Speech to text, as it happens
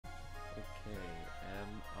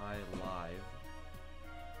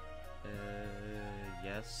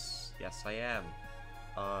Yes I am.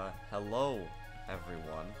 Hello,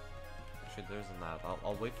 everyone. Actually, there isn't that.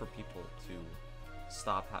 I'll wait for people to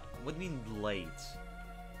stop what do you mean late?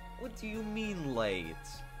 What do you mean late?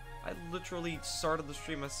 I literally started the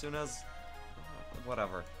stream as soon as...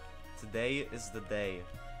 whatever. Today is the day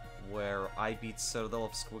where I beat Citadel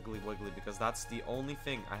of Squiggly Wiggly, because that's the only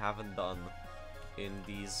thing I haven't done in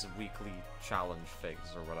these weekly challenge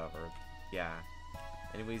things or whatever. Yeah.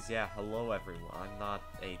 Anyways, yeah, hello everyone. I'm not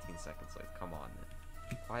 18 seconds late. Come on.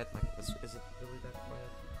 Quiet, like, is it really that quiet?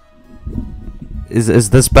 Is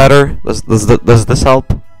this better? Does this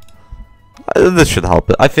help? This should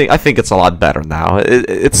help. I think it's a lot better now.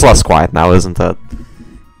 It's less quiet now, isn't it?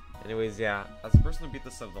 Anyways, yeah, as a person who beat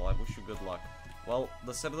the Citadel, I wish you good luck. Well,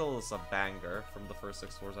 the Citadel is a banger from the first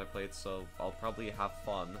 6 floors I played, so I'll probably have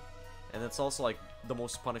fun. And it's also, like, the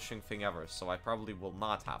most punishing thing ever, so I probably will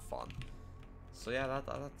not have fun. So yeah,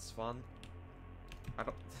 that's fun.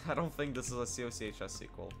 I don't think this is a COCHS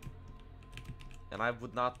sequel. And I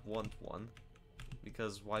would not want one.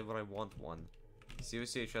 Because why would I want one?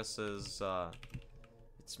 COCHS is,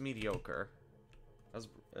 it's mediocre. As,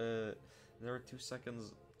 there are 2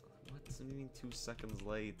 seconds... What does it mean 2 seconds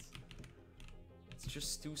late? It's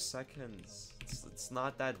just 2 seconds. It's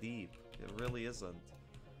not that deep. It really isn't.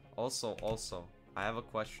 Also, I have a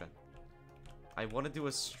question. I want to do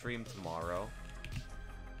a stream tomorrow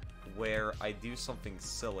where I do something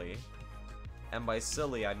silly. And by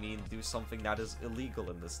silly, I mean do something that is illegal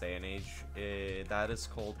in this day and age. That is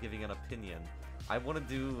called giving an opinion. I want to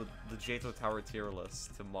do the Jato Tower tier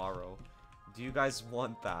list tomorrow. Do you guys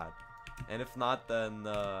want that? And if not, then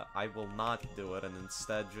I will not do it and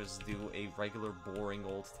instead just do a regular boring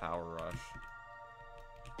old tower rush.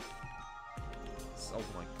 Oh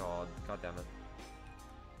my god damn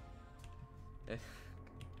it.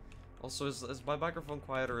 Also, is my microphone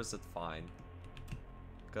quiet or is it fine?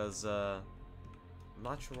 Because, I'm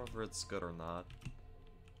not sure whether it's good or not.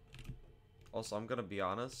 Also, I'm gonna be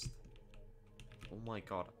honest. Oh my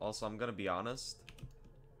god. Also, I'm gonna be honest.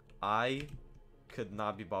 I could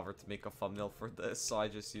not be bothered to make a thumbnail for this, so I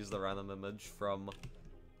just used a random image from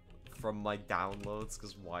my downloads,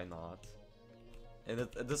 because why not? And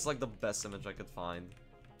this is like the best image I could find.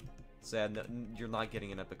 So yeah, you're not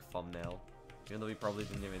getting an epic thumbnail. Even though we probably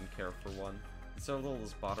didn't even care for one. Citadel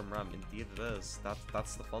is bottom rem. Indeed it is.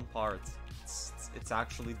 That's the fun part. It's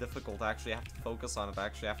actually difficult. I actually have to focus on it. I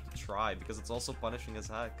actually have to try, because it's also punishing as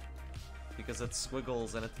heck. Because it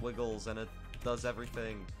squiggles and it wiggles and it does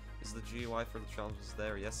everything. Is the GUI for the challenges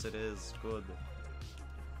there? Yes it is. Good.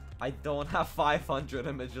 I don't have 500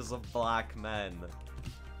 images of black men.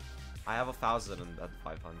 I have 1,000 and at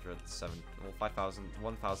 507, well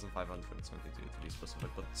 1,572 to be specific,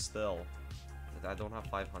 but still, I don't have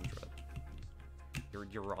 500.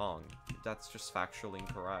 You're wrong. That's just factually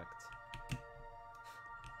incorrect.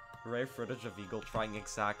 Rare footage of Eagle trying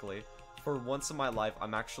exactly. For once in my life,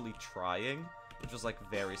 I'm actually trying, which is like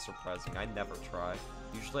very surprising. I never try.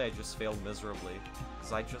 Usually I just fail miserably,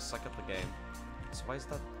 because I just suck at the game. So why is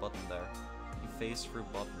that button there? You phase through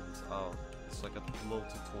buttons. Oh. It's like a little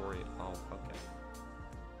tutorial. Oh, okay.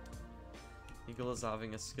 Eagle is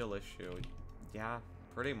having a skill issue. Yeah,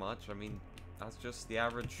 pretty much. I mean, that's just the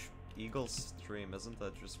average Eagle stream, isn't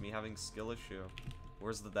it? Just me having skill issue.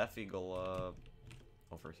 Where's the Deaf Eagle?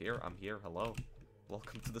 Over here? I'm here. Hello.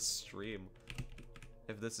 Welcome to the stream.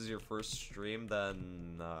 If this is your first stream,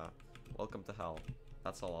 then, welcome to hell.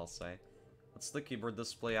 That's all I'll say. What's the keyboard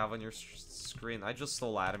display you have on your screen? I just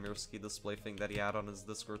stole Adamir's key display thing that he had on his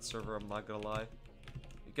Discord server, I'm not gonna lie.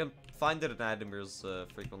 You can find it in Adamir's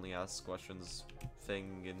frequently asked questions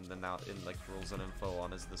thing in like rules and info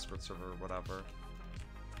on his Discord server or whatever.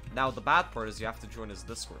 Now, the bad part is you have to join his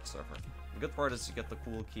Discord server. The good part is you get the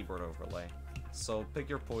cool keyboard overlay. So, pick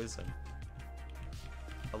your poison.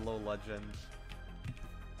 Hello, legend.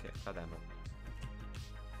 Okay, goddammit.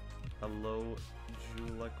 Hello,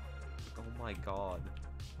 Julek. Oh my god.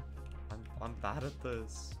 I'm bad at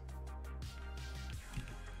this.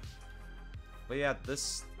 But yeah,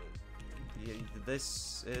 this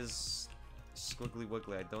is Squiggly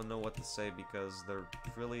Wiggly. I don't know what to say because there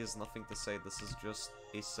really is nothing to say. This is just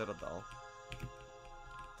a Citadel.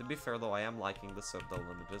 To be fair though, I am liking the Citadel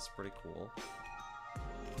and it is pretty cool.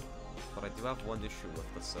 But I do have one issue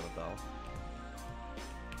with the Citadel.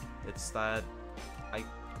 It's that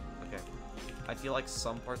I feel like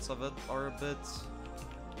some parts of it are a bit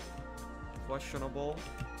questionable.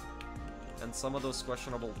 And some of those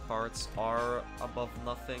questionable parts are above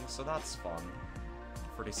nothing, so that's fun.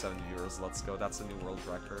 37 viewers, let's go. That's a new world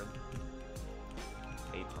record.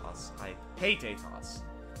 ATOS. I hate ATOS.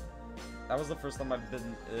 That was the first time I've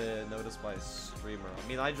been noticed by a streamer. I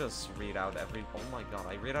mean, I just read out every... Oh my god,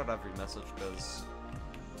 I read out every message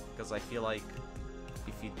because I feel like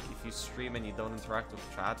if you stream and you don't interact with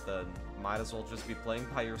chat, then might as well just be playing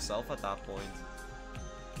by yourself at that point.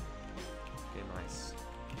 Okay, nice.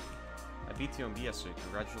 I beat you on yesterday.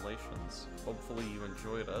 Congratulations. Hopefully you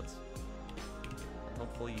enjoyed it. And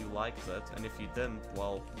hopefully you liked it. And if you didn't,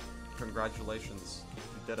 well, congratulations.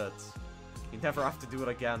 You did it. You never have to do it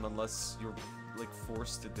again unless you're, like,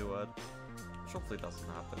 forced to do it. Which hopefully doesn't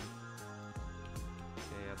happen.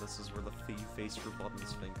 Okay, yeah, this is where the face for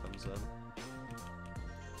buttons thing comes in. Okay,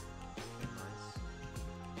 nice.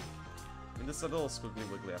 I mean, this is a little Squiggly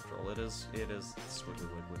Wiggly after all. It is Squiggly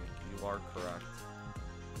Wiggly. You are correct.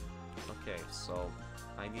 Okay, so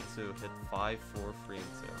I need to hit 5, 4, 3, and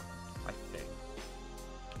 2. I think.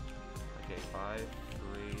 Okay, 5,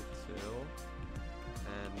 3, 2...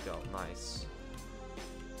 and go. Nice.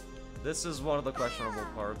 This is one of the questionable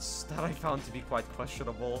parts that I found to be quite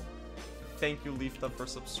questionable. Thank you, Leafdom, for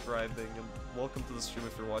subscribing, and welcome to the stream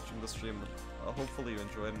if you're watching the stream. Hopefully you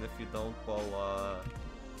enjoy it, and if you don't, well,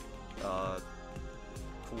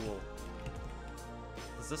 cool.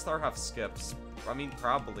 Does this tower have skips? I mean,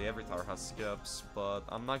 probably every tower has skips, but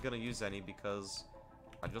I'm not gonna use any because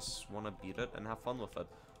I just want to beat it and have fun with it.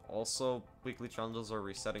 Also, weekly challenges are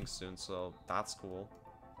resetting soon, so that's cool.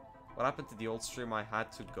 What happened to the old stream? I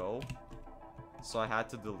had to go, so I had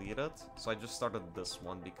to delete it. So I just started this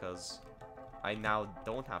one because I now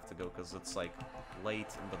don't have to go because it's like late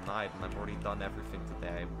in the night and I've already done everything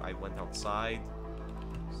today. I went outside,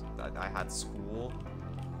 I had school,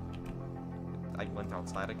 I went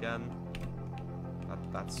outside again.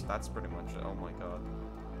 That's pretty much it. Oh my god.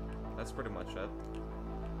 That's pretty much it.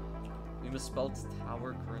 You misspelled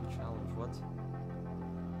tower current challenge. What?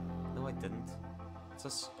 No, I didn't. It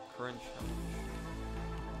says current challenge.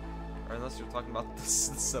 Or unless you're talking about the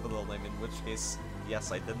Citadel name, in which case,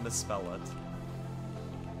 yes, I did misspell it.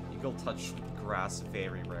 Eagle touch grass,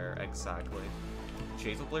 very rare, exactly.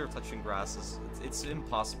 Jaded player touching grass is... It's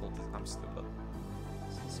impossible to... I'm stupid.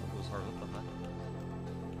 So it was harder than that.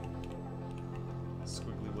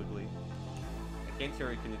 Squiggly Wiggly. I can't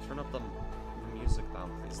hear you. Can you turn up the music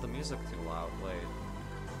down, please? The music too loud. Wait.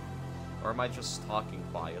 Or am I just talking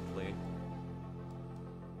quietly?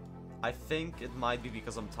 I think it might be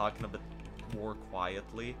because I'm talking a bit more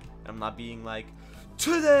quietly, and I'm not being like,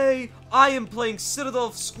 today I am playing Citadel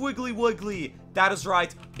of Squiggly Wiggly. That is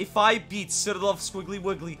right. If I beat Citadel of Squiggly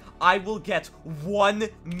Wiggly, I will get $1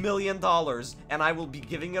 million, and I will be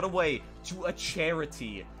giving it away to a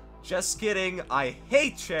charity. Just kidding. I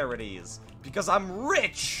hate charities because I'm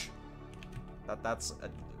rich. That's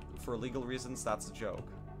for legal reasons. That's a joke.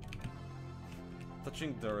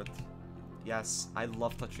 Touching dirt. Yes, I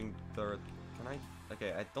love touching dirt. Can I?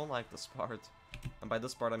 Okay, I don't like this part. And by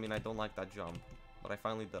this part, I mean I don't like that jump. But I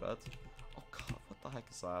finally did it. Oh god, what the heck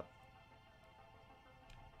is that?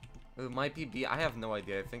 My PB, I have no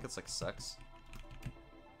idea. I think it's like 6.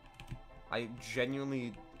 I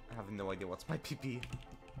genuinely have no idea what's my PB.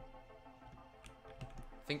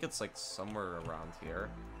 I think it's like somewhere around here.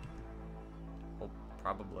 Oh,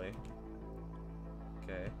 probably.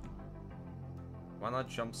 Okay. Why not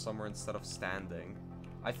jump somewhere instead of standing?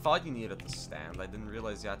 I thought you needed to stand. I didn't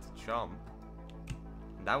realize you had to jump.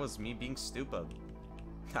 And that was me being stupid.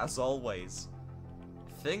 As always.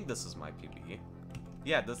 I think this is my PB.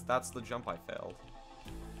 Yeah, that's the jump I failed.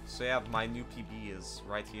 So yeah, my new PB is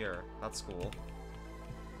right here. That's cool.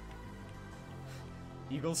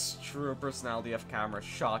 Eagle's true personality of camera.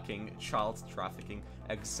 Shocking. Child trafficking.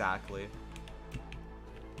 Exactly.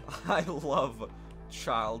 I love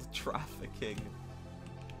child trafficking.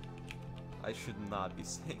 I should not be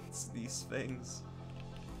saying these things.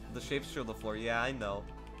 The shapes show the floor. Yeah, I know.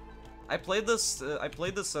 I played this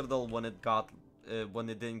Citadel when it got when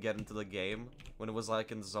it didn't get into the game, when it was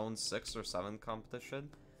like in zone 6 or 7 competition.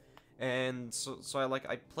 And so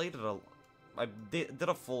I played it I did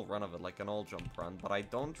a full run of it, like an all jump run, but I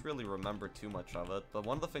don't really remember too much of it. But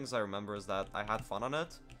one of the things I remember is that I had fun on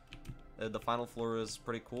it. The final floor is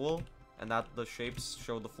pretty cool, and that the shapes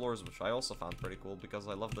show the floors, which I also found pretty cool because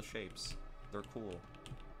I love the shapes. They're cool.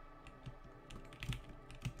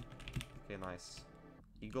 Okay, nice.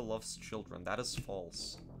 Eagle loves children. That is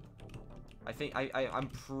false. I think I'm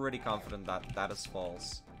pretty confident that that is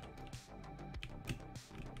false.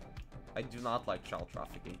 I do not like child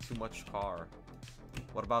trafficking. Too much car.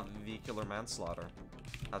 What about vehicular manslaughter?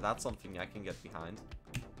 Now that's something I can get behind.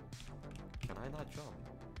 Can I not jump?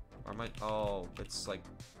 Or am I? Oh, it's like,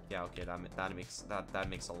 yeah, okay, that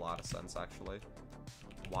makes a lot of sense actually.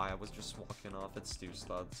 Why I was just walking off its 2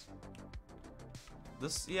 studs.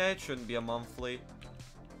 This, yeah, it shouldn't be a monthly.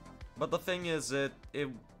 But the thing is,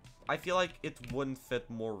 I feel like it wouldn't fit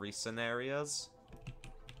more recent areas.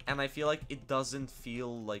 And I feel like it doesn't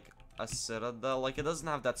feel like a Citadel. Like, it doesn't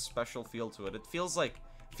have that special feel to it. It feels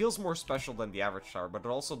more special than the average tower, but it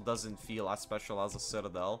also doesn't feel as special as a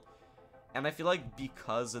Citadel. And I feel like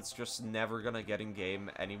because it's just never gonna get in game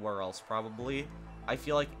anywhere else, probably, I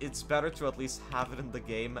feel like it's better to at least have it in the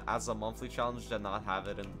game as a monthly challenge than not have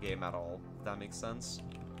it in the game at all, if that makes sense.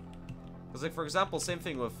 Because, like, for example, same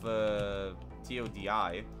thing with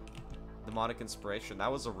TODI, Demonic Inspiration. That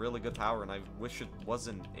was a really good tower, and I wish it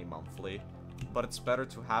wasn't a monthly. But it's better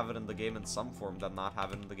to have it in the game in some form than not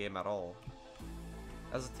have it in the game at all.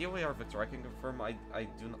 As a TOAR Victor, I can confirm I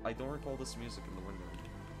don't recall this music in the window.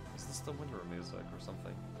 Is this the window music or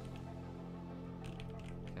something?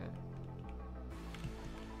 Okay.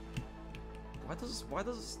 Why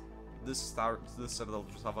does this Citadel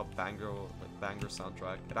just have a banger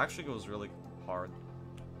soundtrack? It actually goes really hard.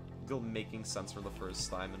 Making sense for the first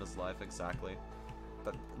time in his life, exactly.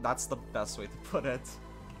 That's the best way to put it.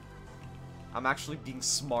 I'm actually being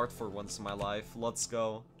smart for once in my life. Let's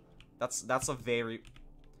go. That's a very...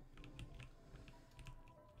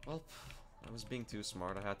 Well, I was being too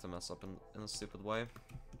smart. I had to mess up in a stupid way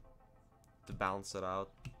to balance it out.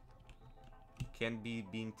 Can't be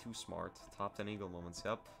being too smart. Top 10 eagle moments,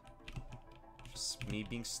 yep. Just me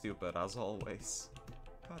being stupid, as always.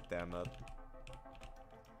 God damn it.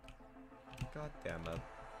 God damn it.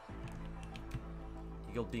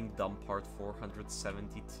 Eagle being dumb part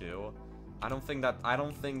 472. I don't think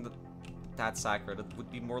that's accurate. It would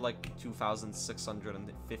be more like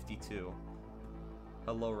 2652.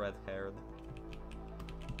 Hello, red-haired.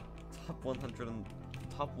 Top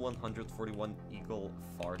 141 Eagle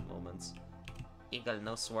fart moments. Eagle,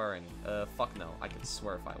 no swearing. Fuck no. I can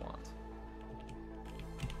swear if I want.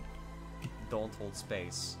 Don't hold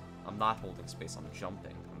space. I'm not holding space. I'm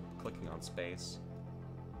jumping. Clicking on space.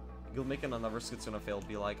 You'll make another Skitsuna fail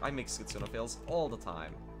be like, I make Skitsuna fails all the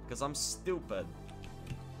time. Because I'm stupid.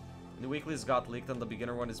 New weeklies got leaked and the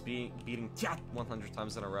beginner one is beating Tiat 100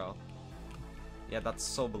 times in a row. Yeah, that's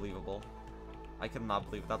so believable. I cannot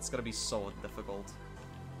believe that's gonna be so difficult.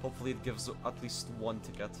 Hopefully it gives at least one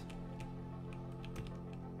ticket.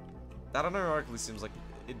 That unironically seems like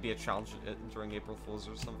it'd be a challenge during April Fools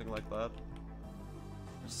or something like that.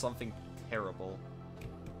 Or something terrible.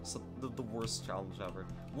 So the worst challenge ever.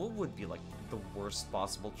 What would be like the worst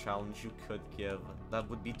possible challenge you could give that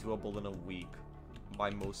would be doable in a week by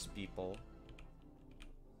most people?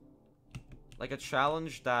 Like a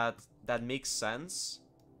challenge that makes sense,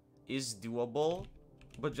 is doable,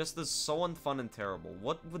 but just is so unfun and terrible.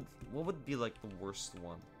 What would be like the worst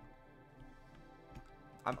one?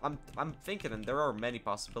 I'm thinking, and there are many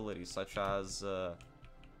possibilities, such as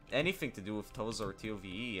anything to do with Toza or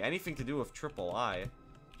TOVE, anything to do with Triple I.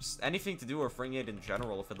 Just anything to do with Ring 8 in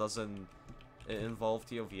general if it doesn't involve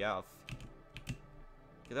TOVF.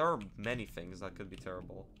 There are many things that could be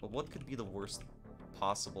terrible, but what could be the worst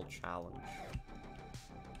possible challenge?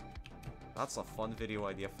 That's a fun video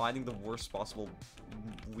idea, finding the worst possible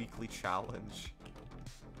weekly challenge.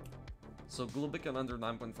 So Glubik in under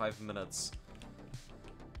 9.5 minutes.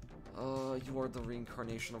 You are the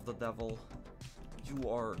reincarnation of the devil. You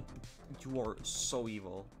are so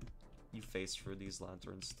evil. You face through these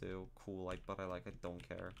lanterns too. Cool, but I don't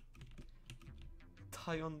care.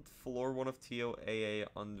 Die on floor 1 of TOAA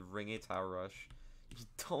on Ring 8 Tower Rush. You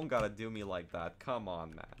don't gotta do me like that. Come on,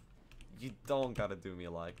 man. You don't gotta do me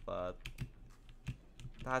like that.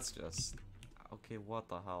 That's just... Okay, what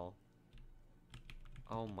the hell?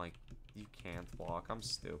 Oh my... You can't walk. I'm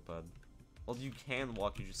stupid. Well, you can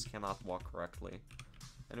walk, you just cannot walk correctly.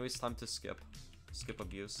 Anyways, time to skip. Skip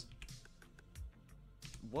abuse.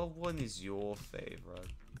 What one is your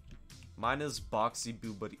favorite? Mine is Boxy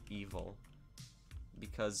Boo, but evil.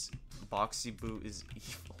 Because Boxy Boo is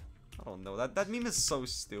evil. I don't know, that meme is so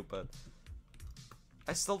stupid.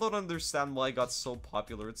 I still don't understand why it got so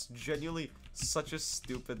popular. It's genuinely such a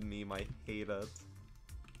stupid meme, I hate it.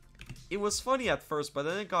 It was funny at first, but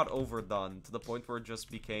then it got overdone to the point where it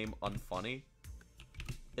just became unfunny.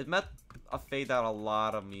 It met a fate that a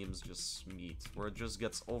lot of memes just meet, where it just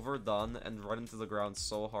gets overdone and run into the ground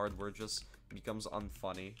so hard where it just becomes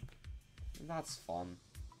unfunny. And that's fun.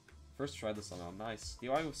 First try this somehow, nice.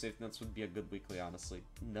 DIY with safety nets would be a good weekly, honestly.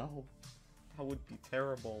 No. That would be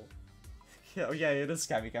terrible. Yeah, oh yeah, it is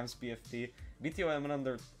Scabby Camps BFT. BTOM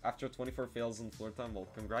under after 24 fails in floor time, well,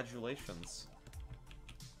 congratulations.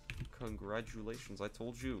 Congratulations, I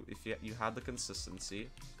told you, if you had the consistency,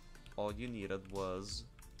 all you needed was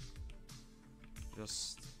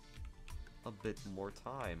just a bit more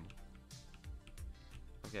time.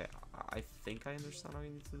 Okay, I think I understand how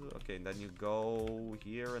you need to do it. Okay, then you go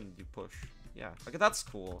here and you push. Yeah, okay, that's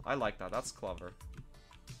cool. I like that. That's clever.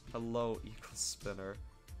 Hello, equal spinner.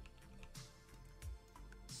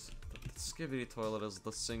 The Skibidi toilet is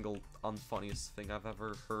the single unfunniest thing I've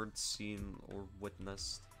ever heard, seen, or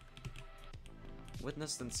witnessed.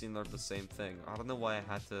 Witnessed and seen are the same thing. I don't know why I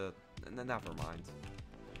had to... Never mind.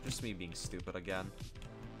 Just me being stupid again.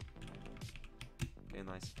 Okay,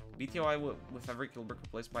 nice. BTOI with every kill brick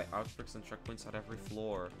replaced by ouch bricks and checkpoints at every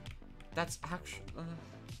floor. That's actually...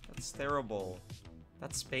 that's terrible.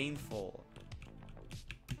 That's painful.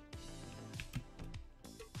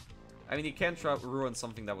 I mean, you can't ruin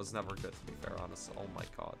something that was never good, to be fair, honestly. Oh my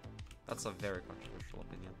god. That's a very controversial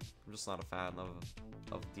opinion. I'm just not a fan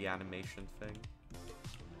of the animation thing.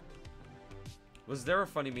 Was there a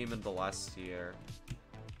funny meme in the last year?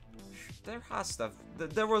 There has to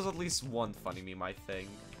have. There was at least one funny meme, I think.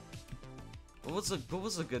 What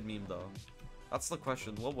was a good meme, though? That's the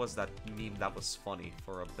question. What was that meme that was funny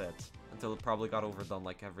for a bit? Until it probably got overdone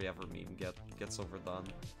like every ever meme gets overdone.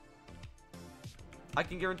 I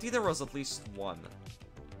can guarantee there was at least one.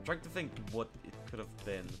 I'm trying to think what it could have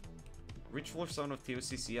been. Reach floor 7 of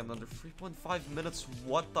TOCC in under 3.5 minutes.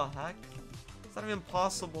 What the heck? Is that even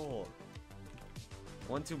possible?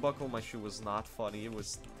 1-2 buckle my shoe was not funny. It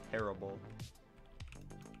was terrible.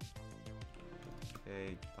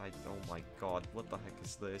 Okay, oh my god. What the heck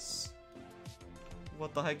is this?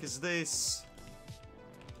 What the heck is this?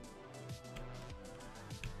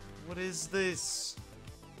 What is this?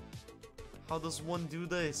 How does one do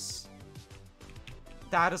this?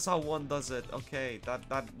 That is how one does it. Okay,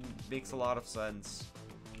 that makes a lot of sense.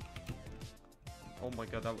 Oh my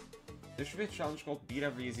god, there should be a challenge called beat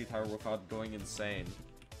every easy tower without going insane.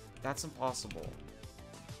 That's impossible.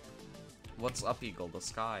 What's up, Eagle? The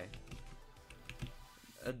sky.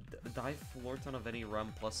 Die floor ton of any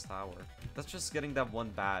run plus tower. That's just getting that one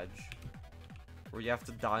badge. Where you have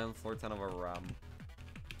to die on floor 10 of a ram.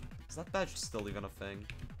 Is that badge still even a thing?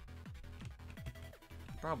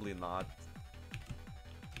 Probably not.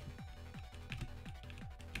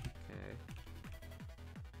 Okay.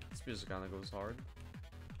 This music kinda goes hard.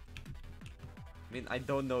 I mean, I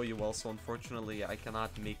don't know you well, so unfortunately I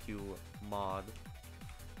cannot make you mod.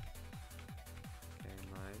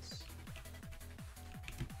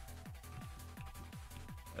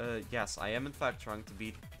 Yes, I am in fact trying to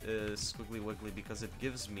beat Squiggly Wiggly because it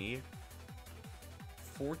gives me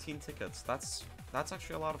 14 tickets. That's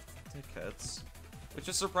actually a lot of tickets, which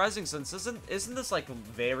is surprising since isn't this like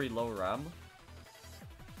very low RAM?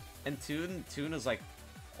 And Toon is like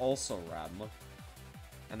also RAM,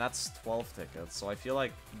 and that's 12 tickets. So I feel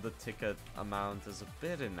like the ticket amount is a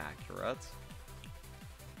bit inaccurate,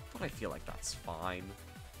 but I feel like that's fine.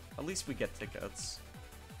 At least we get tickets.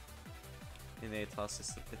 In Atos,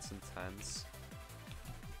 it's intense.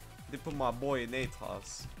 They put my boy in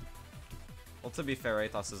Atos. Well, to be fair,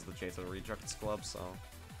 Atos is the Jeta Rejects Club, so...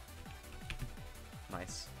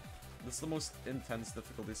 Nice. This is the most intense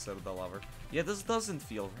difficulty Citadel ever. Yeah, this doesn't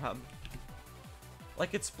feel RAM.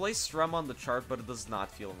 Like, it's placed RAM on the chart, but it does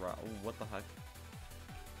not feel RAM. Oh, what the heck?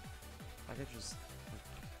 I could just...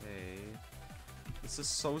 Okay... This is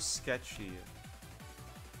so sketchy.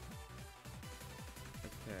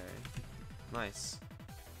 Okay... Nice.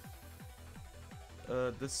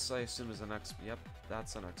 This I assume is an X. Yep,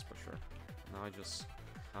 that's an X for sure. Now I just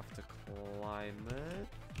have to climb it.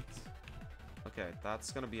 Okay,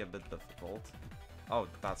 that's gonna be a bit difficult. Oh,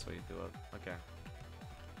 that's how you do it.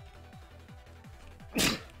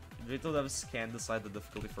 Okay. Little devs can decide the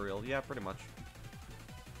difficulty for real. Yeah, pretty much.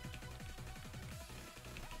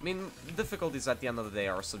 I mean, difficulties at the end of the day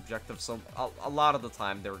are subjective, so a lot of the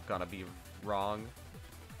time they're gonna be wrong.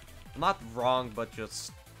 Not wrong, but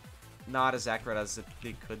just not as accurate as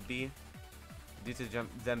they could be, due to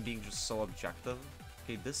them being just so objective.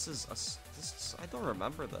 Okay, this is I don't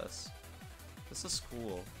remember this. This is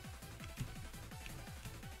cool.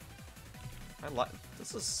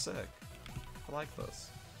 This is sick. I like this.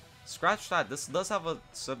 Scratch that. This does have a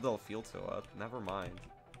Citadel feel to it. Never mind.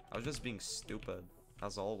 I was just being stupid,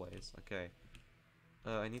 as always. Okay.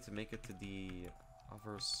 I need to make it to the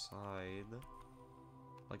other side.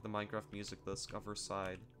 Like the Minecraft music disc, other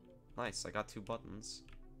side. Nice, I got 2 buttons.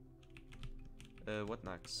 What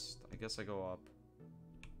next? I guess I go up.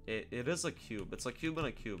 It is a cube. It's a cube and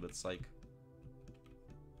a cube. It's like...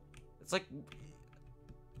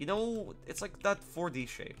 You know, it's like that 4D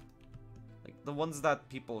shape. Like, the ones that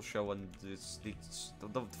people show and the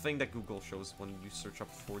thing that Google shows when you search up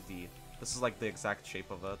 4D. This is like the exact shape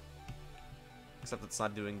of it. Except it's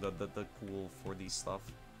not doing the cool 4D stuff.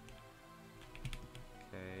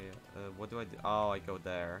 Okay, what do I do? Oh, I go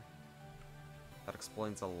there. That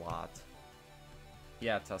explains a lot.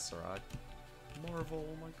 Yeah, Tesseract. Marvel,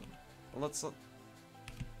 oh my god. Well, let's...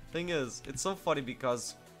 Thing is, it's so funny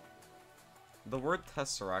because the word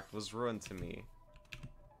Tesseract was ruined to me.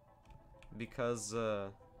 Because I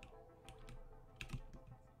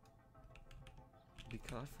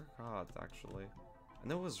forgot, actually. I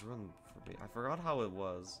know it was ruined for me. I forgot how it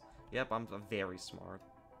was. Yep, I'm very smart.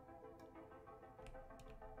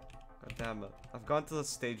 God damn it. I've gone to the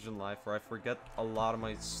stage in life where I forget a lot of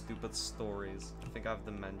my stupid stories. I think I have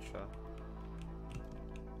dementia.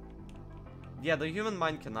 Yeah, the human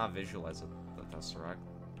mind cannot visualize it, the Tesseract.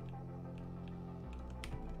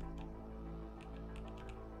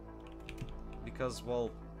 Because, well,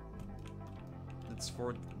 it's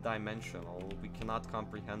four-dimensional. We cannot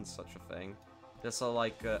comprehend such a thing. Just so,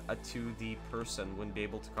 like, a 2D person wouldn't be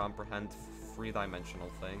able to comprehend three-dimensional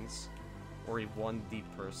things. Or a 1D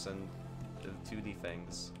person, 2D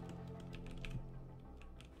things.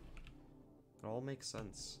 It all makes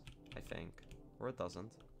sense, I think. Or it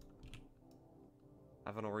doesn't. I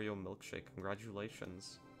have an Oreo milkshake.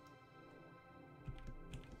 Congratulations.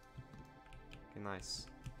 Okay, nice.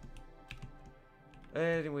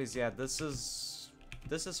 Anyways, yeah, this is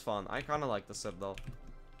fun. I kind of like the Citadel.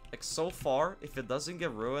 Like, so far, if it doesn't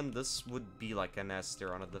get ruined, this would be like an S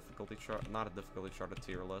tier on a difficulty chart. Not a difficulty chart, a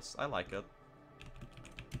tier list. I like it.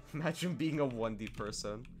 Imagine being a 1D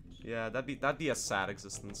person. Yeah, that'd be a sad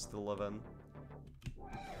existence to live in.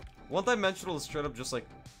 One-dimensional is straight up just like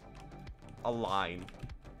a line.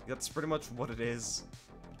 That's pretty much what it is.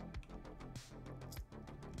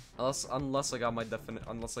 Unless I got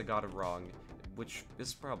unless I got it wrong, which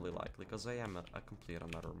is probably likely, because I am a complete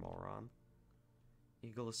and utter moron.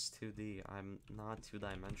 Eagle is 2D. I'm not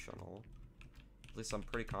two-dimensional. At least I'm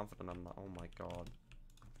pretty confident I'm not. Oh my god.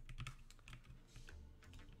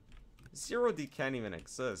 0D can't even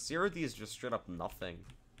exist. 0D is just straight up nothing.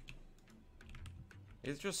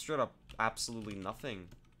 It's just straight up absolutely nothing.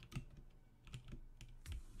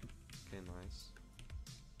 Okay, nice.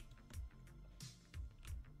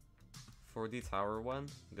 4D tower one?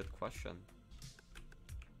 Good question.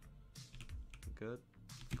 Good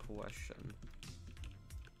question.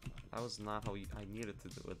 That was not how I needed to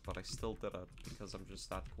do it, but I still did it because I'm just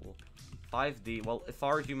that cool. 5D, well, if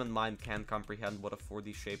our human mind can comprehend what a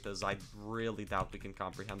 4D shape is, I really doubt we can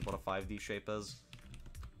comprehend what a 5D shape is.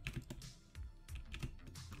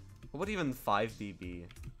 What would even 5D be?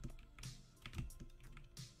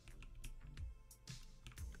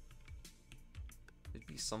 It'd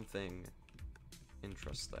be something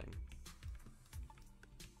interesting.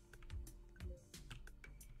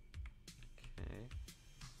 Okay.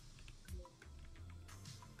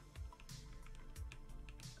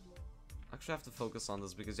 Actually, I have to focus on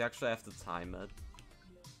this because you actually have to time it.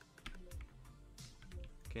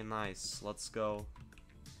 Okay, nice. Let's go.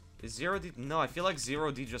 Is 0D... No, I feel like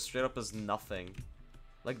 0D just straight up is nothing.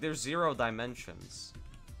 Like, there's 0 dimensions.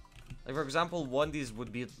 Like, for example, 1Ds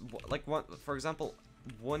would be... Like, for example,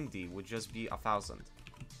 1D would just be 1,000.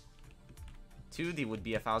 2D would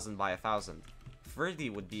be 1,000 by 1,000.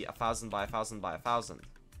 3D would be 1,000 by 1,000 by 1,000.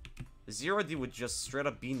 0D would just straight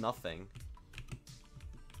up be nothing.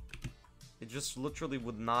 It just literally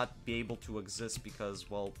would not be able to exist because,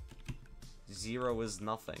 well, 0 is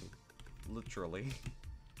nothing. Literally.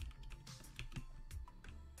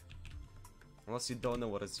 Unless you don't know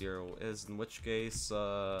what a 0 is, in which case,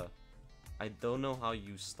 I don't know how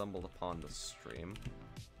you stumbled upon this stream.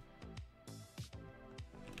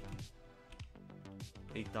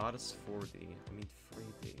 A dot is 4D. I mean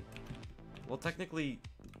 3D. Well, technically,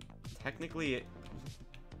 it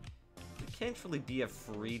can't really be a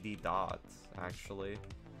 3D dot, actually.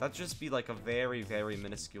 That'd just be like a very, very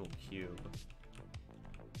minuscule cube.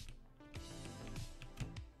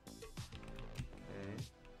 Okay.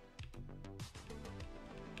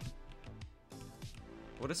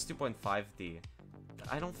 What is 2.5D?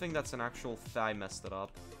 I don't think that's an actual I messed it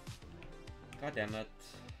up. God damn it.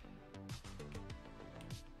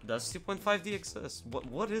 Does 2.5D exist?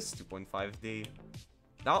 What is 2.5D?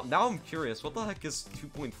 Now I'm curious. What the heck is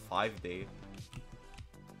 2.5D?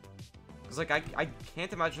 Because, like, I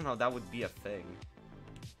can't imagine how that would be a thing.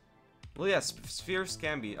 Well, yeah, spheres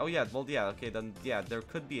can be. Oh, yeah, well, yeah, okay, then, yeah, there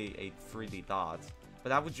could be a 3D dot. But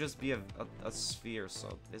that would just be a sphere,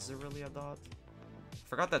 so is it really a dot? I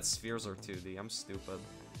forgot that spheres are 2D. I'm stupid.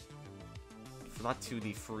 Not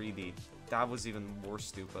 2D, 3D. That was even more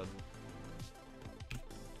stupid.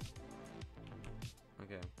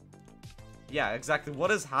 Okay. Yeah, exactly.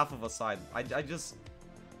 What is half of a side? I just...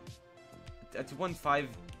 A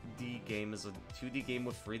 2.5D game is a 2D game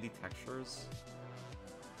with 3D textures?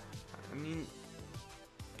 I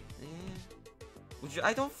Which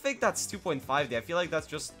I don't think that's 2.5D. I feel like that's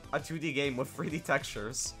just a 2D game with 3D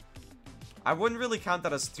textures. I wouldn't really count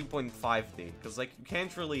that as 2.5D, because, like, you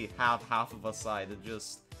can't really have half of a side. It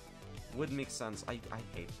just wouldn't make sense. I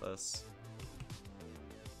hate this.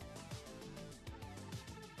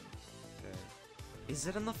 Okay. Is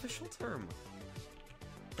it an official term?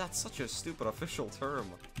 That's such a stupid official term.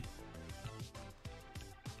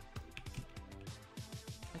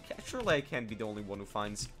 Surely I can't be the only one who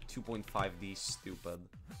finds 2.5D stupid.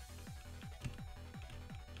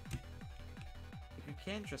 You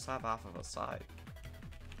can't just have half of a side.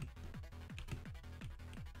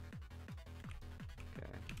 Okay.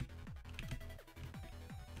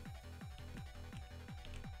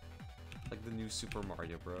 Like the new Super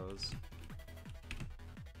Mario Bros.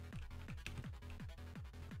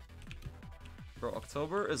 Bro,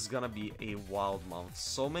 October is gonna be a wild month.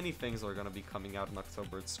 So many things are gonna be coming out in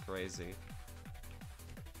October, it's crazy.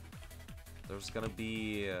 There's gonna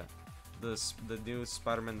be the new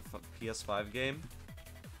Spider-Man PS5 game,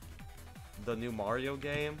 the new Mario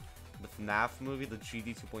game, the FNAF movie, the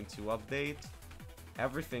GD 2.2 update.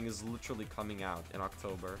 Everything is literally coming out in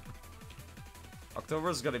October. October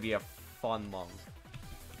is gonna be a fun month.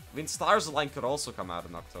 I mean, Stars Align could also come out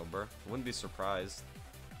in October. Wouldn't be surprised.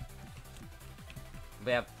 But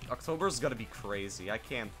yeah, October's gonna be crazy. I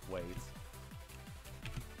can't wait.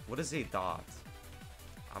 What is a dot?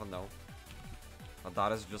 I don't know. A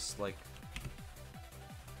dot is just like...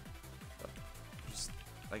 just,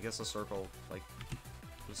 I guess a circle, like...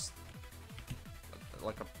 just...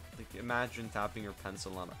 like a... like, imagine tapping your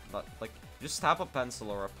pencil on a... like, just tap a pencil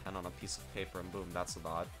or a pen on a piece of paper and boom, that's a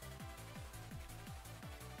dot.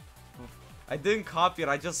 I didn't copy it,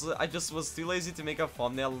 I just was too lazy to make a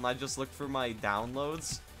thumbnail, and I just looked through my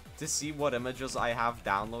downloads to see what images I have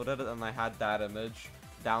downloaded, and I had that image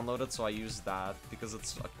downloaded, so I used that because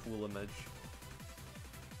it's a cool image.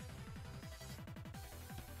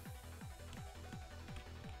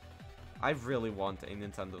 I really want a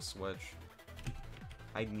Nintendo Switch.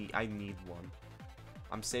 I need one.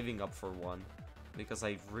 I'm saving up for one because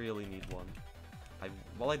I really need one.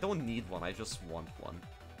 Well, I don't need one, I just want one.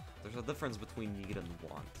 There's a difference between need and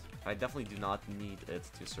want. I definitely do not need it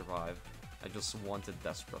to survive. I just want it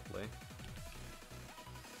desperately.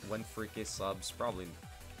 When 3K subs? Probably,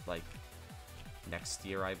 like, next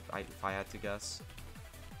year, if I had to guess.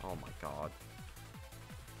 Oh my god.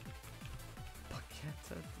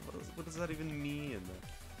 What does that even mean?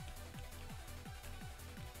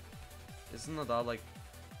 Isn't a dot like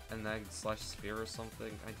an egg/sphere or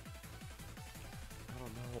something? I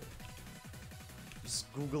don't know.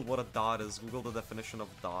 Just Google what a dot is. Google the definition of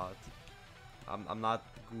dot. I'm not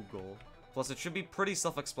Google. Plus, it should be pretty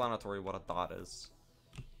self-explanatory what a dot is.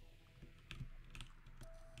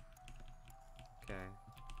 Okay.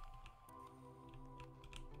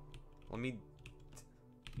 Let me...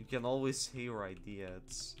 You can always say your idea.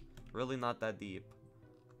 It's really not that deep.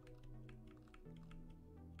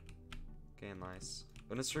 Okay, nice.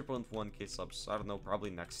 When it's 3.1k subs, I don't know, probably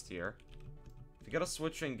next year. If you get a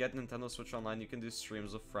Switch and get Nintendo Switch Online, you can do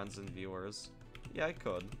streams with friends and viewers. Yeah, I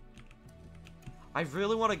could. I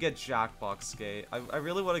really want to get Jackbox Gate. I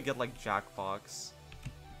really want to get, like, Jackbox.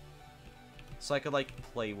 So I could, like,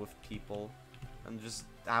 play with people. And just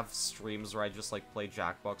have streams where I just, like, play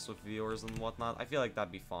Jackbox with viewers and whatnot. I feel like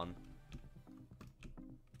that'd be fun.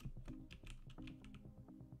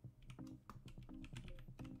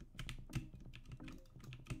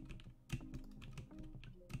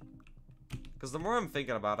 Because the more I'm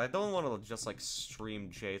thinking about it, I don't want to just, like,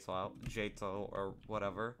 stream Jato or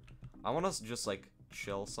whatever. I want to just, like,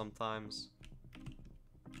 chill sometimes.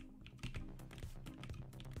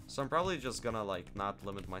 So I'm probably just gonna, like, not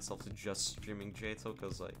limit myself to just streaming Jato,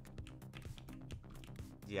 because, like...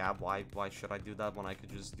 Yeah, why should I do that when I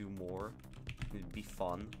could just do more? It'd be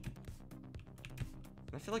fun.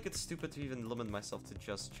 And I feel like it's stupid to even limit myself to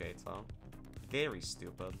just Jato. Very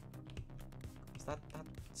stupid. Is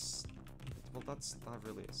that's... Well, that's not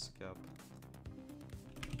really a skip.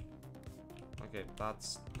 Okay,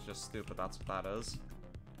 that's just stupid, that's what that is.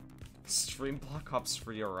 Stream Black Ops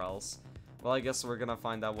 3 or else. Well, I guess we're gonna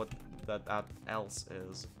find out what that else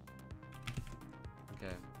is.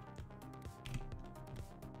 Okay.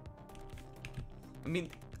 I mean,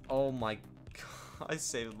 oh my god, I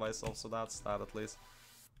saved myself, so that's that at least.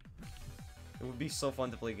 It would be so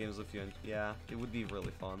fun to play games with you, and yeah, it would be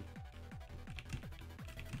really fun.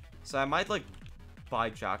 So I might, like, buy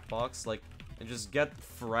Jackbox, like, and just get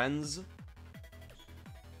friends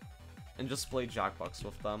and just play Jackbox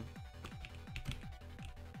with them.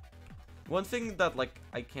 One thing that, like,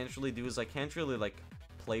 I can't really do is I can't really, like,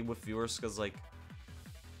 play with viewers because, like,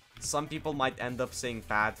 some people might end up saying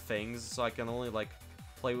bad things, so I can only, like,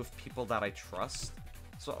 play with people that I trust.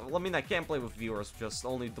 So, I mean, I can't play with viewers, just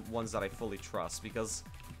only the ones that I fully trust, because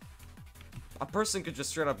a person could just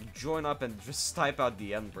straight up join up and just type out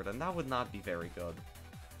the N-word, and that would not be very good.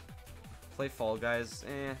 Play Fall Guys,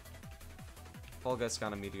 eh. Fall Guys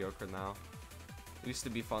kinda mediocre now. It used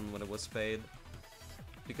to be fun when it was paid,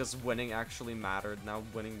 because winning actually mattered. Now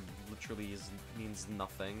winning literally means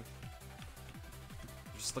nothing.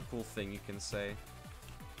 Just a cool thing you can say.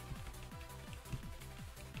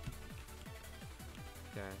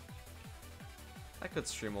 Okay. I could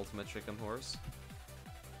stream Ultimate Chicken Horse.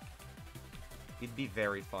 It'd be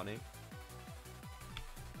very funny.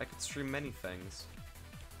 I could stream many things.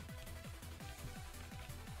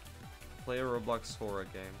 Play a Roblox horror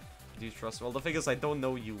game. Do you trust? Well, the thing is, I don't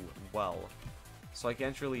know you well. So I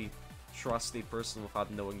can't really trust a person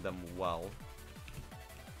without knowing them well.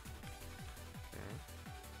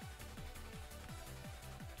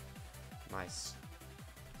 Nice.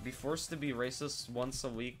 Be forced to be racist once a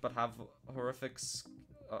week, but have horrific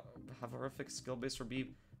skill base, or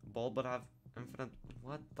be bald but have infinite.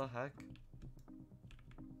 What the heck?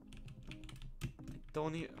 I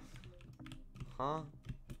don't even. Huh?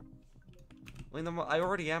 I mean, I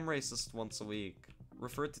already am racist once a week.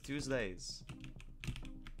 Refer to Tuesdays.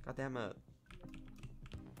 God damn it.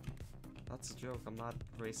 That's a joke. I'm not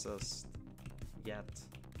racist yet.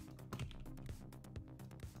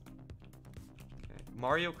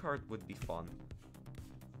 Mario Kart would be fun,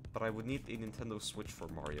 but I would need a Nintendo Switch for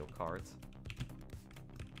Mario Kart.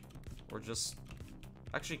 Or just...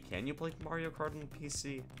 Actually, can you play Mario Kart on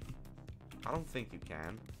PC? I don't think you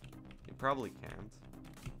can. You probably can't.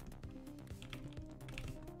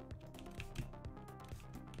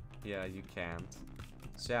 Yeah, you can't.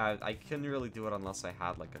 So yeah, I couldn't really do it unless I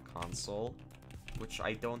had like a console, which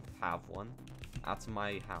I don't have one at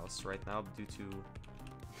my house right now due to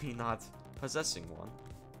me not possessing one.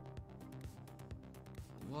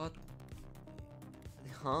 What?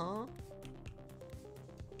 Huh?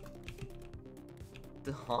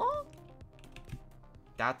 Huh?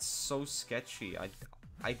 That's so sketchy. I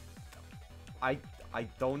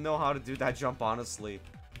don't know how to do that jump, honestly.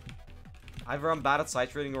 Either I'm bad at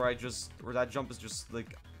sight reading, or that jump is just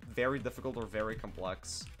like very difficult or very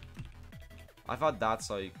complex. I thought that's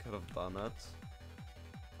how you could have done it.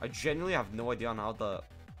 I genuinely have no idea on how the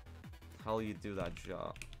hell you do that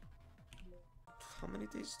job. How many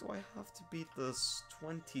days do I have to beat this?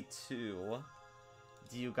 22.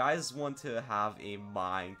 Do you guys want to have a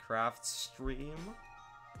Minecraft stream?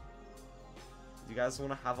 Do you guys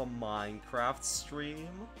want to have a Minecraft stream?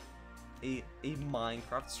 A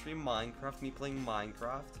Minecraft stream? Minecraft? Me playing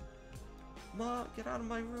Minecraft? Mom, get out of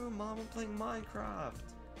my room, Mom, I'm playing Minecraft.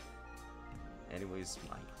 Anyways,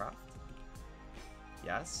 Minecraft?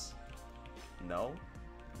 Yes? No?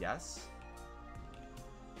 Yes?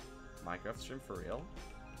 Minecraft stream for real?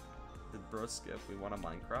 Did bro skip? We want a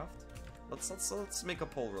Minecraft? Let's make a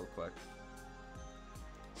poll real quick.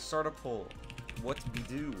 Start a poll. What we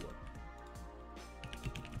do?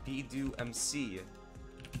 B do MC.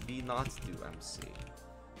 B not do MC.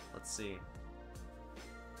 Let's see.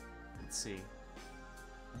 Let's see.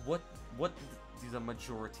 What do the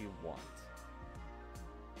majority want?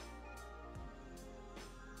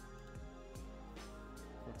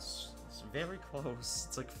 It's very close.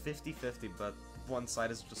 It's like 50-50, but one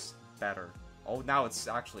side is just better. Oh, now it's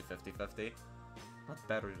actually 50-50. Not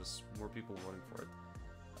better, just more people voting for it.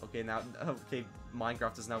 Okay, now, okay,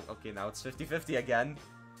 Minecraft is now, okay, now it's 50-50 again.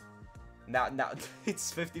 Now,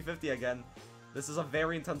 it's 50-50 again. This is a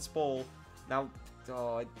very intense poll. Now,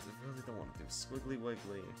 oh, I really don't want to do Squiggly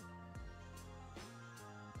Wiggly.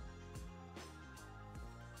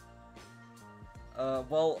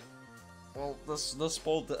 Well, this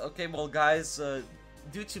poll, okay, well, guys,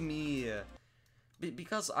 due to me,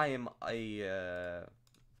 because I am a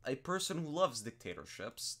person who loves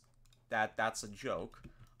dictatorships, that's a joke,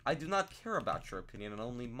 I do not care about your opinion, and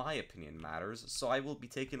only my opinion matters, so I will be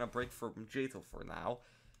taking a break from Jato for now,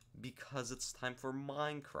 because it's time for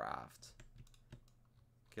Minecraft.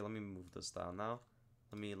 Okay, let me move this down now.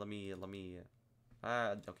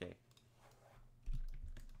 Okay.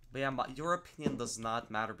 But yeah, your opinion does not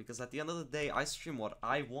matter, because at the end of the day, I stream what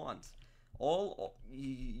I want. All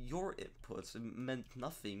your inputs meant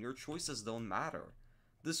nothing. Your choices don't matter.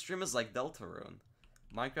 This stream is like Deltarune.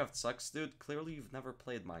 Minecraft sucks, dude. Clearly you've never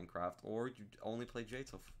played Minecraft, or you only play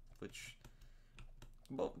JTOF, which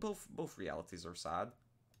both realities are sad.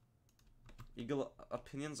 Eagle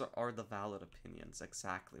opinions are the valid opinions,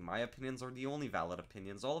 exactly. My opinions are the only valid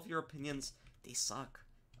opinions. All of your opinions, they suck.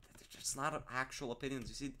 They're just not actual opinions.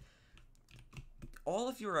 You see, all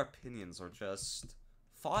of your opinions are just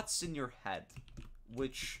thoughts in your head,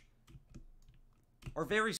 which are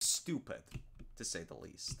very stupid, to say the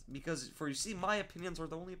least. Because, for you see, my opinions are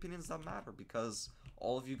the only opinions that matter, because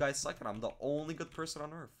all of you guys suck, and I'm the only good person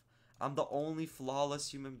on Earth. I'm the only flawless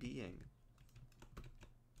human being.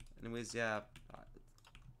 Anyways, yeah,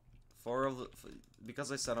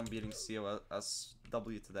 because I said I'm beating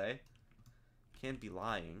COSW today, can't be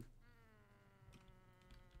lying.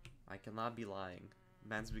 I cannot be lying.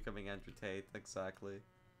 Man's becoming Andrew Tate, exactly.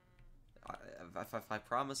 If I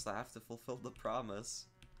promised, I have to fulfill the promise.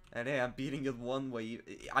 And hey, I'm beating it one way.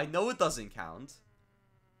 I know it doesn't count.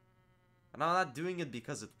 And I'm not doing it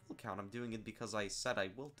because it will count. I'm doing it because I said I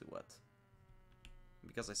will do it.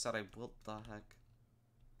 Because I said I will. The heck?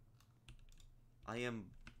 I am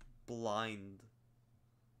blind.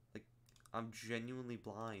 Like, I'm genuinely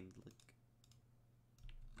blind. Like,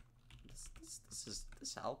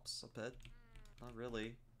 this helps a bit. Not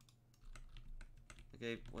really.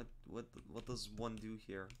 Okay, what does one do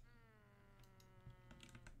here?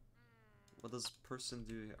 What does person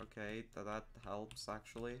do here? Okay, that helps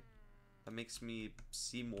actually. That makes me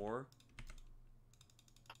see more.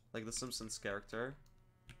 Like the Simpsons character.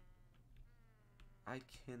 I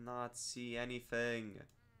cannot see anything.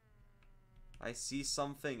 I see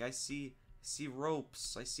something. I see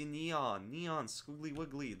ropes. I see neon. Neon. Squiggly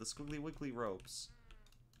Wiggly. The Squiggly Wiggly ropes.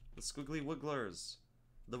 The Squiggly Wigglers.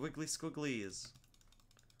 The Wiggly Squigglies.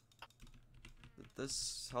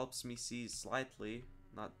 This helps me see slightly.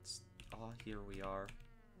 Not... Oh, here we are.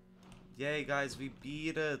 Yay, guys. We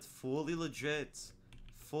beat it. Fully legit.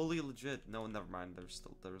 Fully legit. No, never mind. There's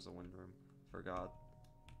a wind room. Forgot.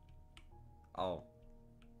 Oh.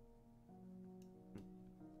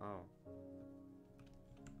 Oh.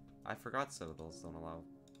 I forgot Citadels don't allow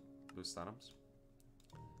boost items.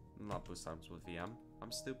 Not boost items with VM.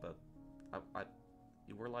 I'm stupid.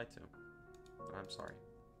 You were lied to. And I'm sorry.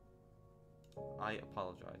 I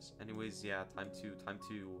apologize. Anyways, yeah, time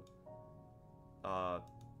to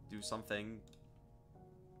do something.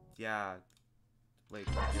 Yeah. Wait,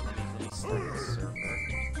 let me start this server.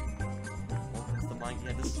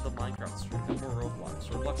 Yeah, this is the Minecraft stream. No more Roblox.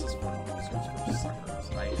 Roblox is for losers, for suckers.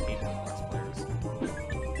 I hate Roblox players.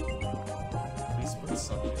 Please put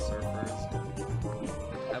subject surfers.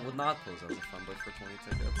 I would not pose as a fanboy for 20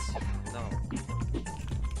 tickets. No.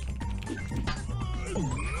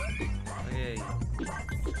 Okay.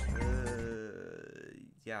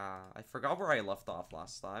 Yeah, I forgot where I left off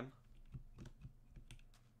last time.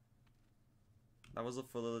 That was a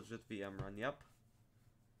fully legit VM run, yep.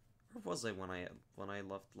 Where was I when I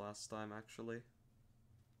left last time, actually?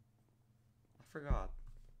 I forgot.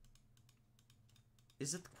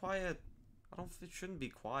 Is it quiet? It shouldn't be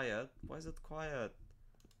quiet. Why is it quiet?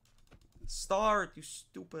 Start, you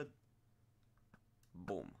stupid.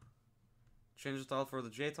 Boom. Change the title for the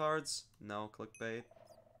J-tards? No, clickbait.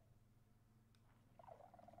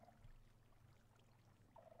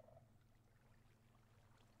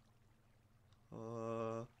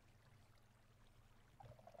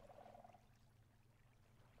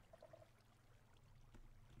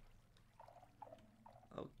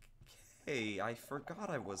 Okay, I forgot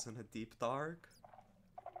I was in a deep dark.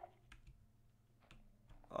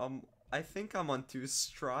 I think I'm on 2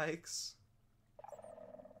 strikes.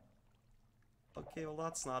 Okay, well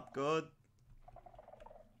that's not good.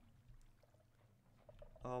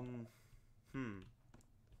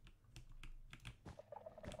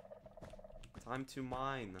 Time to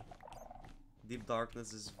mine. Deep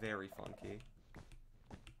darkness is very funky.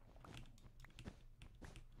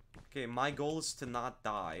 Okay, my goal is to not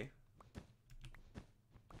die.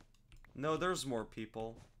 No, there's more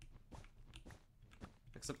people.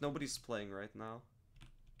 Except nobody's playing right now.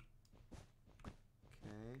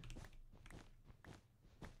 Okay.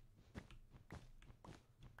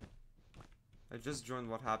 I just joined.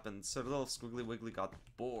 What happened? Citadel of Squiggly Wiggly got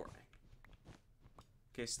boring.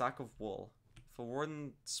 Okay, stack of wool. If a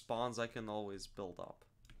warden spawns, I can always build up.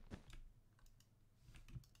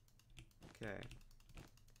 Okay.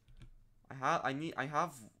 I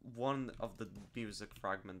have one of the music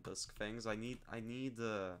fragment disc things. I need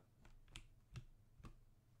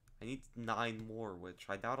 9 more, which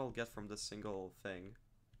I doubt I'll get from this single thing.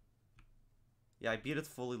 Yeah, I beat it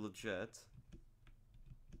fully legit.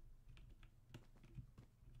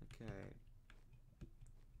 Okay.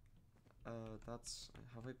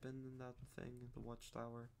 Have I been in that thing, the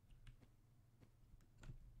watchtower?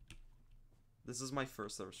 This is my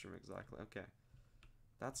first ever stream, exactly. Okay.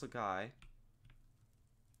 That's a guy.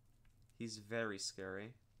 He's very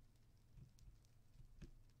scary.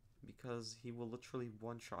 Because he will literally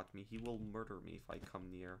one-shot me. He will murder me if I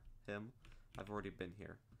come near him. I've already been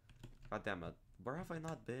here. God damn it. Where have I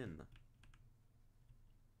not been?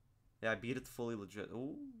 Yeah, I beat it fully legit.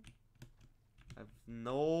 Ooh. I've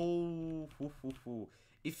no...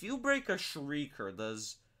 If you break a Shrieker,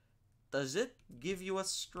 does it give you a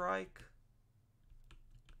strike?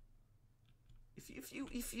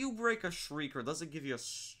 If you break a Shrieker, does it give you a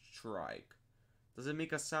strike? Does it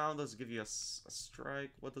make a sound? Does it give you a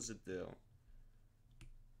strike? What does it do?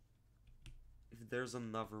 If there's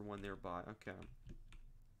another one nearby, okay.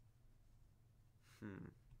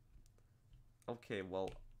 Okay,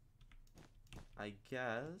 well, I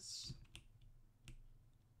guess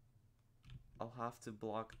I'll have to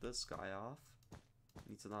block this guy off.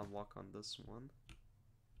 Need to not walk on this one.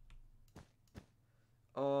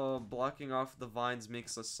 Oh, blocking off the vines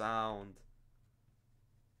makes a sound.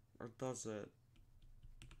 Or does it?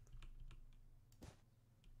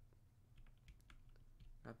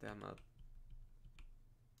 God damn it.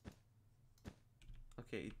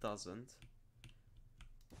 Okay, it doesn't.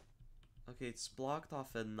 Okay, it's blocked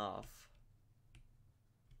off enough.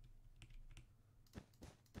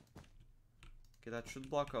 Okay, that should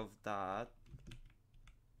block off that.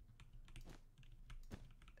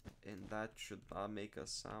 And that should not make a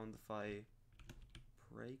sound if I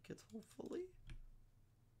break it, hopefully.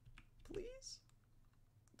 Please?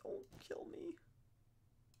 Don't kill me.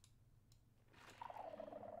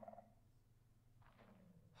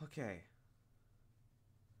 Okay.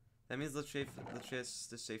 That means the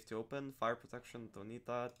chest is safe to open. Fire protection, don't need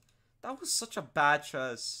that. That was such a bad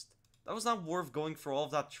chest. That was not worth going through all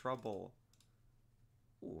of that trouble.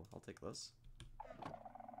 Ooh, I'll take this.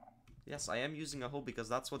 Yes, I am using a hoe because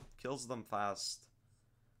that's what kills them fast.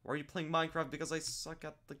 Or are you playing Minecraft because I suck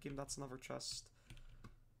at the game? That's another chest.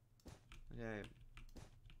 Okay.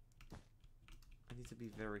 I need to be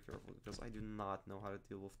very careful because I do not know how to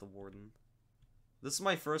deal with the warden. This is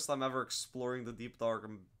my first time ever exploring the deep dark.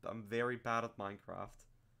 I'm very bad at Minecraft.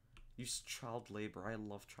 Use child labor. I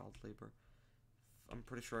love child labor. I'm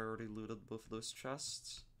pretty sure I already looted both those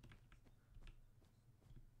chests.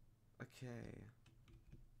 Okay.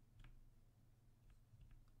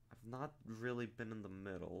 I've not really been in the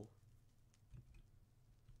middle.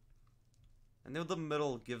 I know the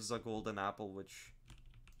middle gives a golden apple, which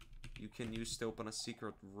you can use to open a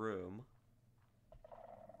secret room.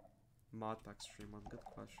 Modpack stream on, good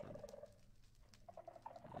question.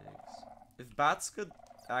 Yikes. If bats could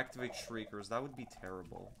activate shriekers, that would be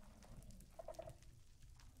terrible.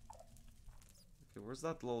 Okay, where's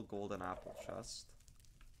that little golden apple chest?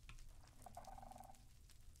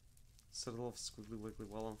 Citadel of Squiggly Wiggly.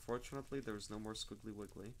 Well, unfortunately, there's no more Squiggly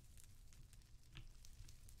Wiggly.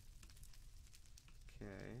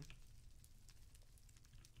 Okay.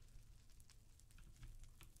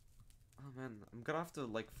 Oh man, I'm gonna have to,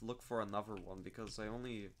 like, look for another one because I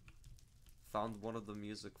only found one of the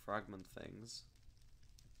music fragment things.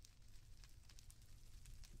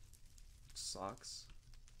 Sucks.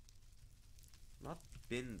 Not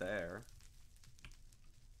been there.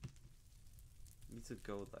 Need to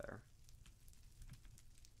go there.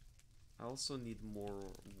 I also need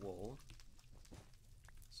more wool.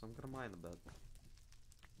 So I'm gonna mine a bit.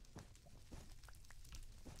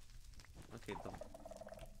 Okay,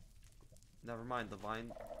 never mind,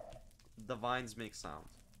 the vines make sound.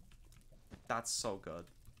 That's so good.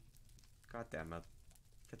 God damn it.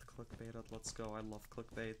 Get clickbaited, let's go, I love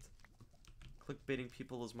clickbait. Clickbaiting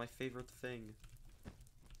people is my favorite thing.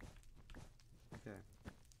 Okay.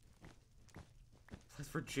 Applied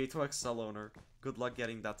for J2XL owner. Good luck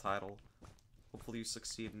getting that title. Hopefully you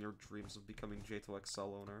succeed in your dreams of becoming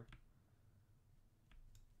J2XL owner.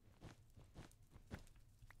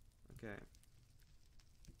 Okay.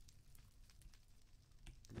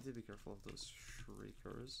 I need to be careful of those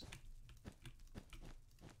shriekers.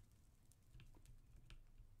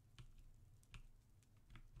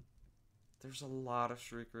 There's a lot of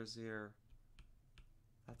shriekers here.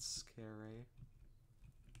 That's scary.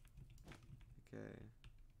 Okay.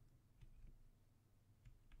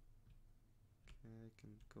 Okay, I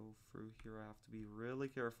can go through here. I have to be really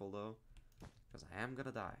careful though, because I am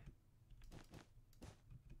gonna die.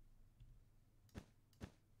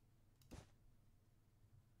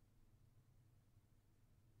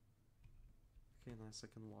 Okay, nice, I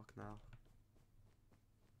can walk now.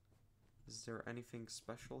 Is there anything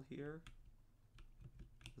special here?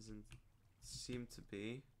 Doesn't seem to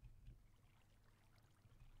be.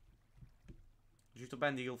 Due to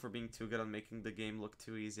ban Eagle for being too good at making the game look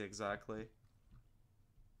too easy, exactly.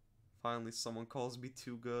 Finally, someone calls me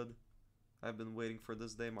too good. I've been waiting for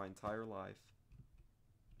this day my entire life.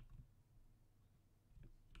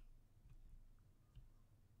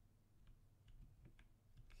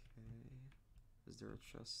 Okay. Is there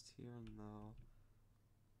a chest here? No.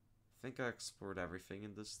 I think I explored everything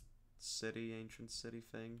in this city, ancient city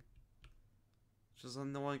thing. Which is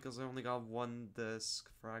annoying because I only got one disc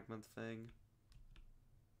fragment thing.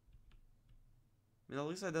 I mean, at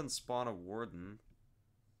least I didn't spawn a warden.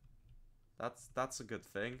 That's a good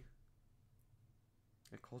thing.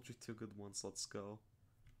 I called you two good ones, let's go.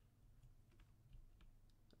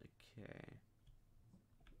 Okay.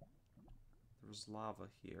 There's lava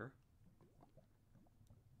here.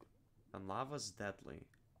 And lava's deadly.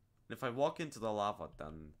 And if I walk into the lava,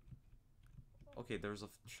 then... Okay, there's a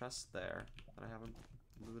chest there that I haven't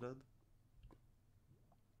looted.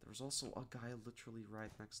 There's also a guy literally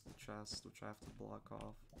right next to the chest, which I have to block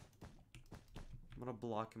off. I'm gonna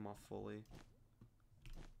block him off fully.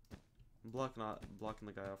 I'm blocking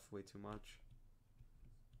the guy off way too much.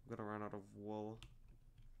 I'm gonna run out of wool.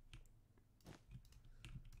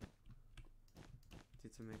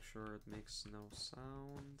 Need to make sure it makes no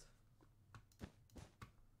sound.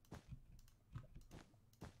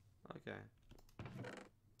 Okay.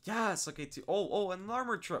 Yes. Okay. Oh, an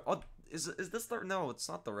armor trip. Oh, is this the? No, it's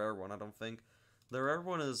not the rare one. I don't think. The rare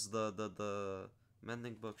one is the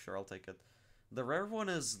mending book. Sure, I'll take it. The rare one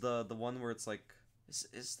is the one where it's like.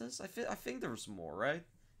 Is this? I think there's more, right?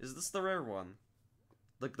 Is this the rare one?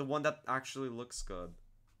 Like the one that actually looks good.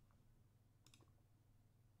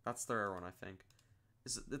 That's the rare one, I think.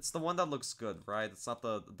 It's the one that looks good, right? It's not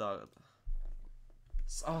the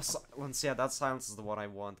oh, silence. Yeah, that silence is the one I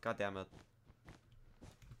want. God damn it.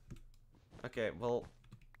 Okay, well,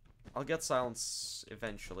 I'll get silence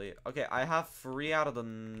eventually. Okay, I have 3 out of the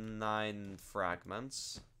 9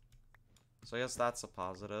 fragments. So I guess that's a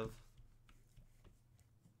positive.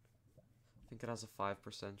 I think it has a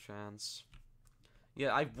 5% chance.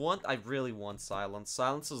 Yeah, I really want silence.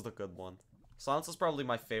 Silence is the good one. Silence is probably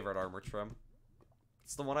my favorite armor trim.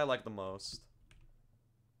 It's the one I like the most.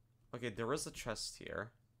 Okay, there is a chest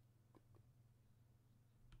here.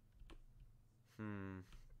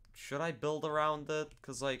 Should I build around it?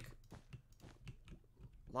 Because, like,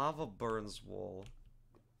 lava burns wool.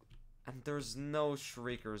 And there's no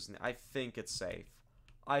shriekers. I think it's safe.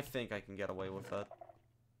 I think I can get away with it.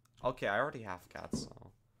 Okay, I already have cats,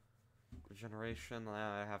 so... Regeneration,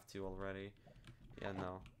 I have 2 already. Yeah,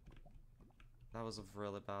 no. That was a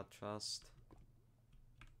really bad chest.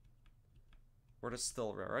 Ward is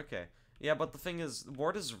still rare, okay. Yeah, but the thing is,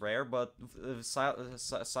 Ward is rare, but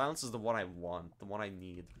silence is the one I want, the one I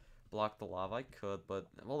need. Block the lava, I could, but...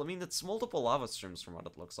 Well, I mean, it's multiple lava streams from what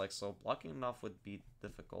it looks like, so blocking enough would be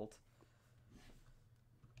difficult.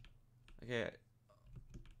 Okay.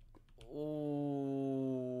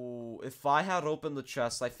 Ooh, if I had opened the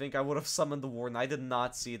chest, I think I would have summoned the Warden. I did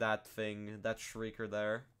not see that thing, that Shrieker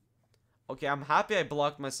there. Okay, I'm happy I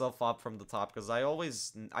blocked myself up from the top, because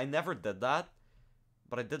I never did that.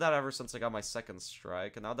 But I did that ever since I got my 2nd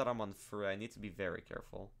strike, and now that I'm on free, I need to be very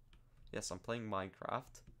careful. Yes, I'm playing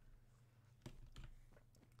Minecraft.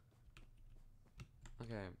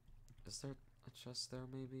 Okay, is there a chest there,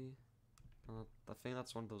 maybe? I think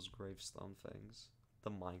that's one of those gravestone things.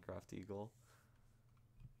 The Minecraft eagle.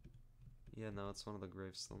 Yeah, no, it's one of the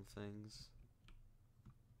gravestone things.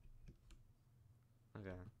 Okay.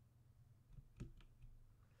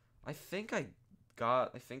 I think I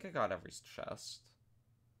got every chest.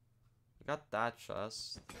 I got that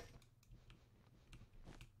chest.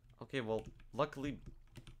 Okay, well, luckily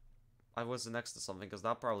I was next to something, because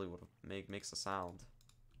that probably would have makes a sound.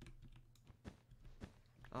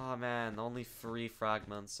 Oh man, only 3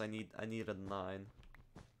 fragments. I needed 9.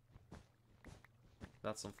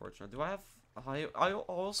 That's unfortunate. Do I have... I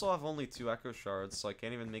also have only 2 echo shards, so I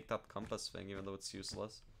can't even make that compass thing, even though it's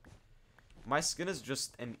useless. My skin is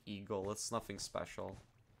just an eagle. It's nothing special.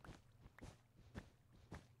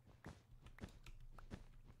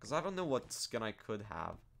 Because I don't know what skin I could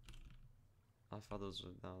have. I thought those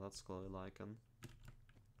were... No, that's glowy lichen.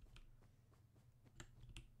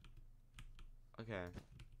 Okay.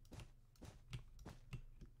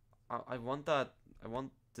 I want that... I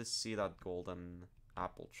want to see that golden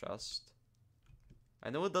apple chest. I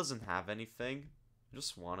know it doesn't have anything. I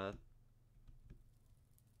just want it.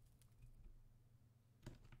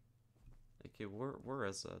 Okay, where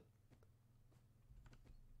is it?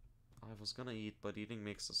 I was gonna eat, but eating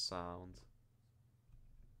makes a sound.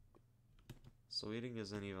 So eating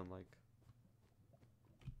isn't even, like,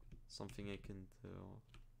 something I can do.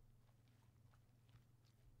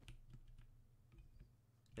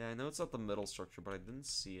 Yeah, I know it's at the middle structure, but I didn't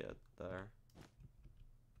see it there.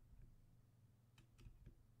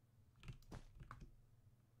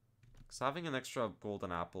 Because having an extra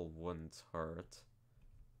golden apple wouldn't hurt.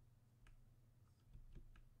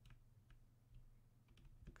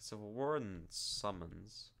 So if a warden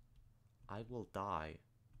summons, I will die.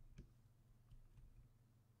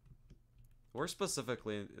 Where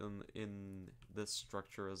specifically in this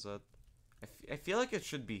structure is it? I feel like it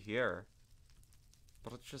should be here,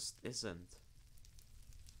 but it just isn't.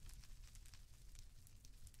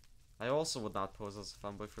 I also would not pose as a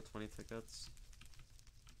fanboy for 20 tickets.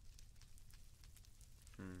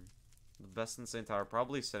 The best insane tower,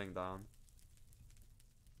 probably sitting down.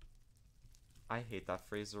 I hate that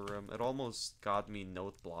Fraser room. It almost got me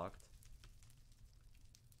note blocked.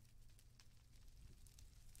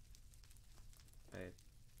 Wait.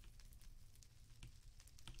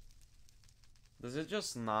 Does it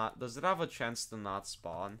just not... Does it have a chance to not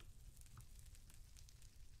spawn?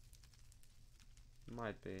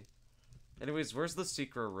 Might be. Anyways, where's the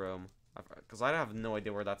secret room? Because I have no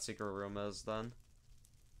idea where that secret room is then.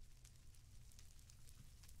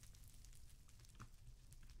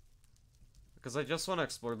 Because I just want to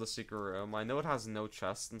explore the secret room. I know it has no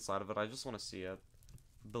chest inside of it. I just want to see it.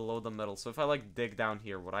 Below the middle. So if I, like, dig down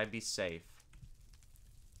here, would I be safe?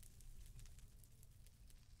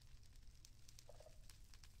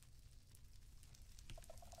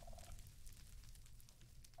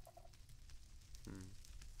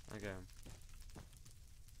 Okay.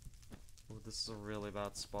 Oh, this is a really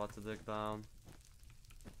bad spot to dig down.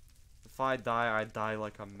 If I die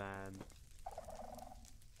like a man.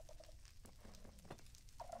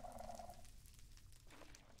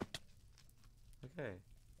 Okay.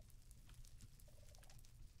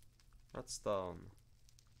 Redstone.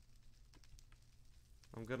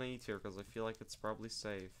 I'm gonna eat here because I feel like it's probably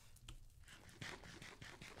safe.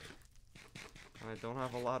 I don't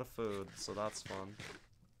have a lot of food, so that's fun.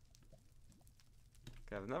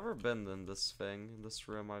 Okay, I've never been in this thing, in this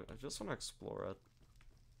room. I just want to explore it.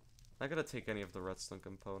 I'm not gonna take any of the redstone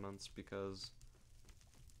components because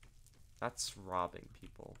that's robbing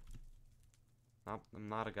people. I'm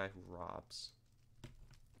not a guy who robs.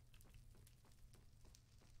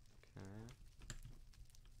 Okay.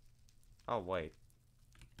 Oh, wait.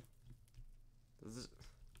 It's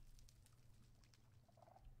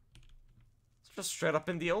just straight up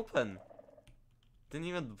in the open. Didn't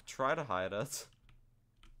even try to hide it.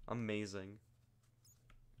 Amazing.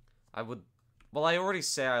 Well, I already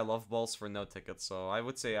say I love balls for no tickets, so I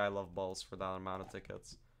would say I love balls for that amount of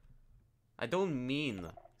tickets. I don't mean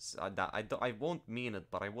that. I won't mean it,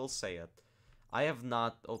 but I will say it. I have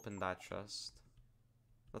not opened that chest.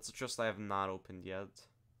 That's a chest I have not opened yet.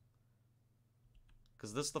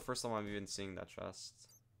 Because this is the first time I'm even seeing that chest.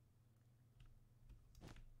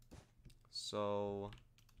 So...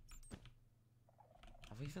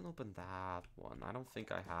 have we even opened that one? I don't think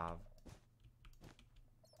I have.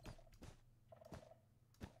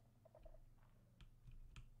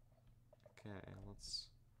 Okay, let's...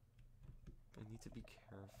 I need to be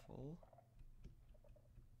careful.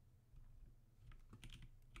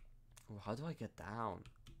 Oh, how do I get down?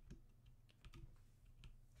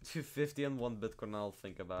 250 and 1 Bitcoin, I'll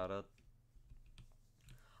think about it.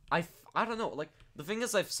 I don't know, like, the thing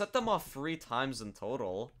is, I've set them off 3 times in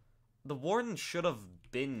total. The warden should have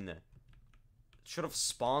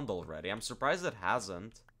spawned already. I'm surprised it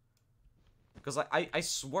hasn't. Because I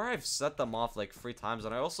swear I've set them off like 3 times,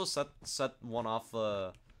 and I also set one off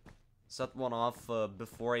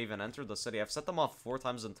before I even entered the city. I've set them off 4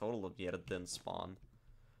 times in total, yet it didn't spawn.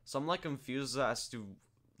 So I'm like confused as to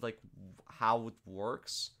like how it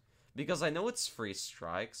works, because I know it's 3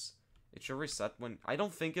 strikes. It should reset when... I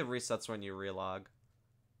don't think it resets when you relog.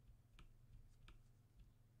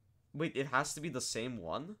 Wait, it has to be the same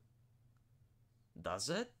one? Does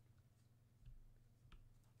it?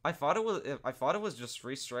 I thought it was just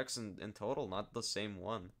 3 strikes in total, not the same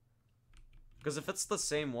one. Because if it's the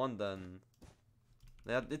same one, then...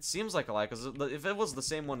 yeah, it seems like a lie, because if it was the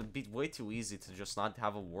same one, it'd be way too easy to just not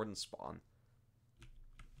have a warden spawn.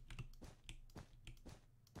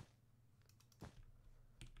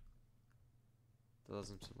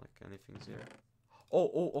 Doesn't seem like anything's here.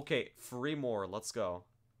 Oh, okay. 3 more. Let's go.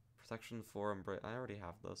 Protection 4 embrace. I already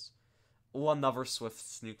have this. Oh, another Swift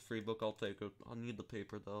Sneak free book. I'll take it. I'll need the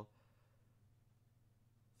paper, though.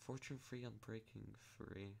 Fortune free, unbreaking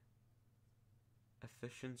free.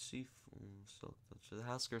 Efficiency. So it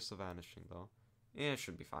has Curse of Vanishing, though. Yeah, it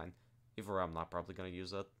should be fine. Either way, I'm not probably going to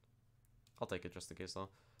use it. I'll take it just in case, though.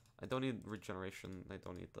 I don't need regeneration. I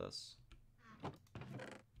don't need this.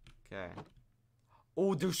 Okay.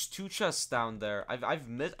 Oh, there's 2 chests down there.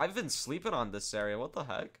 I've been sleeping on this area. What the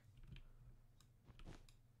heck?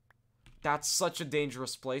 That's such a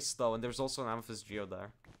dangerous place, though, and there's also an Amethyst Geo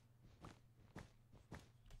there.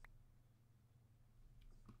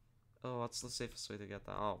 Oh, what's the safest way to get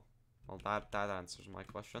that? Oh, Well, that answers my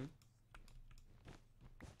question.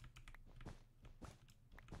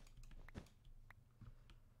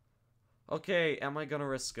 Okay, am I gonna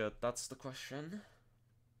risk it? That's the question.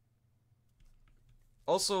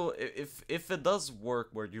 Also, if it does work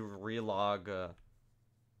where you relog,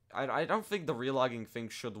 I don't think the relogging thing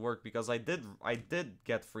should work because I did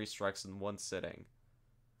get 3 strikes in one sitting.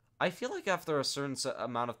 I feel like after a certain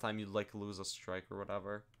amount of time you'd like lose a strike or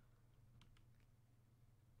whatever.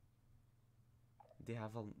 They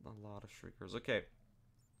have a lot of shriekers. Okay.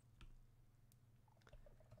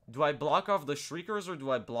 Do I block off the shriekers or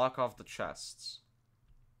do I block off the chests?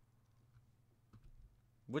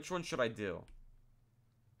 Which one should I do?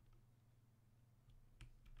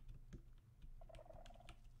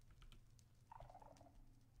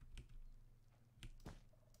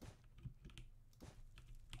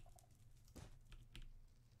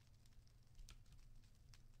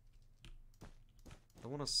 I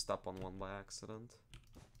don't want to step on one by accident.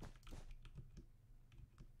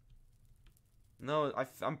 No,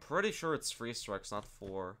 I'm pretty sure it's 3 strikes, not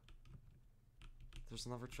 4. There's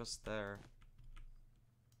another chest there.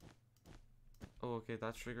 Oh, okay,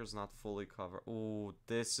 that trigger's not fully covered. Oh,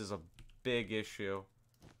 this is a big issue.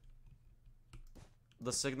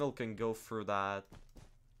 The signal can go through that.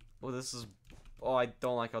 Oh, this is... Oh, I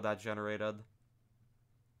don't like how that generated.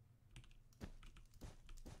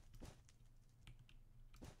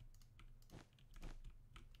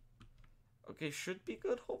 Okay, should be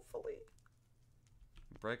good, hopefully.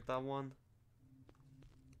 Break that one.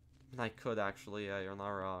 I could actually, yeah, you're not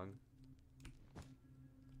wrong.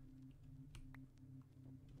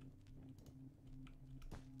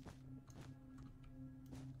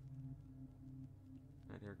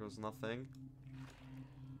 And here goes nothing.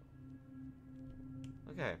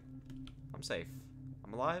 Okay. I'm safe.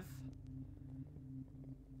 I'm alive.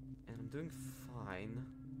 And I'm doing fine.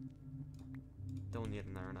 Don't need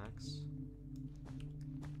an iron axe.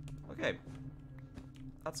 Okay.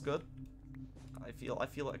 That's good. I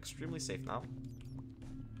feel extremely safe now.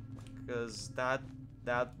 Because that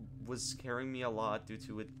was scaring me a lot due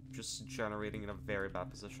to it just generating in a very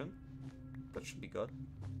bad position. That should be good.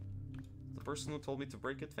 The person who told me to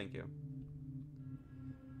break it, thank you.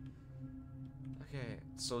 Okay,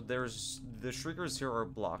 so there's... The shriekers here are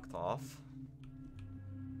blocked off.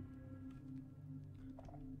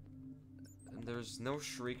 And there's no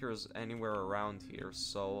shriekers anywhere around here,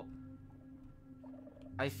 so...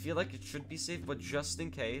 I feel like it should be safe, but just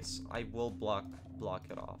in case, I will block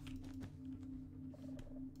it off.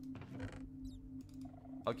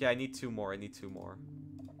 Okay, I need 2 more. I need 2 more.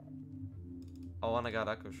 Oh, and I got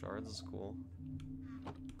echo shards. This is cool.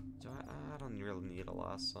 I don't really need a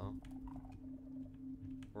lasso.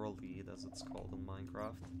 Or a lead, as it's called in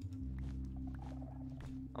Minecraft.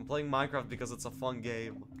 I'm playing Minecraft because it's a fun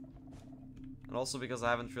game. And also because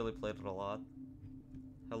I haven't really played it a lot.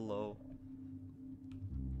 Hello.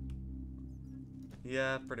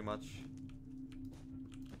 Yeah, pretty much.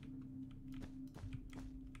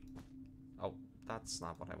 Oh, that's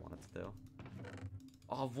not what I wanted to do.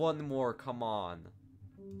 Oh, 1 more, come on.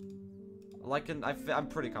 Like, I'm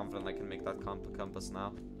pretty confident I can make that compass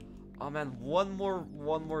now. Oh man, one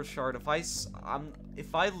more shard. If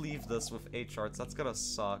I leave this with 8 shards, that's gonna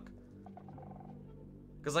suck.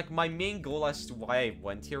 Cause like my main goal as to why I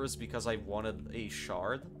went here is because I wanted a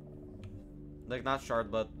shard. Like not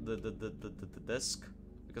shard, but the disc,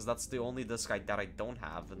 because that's the only disc that I don't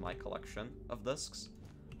have in my collection of discs.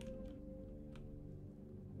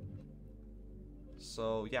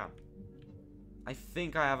 So yeah, I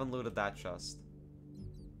think I haven't looted that chest.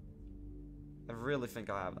 I really think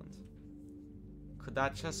I haven't. Could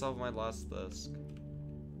that chest have my last disc?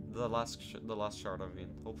 The last shard, I mean,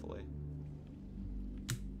 hopefully.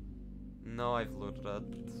 No, I've looted it,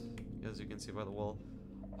 as you can see by the wall.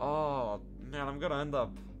 Oh man, I'm gonna end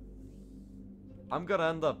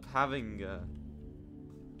up having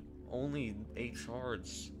only 8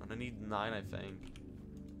 shards, and I need 9, I think.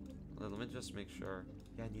 Let me just make sure.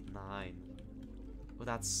 Yeah, I need 9. Oh,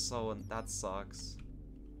 that sucks.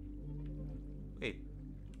 Wait,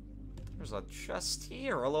 there's a chest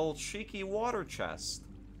here, a little cheeky water chest.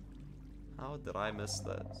 How did I miss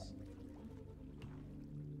this?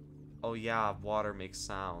 Oh yeah, water makes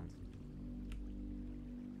sound.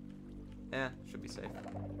 Eh, should be safe.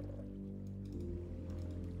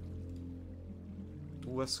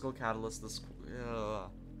 Ooh, a skull catalyst.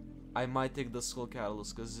 I might take the skull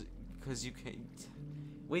catalyst because you can't.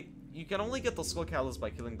 Wait, you can only get the skull catalyst by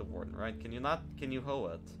killing the warden, right? Can you not? Can you hoe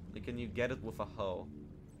it? Like, can you get it with a hoe?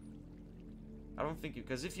 I don't think you.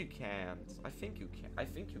 Because if you can't, I think you can. I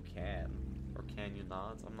think you can, or can you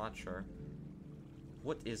not? I'm not sure.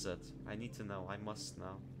 What is it? I need to know. I must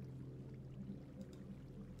know.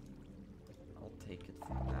 I'll take it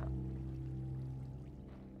for now.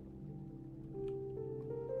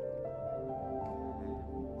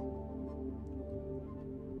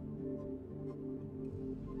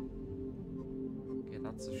 Okay,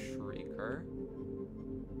 that's a shrieker.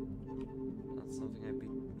 That's something I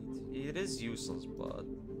need to... It is useless, but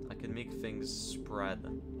I can make things spread.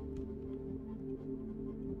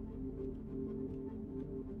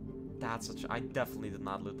 That's such... I definitely did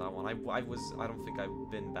not loot that one. I don't think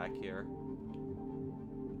I've been back here.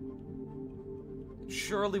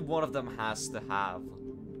 Surely one of them has to have.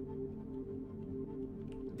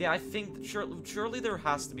 Yeah, I think... Surely there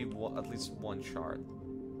has to be at least one shard.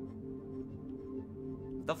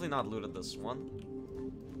 Definitely not looted this one.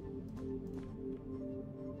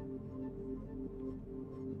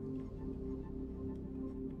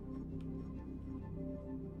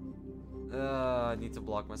 I need to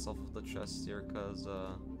block myself with the chest here, because,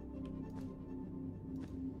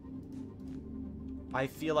 I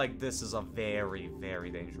feel like this is a very, very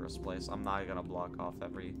dangerous place. I'm not gonna block off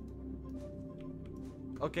every...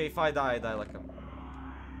 Okay, if I die, I die like a...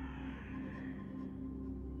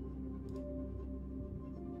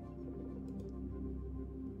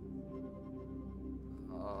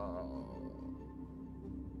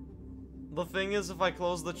 The thing is, if I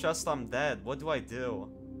close the chest, I'm dead. What do I do?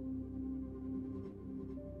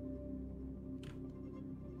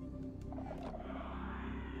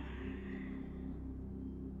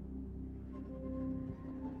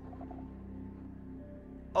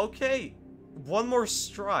 Okay, one more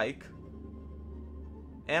strike,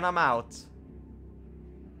 and I'm out.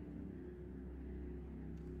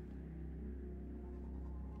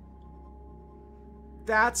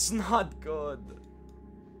 That's not good.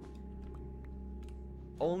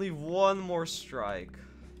 Only one more strike.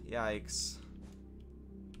 Yikes.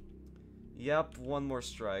 Yep, one more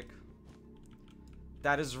strike.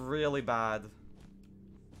 That is really bad.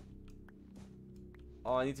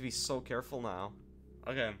 Oh, I need to be so careful now.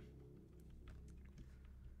 Okay.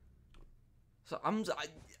 So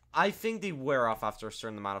I think they wear off after a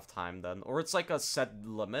certain amount of time then. Or it's like a set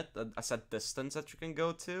limit, a set distance that you can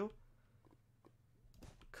go to.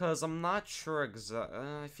 Because I'm not sure exactly.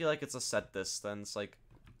 I feel like it's a set distance. Like,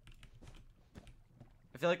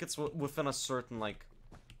 I feel like it's within a certain, like,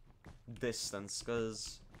 distance.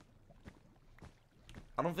 Because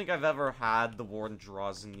I don't think I've ever had the warden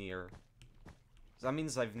draws near. That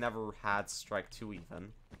means I've never had strike 2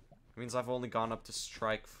 even. It means I've only gone up to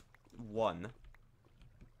strike 1. I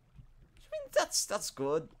mean, that's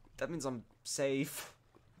good. That means I'm safe.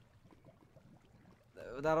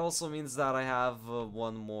 That also means that I have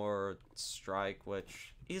one more strike,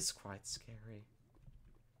 which is quite scary.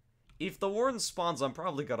 If the warden spawns, I'm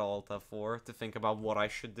probably gonna alt F4 to think about what I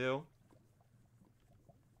should do.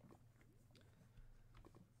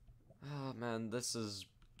 Oh man, this is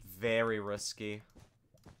very risky.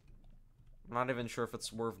 I'm not even sure if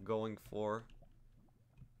it's worth going for.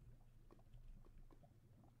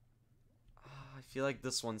 I feel like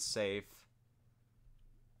this one's safe.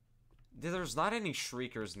 There's not any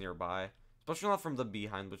shriekers nearby, especially not from the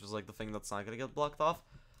behind, which is like the thing that's not gonna get blocked off.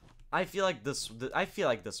 I feel like this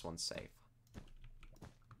one's safe.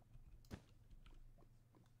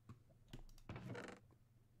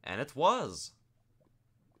 And it was.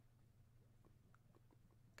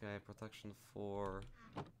 Okay, protection 4.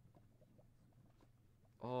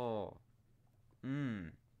 Oh.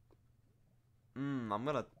 I'm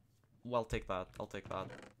gonna... Well, take that. I'll take that.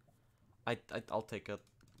 I'll take it.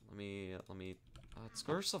 Let me... it's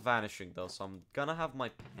Curse of Vanishing, though, so I'm gonna have my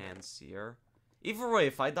pants here. Either way,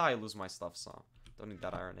 if I die, I lose my stuff, so... Don't need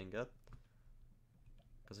that iron ingot.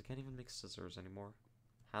 Because I can't even make scissors anymore.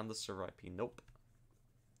 Hand the server IP. Nope.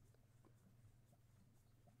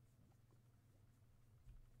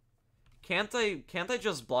 Can't I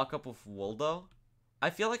just block up with wool, though? I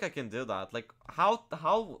feel like I can do that. Like,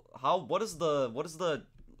 what is the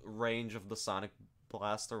range of the Sonic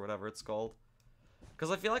Blast or whatever it's called? Because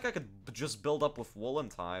I feel like I could just build up with wool in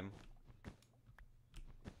time.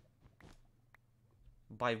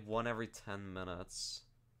 By 1 every 10 minutes.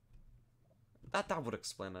 That would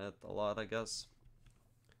explain it a lot, I guess.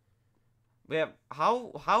 But yeah,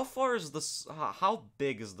 how far is this? How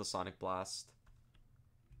big is the Sonic Blast?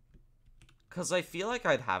 Because I feel like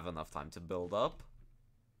I'd have enough time to build up.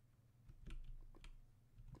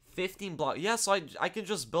 15 blocks. Yeah, so I can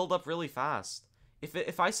just build up really fast.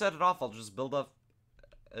 If I set it off, I'll just build up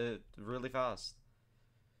really fast.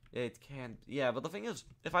 It can... Yeah, but the thing is,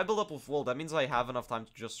 if I build up with wool, that means I have enough time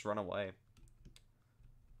to just run away.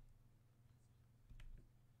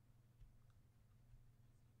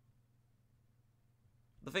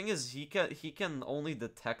 The thing is, he can only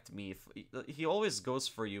detect me if he always goes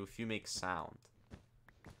for you if you make sound.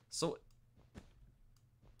 So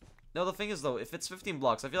no, the thing is though, if it's 15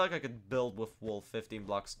 blocks, I feel like I could build with wool 15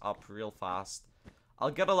 blocks up real fast. I'll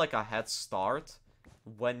get like a head start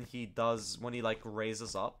when he like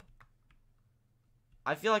raises up.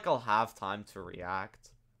 I feel like I'll have time to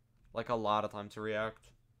react. Like a lot of time to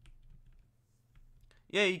react.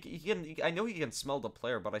 Yeah, I know he can smell the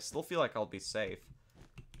player, but I still feel like I'll be safe.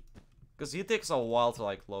 Because he takes a while to,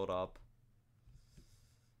 like, load up.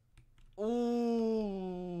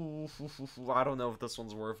 Ooh. I don't know if this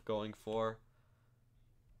one's worth going for.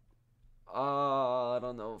 I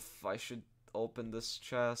don't know if I should open this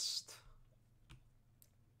chest.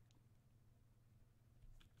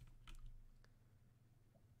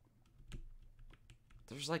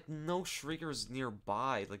 There's, like, no shriekers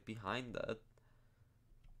nearby, like, behind it.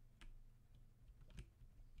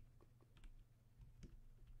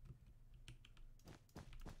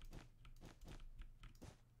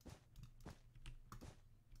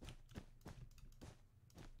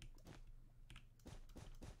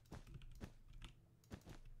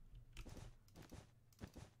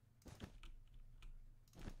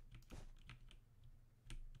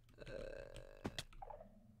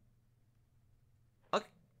 Okay,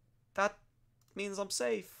 that means I'm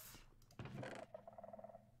safe.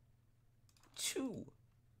 2.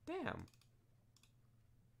 Damn.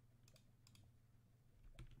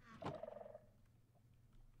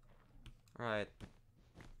 Alright.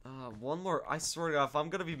 One more. I swear to God, if I'm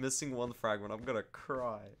gonna be missing one fragment, I'm gonna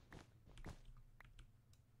cry.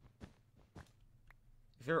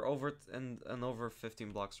 If you're over and over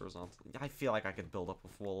 15 blocks horizontal, I feel like I could build up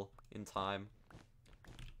with wool in time.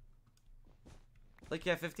 Like,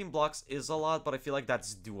 yeah, 15 blocks is a lot, but I feel like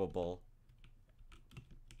that's doable.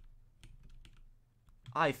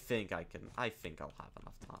 I think I'll have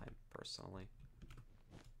enough time, personally.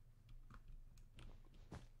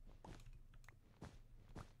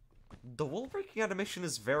 The wool breaking animation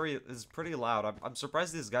is pretty loud. I'm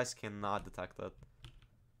surprised these guys cannot detect it.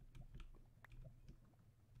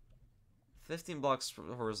 15 blocks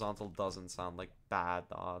horizontal doesn't sound like bad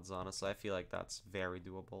odds, honestly. I feel like that's very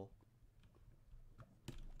doable.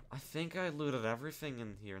 I think I looted everything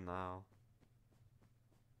in here now.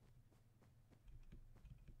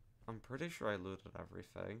 I'm pretty sure I looted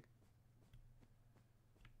everything.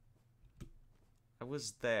 I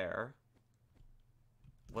was there.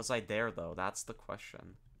 Was I there, though? That's the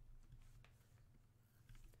question.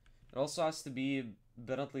 It also has to be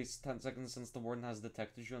been at least 10 seconds since the warden has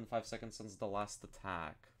detected you and 5 seconds since the last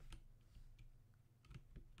attack.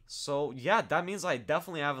 So, yeah, that means I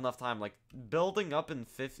definitely have enough time. Like, building up in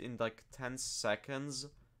like 10 seconds,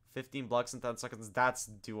 15 blocks in 10 seconds, that's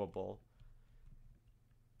doable.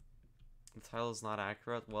 The title is not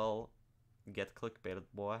accurate. Well, get clickbaited,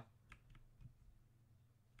 boy.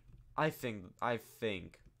 I think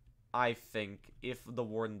if the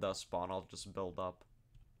warden does spawn, I'll just build up.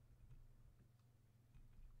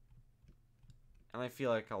 And I feel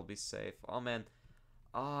like I'll be safe. Oh, man.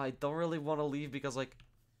 I don't really want to leave because, like,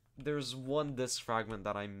 there's one disc fragment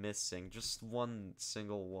that I'm missing. Just one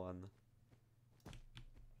single one.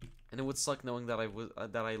 And it would suck knowing that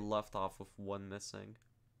I left off with one missing.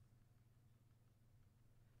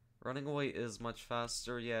 Running away is much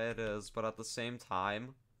faster. Yeah, it is. But at the same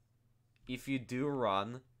time, if you do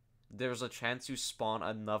run, there's a chance you spawn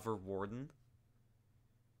another warden.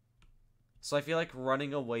 So I feel like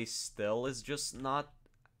running away still is just not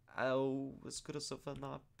as good as of an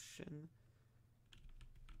option.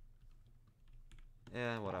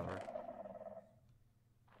 Yeah, whatever.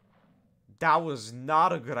 That was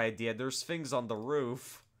not a good idea. There's things on the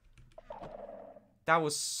roof. That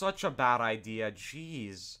was such a bad idea.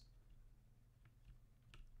 Jeez.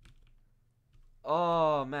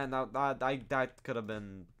 Oh, man. That could have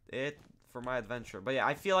been it for my adventure. But yeah,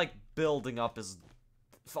 I feel like building up is...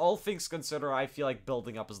 all things considered, I feel like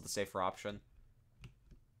building up is the safer option.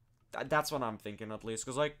 That's what I'm thinking, at least.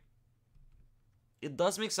 Because, like, it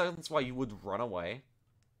does make sense why you would run away.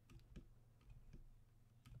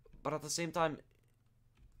 But at the same time,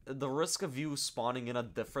 the risk of you spawning in a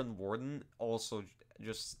different warden also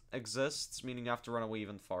just exists, meaning you have to run away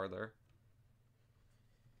even farther.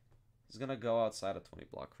 He's gonna go outside a 20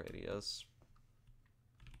 block radius.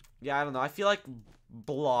 Yeah, I don't know. I feel like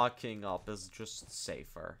blocking up is just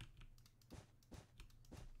safer.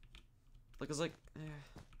 Like, it's like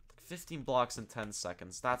 15 blocks in 10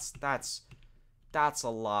 seconds. That's a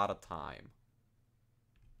lot of time.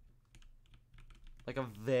 Like a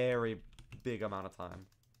very big amount of time.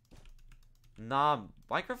 Nah,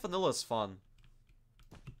 Minecraft Vanilla is fun.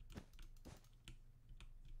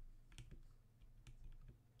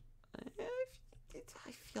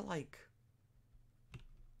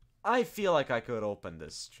 I feel like I could open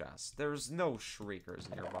this chest. There's no shriekers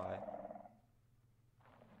nearby.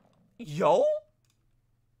 Yo?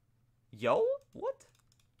 Yo? What?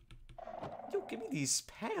 Yo, give me these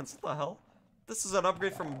pants. What the hell? This is an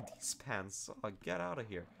upgrade from these pants. Oh, get out of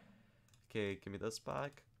here. Okay, give me this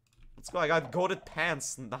back. Let's go. I got goated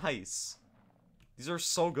pants. Nice. These are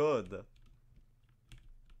so good.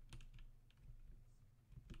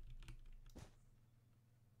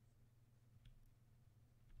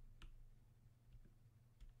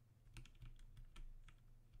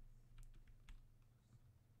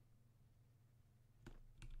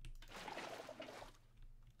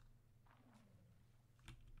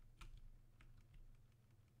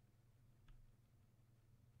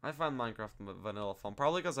 I find Minecraft vanilla fun,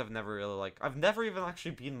 probably because I've never really I've never even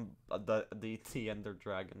actually been the Ender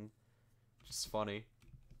Dragon. Just funny,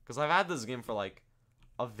 because I've had this game for like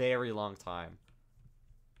a very long time.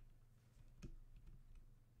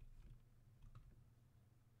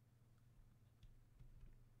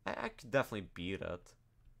 I could definitely beat it.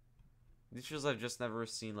 It's just I've just never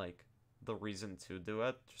seen like the reason to do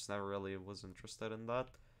it. Just never really was interested in that.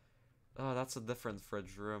 Oh, that's a different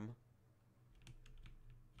fridge room.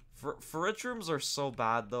 Fridge rooms are so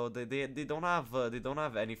bad though. They don't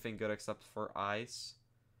have anything good except for ice.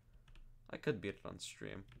 I could beat it on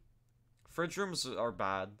stream. Fridge rooms are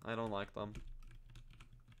bad. I don't like them.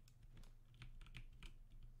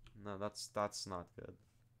 No, that's not good.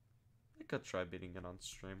 I could try beating it on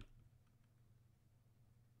stream.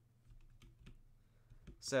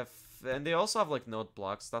 And they also have like note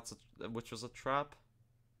blocks. Which was a trap.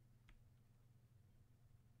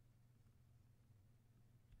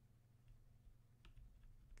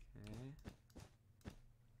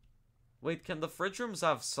 Wait, can the fridge rooms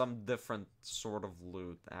have some different sort of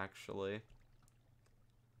loot, actually?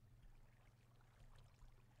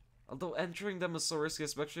 Although entering them is so risky,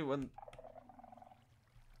 especially when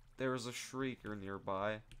there's a shrieker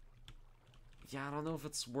nearby. Yeah, I don't know if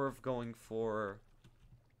it's worth going for.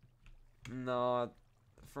 No,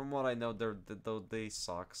 from what I know, they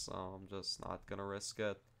suck, so I'm just not gonna risk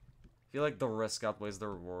it. I feel like the risk outweighs the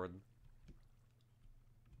reward.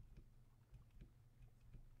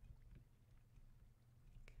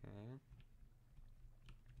 Okay.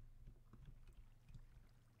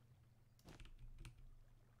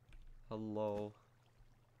 Hello.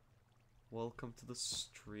 Welcome to the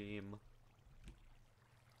stream.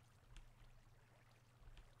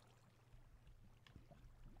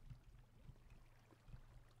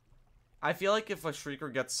 I feel like if a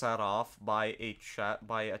shrieker gets set off by a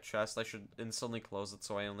chest, I should instantly close it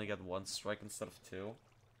so I only get one strike instead of two.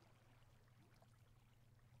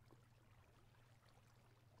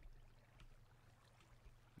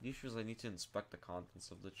 The issue is I need to inspect the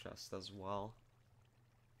contents of the chest as well.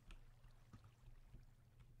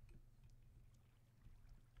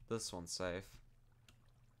 This one's safe.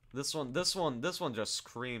 This one just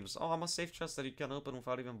screams, "Oh, I'm a safe chest that you can open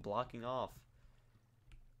without even blocking off."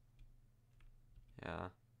 Yeah.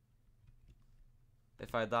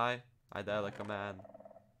 If I die like a man.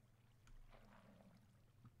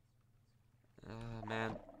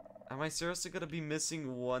 Man. Am I seriously gonna be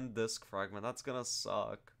missing one disc fragment? That's gonna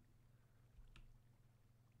suck.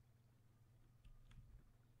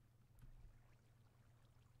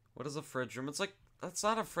 What is a fridge room? It's like, that's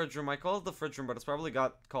not a fridge room. I call it the fridge room, but it's probably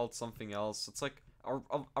got called something else. It's like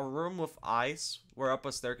a room with ice, where up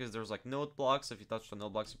a staircase there's like note blocks. If you touch the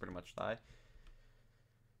note blocks, you pretty much die.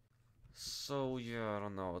 So, yeah, I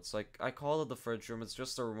don't know. It's like, I call it the fridge room. It's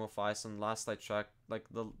just a room of ice, and last I checked, like,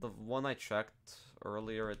 the one I checked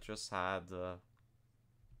earlier, it just had,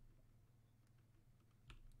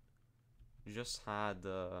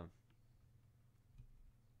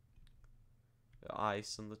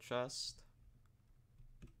 ice in the chest.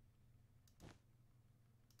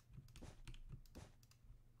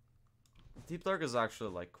 Deep Dark is actually,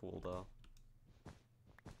 like, cool, though.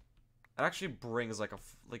 It actually brings, like,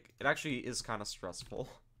 it actually is kind of stressful.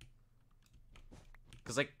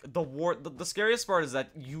 Because, like, the scariest part is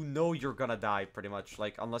that you know you're gonna die, pretty much.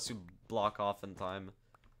 Like, unless you block off in time.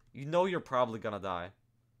 You know you're probably gonna die.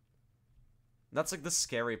 That's, like, the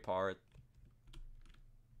scary part.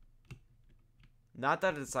 Not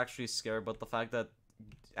that it's actually scary, but the fact that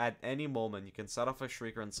at any moment you can set off a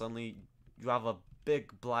shrieker and suddenly you have a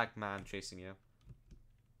big black man chasing you.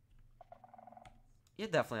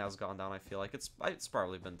 It definitely has gone down, I feel like. It's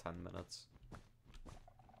probably been 10 minutes.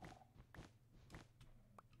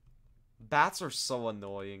 Bats are so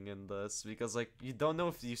annoying in this, because, like, you don't know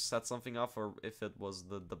if you set something off or if it was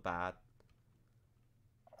the bat.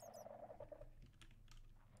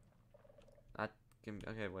 That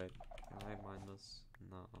Okay, wait. Can I mine this?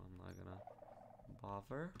 No, I'm not gonna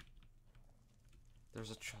bother.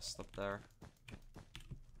 There's a chest up there.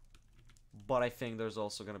 But I think there's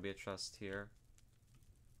also gonna be a chest here.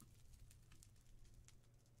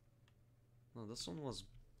 No, this one was...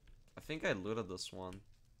 I think I looted this one.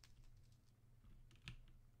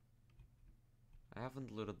 I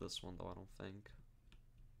haven't looted this one though, I don't think.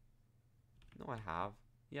 No, I have.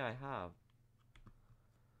 Yeah, I have.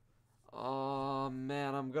 Oh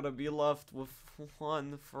man, I'm gonna be left with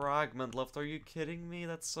one fragment left. Are you kidding me?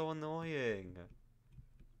 That's so annoying.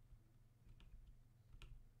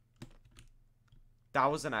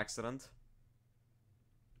 That was an accident.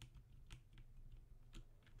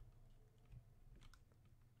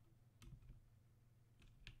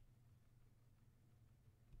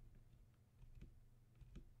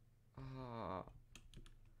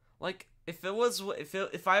 Like, if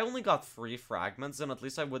I only got 3 fragments, then at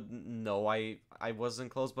least I would know I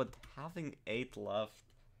wasn't close, but having 8 left,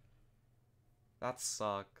 that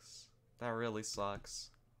sucks. That really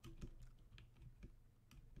sucks.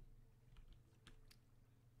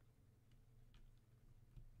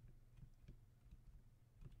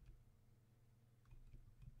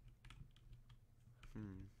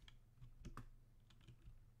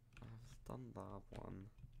 I've done that one.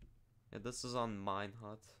 Yeah, this is on Mine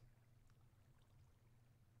Hut.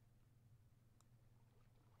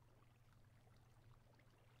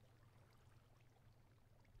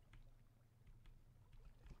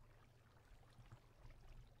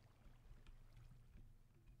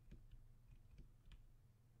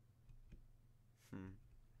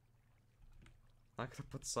 I'm not gonna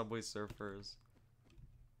put Subway Surfers.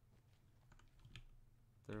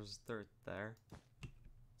 There's dirt there.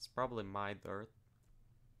 It's probably my dirt.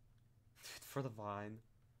 For the vine.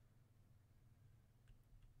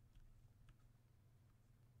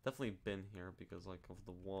 Definitely been here because, like, of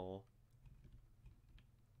the wall.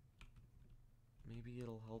 Maybe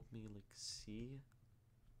it'll help me, like, see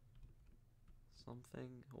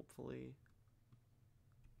something, hopefully.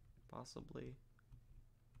 Possibly.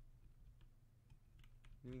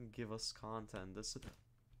 Even give us content.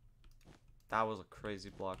 That was a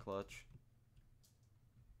crazy block clutch.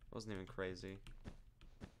 It wasn't even crazy.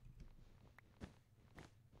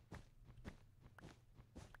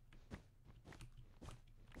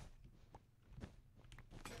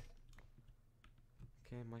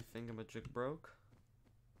 Okay, my thingamajig broke.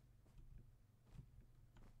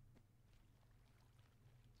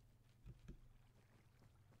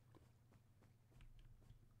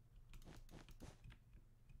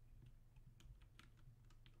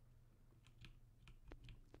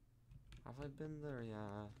 Have I been there?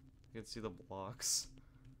 Yeah. You can see the blocks.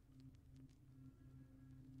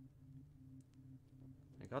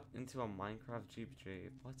 I got into a Minecraft GPJ.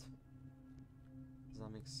 What? Does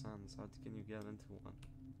that make sense? How can you get into one?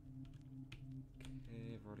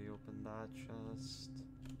 Okay, I've already opened that chest.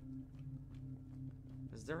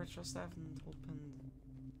 Is there a chest I haven't opened?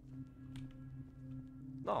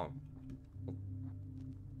 No. Well,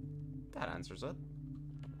 that answers it.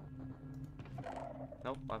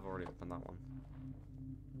 Nope, I've already opened that one.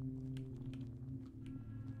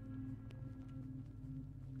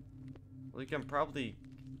 Well, you can probably,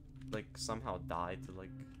 like, somehow die to, like...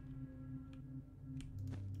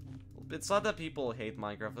 It's not that people hate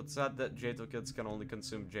Minecraft, it's not that JTO kids can only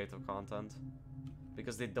consume JTO content.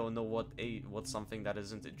 Because they don't know what something that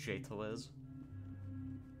isn't JTO is.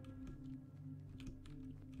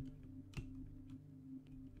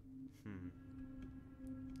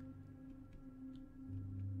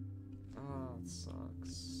 Oh, it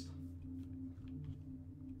sucks.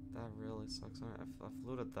 That really sucks. I've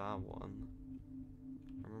looted that one.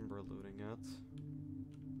 I remember looting it.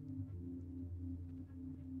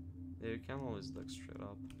 Yeah, you can't always look straight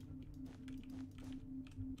up.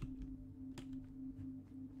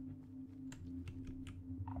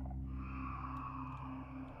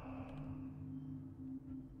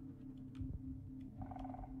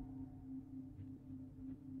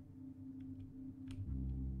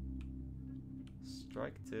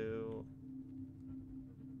 Strike 2.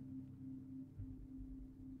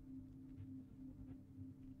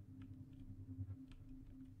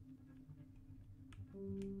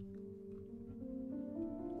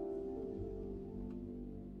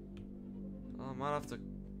 I might have to...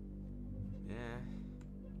 Yeah.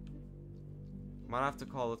 Might have to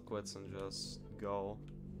call it quits and just go.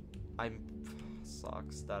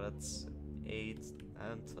 Sucks that it's 8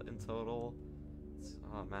 and in total.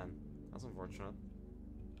 Oh man, that's unfortunate.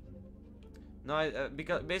 No,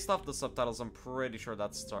 because based off the subtitles, I'm pretty sure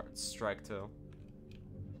that's strike 2.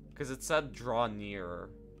 Because it said draw nearer.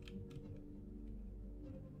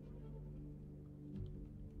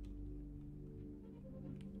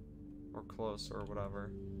 Or close, or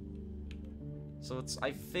whatever. So it's,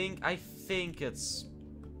 I think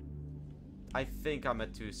I'm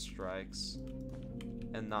at 2 strikes.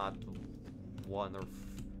 And not 1 or...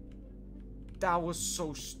 That was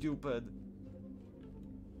so stupid.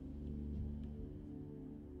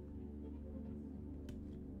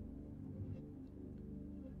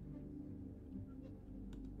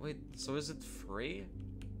 Wait, so is it free?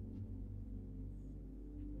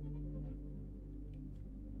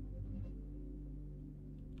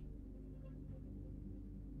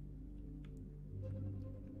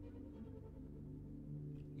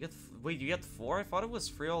 Wait, you get 4? I thought it was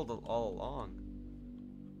free all along.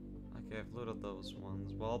 Okay, I've looted those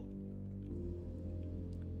ones. Well,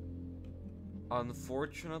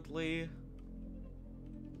 unfortunately,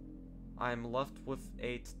 I'm left with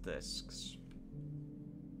 8 discs.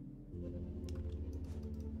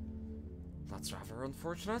 That's rather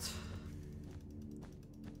unfortunate.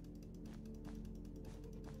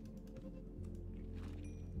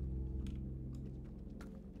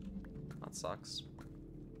 That sucks.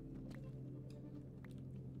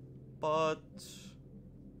 But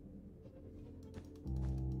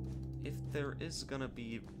if there is gonna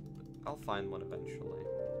be, I'll find one eventually.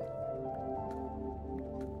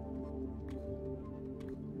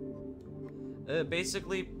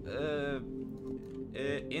 Basically,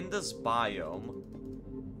 in this biome,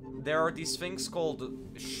 there are these things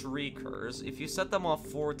called shriekers. If you set them off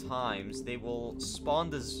 4 times, they will spawn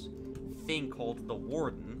this thing called the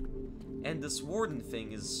Warden. And this Warden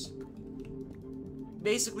thing is...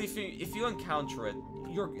 Basically, if you encounter it,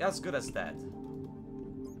 you're as good as dead.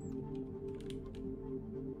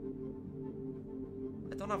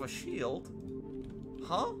 I don't have a shield.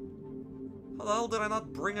 Huh? How the hell did I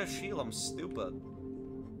not bring a shield? I'm stupid.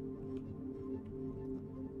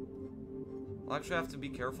 I'll actually have to be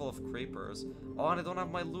careful of creepers. Oh, and I don't have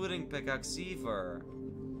my looting pickaxe either.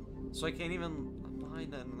 So I can't even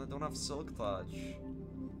mine it, and I don't have Silk Touch.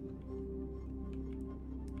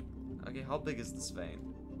 Okay, how big is this vein?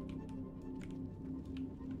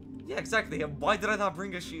 Yeah, exactly. Why did I not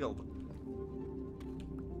bring a shield?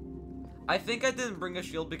 I think I didn't bring a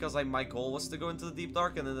shield because my goal was to go into the Deep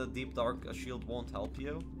Dark, and in the Deep Dark, a shield won't help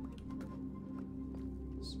you.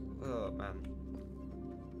 Oh, man.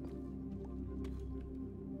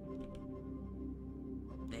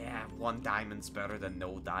 Yeah, 1 diamond's better than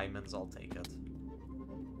no diamonds. I'll take it.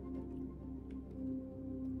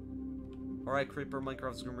 Alright, Creeper,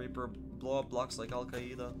 Minecraft's Grim Reaper, blow up blocks like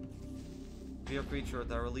Al-Qaeda. Be a creature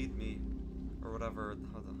that will lead me. Or whatever,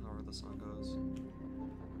 however the song goes.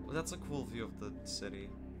 Well, that's a cool view of the city.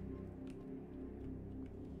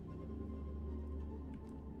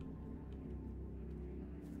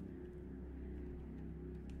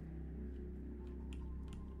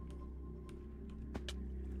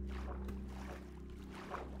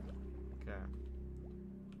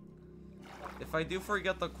 If I do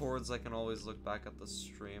forget the chords, I can always look back at the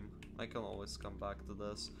stream. I can always come back to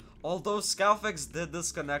this. Although Scalfex did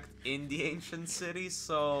disconnect in the ancient city,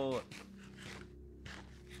 so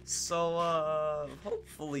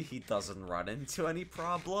hopefully he doesn't run into any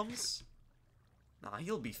problems. Nah,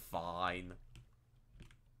 he'll be fine.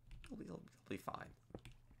 He'll be fine.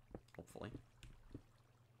 Hopefully.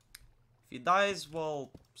 If he dies,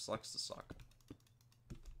 well, sucks to suck.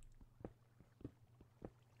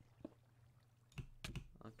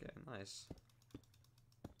 Okay, nice.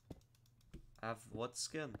 Have what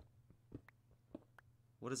skin?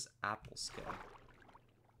 What is apple skin?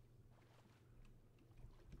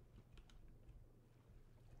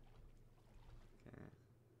 Okay.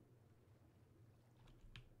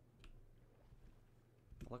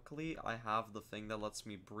 Luckily, I have the thing that lets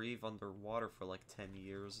me breathe underwater for like 10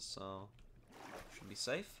 years, so should be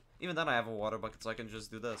safe. Even then, I have a water bucket, so I can just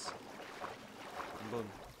do this. And boom.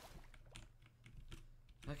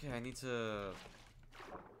 Okay, I need to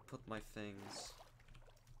put my things.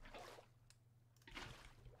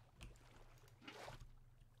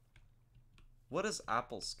 What is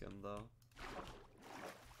apple skin, though?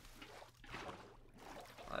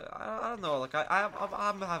 I don't know. Like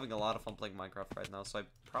I'm having a lot of fun playing Minecraft right now, so I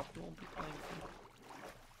probably won't be playing it.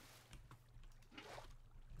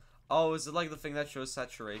 Oh, is it like the thing that shows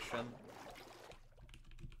saturation?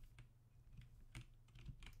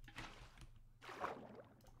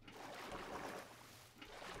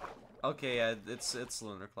 Okay, yeah, it's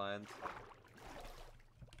Lunar Client.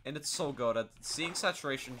 And it's so good. At seeing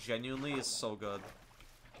saturation genuinely is so good.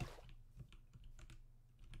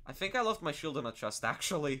 I think I left my shield in a chest,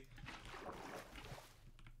 actually.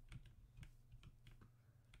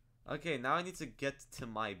 Okay, now I need to get to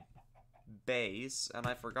my base, and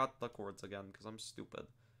I forgot the chords again, because I'm stupid.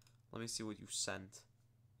 Let me see what you sent.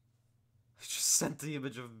 I just sent the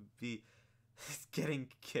image of me getting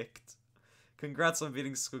kicked. Congrats on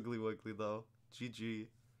beating Squiggly Wiggly, though. GG.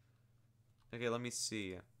 Okay, let me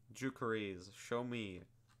see. Jukeries, show me.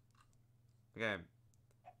 Okay.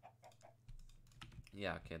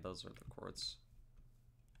 Yeah, okay, those are the chords.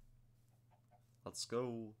 Let's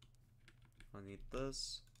go. I need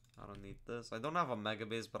this. I don't need this. I don't have a mega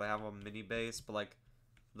base, but I have a mini base. But, like,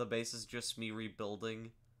 the base is just me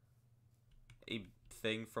rebuilding a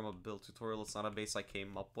thing from a build tutorial. It's not a base I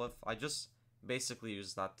came up with. I just basically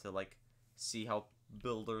use that to, like, see how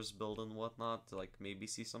builders build and whatnot. To, like, maybe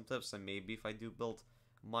see some tips. And maybe if I do build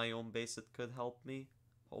my own base, it could help me.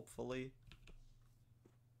 Hopefully.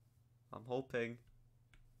 I'm hoping.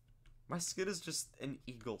 My skin is just an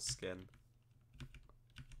eagle skin.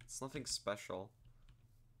 It's nothing special.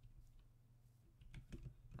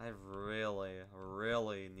 I really,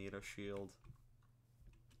 really need a shield.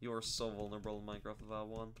 You are so vulnerable in Minecraft without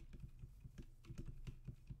one.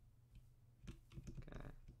 Okay.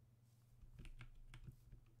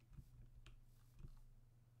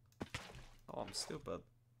 Oh, I'm stupid.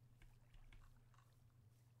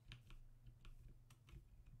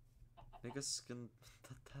 Make a skin.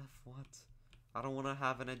 The death. What? I don't want to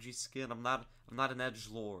have an edgy skin. I'm not an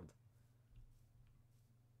edgelord.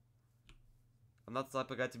 I'm not the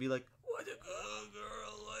type of guy to be like, what a good girl.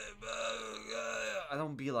 I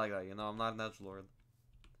don't be like that, you know. I'm not an edgelord.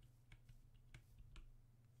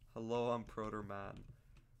 Hello, I'm Proter Man.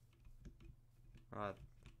 Right.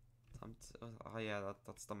 Oh yeah,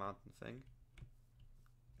 that's the mountain thing.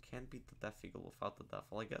 Can't beat the Death Eagle without the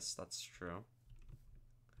Devil. I guess that's true.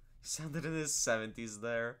 He sounded in his 70s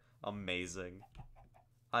there. Amazing.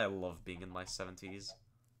 I love being in my 70s. It's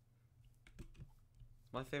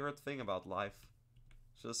my favorite thing about life.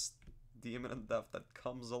 Just the imminent death that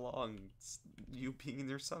comes along. It's you being in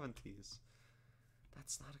your 70s.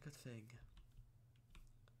 That's not a good thing.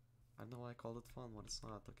 I know I called it fun when it's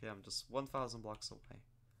not. Okay, I'm just 1,000 blocks away.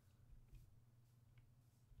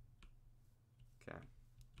 Okay.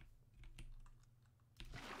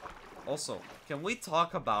 Also, can we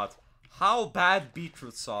talk about how bad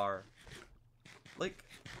beetroots are? Like,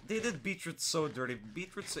 they did beetroots so dirty.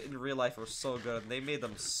 Beetroots in real life are so good, and they made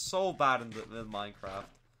them so bad in Minecraft.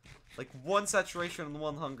 Like, 1 saturation and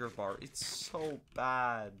 1 hunger bar. It's so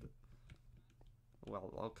bad.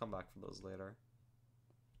 Well, I'll come back for those later.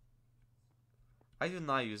 I do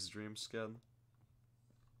not use Dream Skin.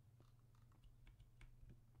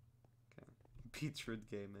 Okay. Beetroot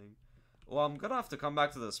Gaming. Well, I'm gonna have to come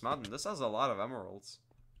back to this mountain. This has a lot of emeralds.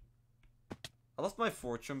 I left my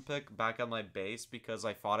fortune pick back at my base because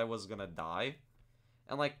I thought I was gonna die.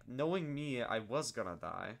 And, like, knowing me, I was gonna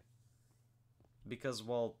die. Because,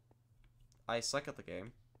 well, I suck at the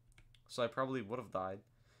game. So I probably would have died.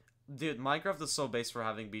 Dude, Minecraft is so base for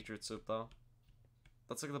having beetroot soup, though.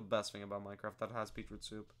 That's, like, the best thing about Minecraft, that has beetroot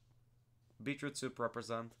soup. Beetroot soup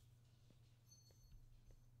represent.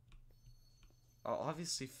 Oh,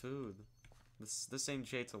 obviously food. This ain't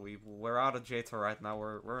Jata. We're out of Jata right now.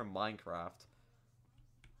 We're in Minecraft.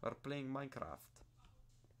 We're playing Minecraft.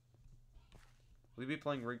 Will we be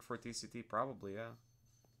playing Rig for TCT? Probably, yeah.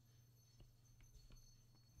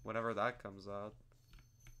 Whenever that comes out.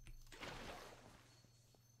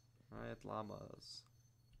 Alright, llamas.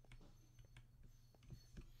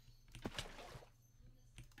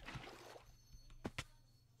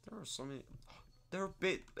 There are so many. They're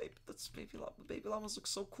baby llamas. Baby llamas look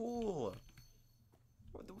so cool.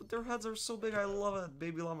 Their heads are so big. I love it.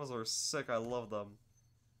 Baby llamas are sick. I love them.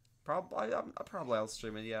 Probably I'll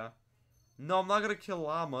stream it. Yeah. No, I'm not gonna kill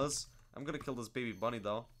llamas. I'm gonna kill this baby bunny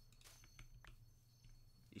though.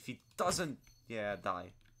 If he doesn't, yeah,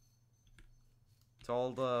 die. To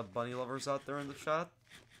all the bunny lovers out there in the chat,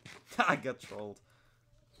 I get trolled.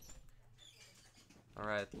 All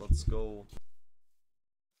right, let's go.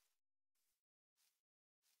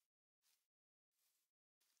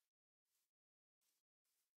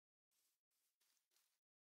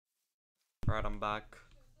 Alright, I'm back.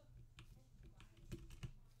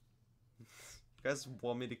 You guys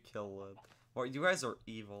want me to kill it. Or you guys are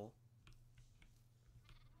evil.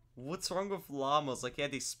 What's wrong with llamas? Like, yeah,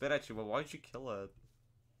 they spit at you, but why'd you kill it?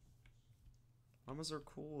 Llamas are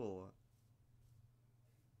cool.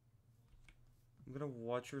 I'm gonna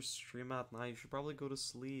watch your stream at night. You should probably go to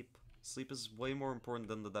sleep. Sleep is way more important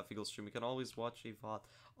than the Death Eagle stream. You can always watch a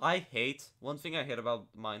VOD. One thing I hate about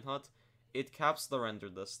Minehut, it caps the render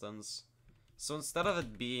distance. So instead of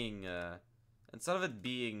it being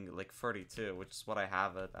like 32, which is what I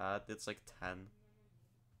have it at, it's like 10.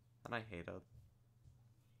 And I hate it.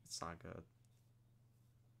 It's not good.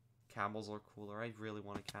 Camels are cooler. I really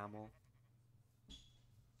want a camel.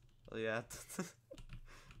 Oh, yeah.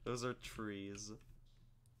 Those are trees.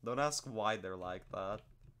 Don't ask why they're like that.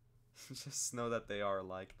 Just know that they are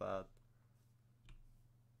like that.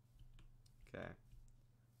 Okay.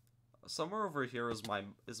 Somewhere over here is my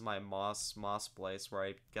moss place where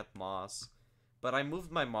I get moss. But I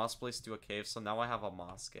moved my moss place to a cave, so now I have a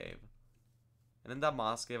moss cave. And in that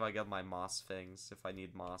moss cave, I get my moss things if I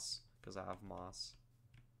need moss, because I have moss.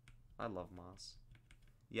 I love moss.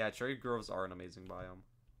 Yeah, cherry groves are an amazing biome.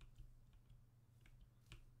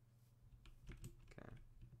 Okay.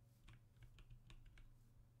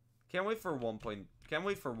 Can't wait for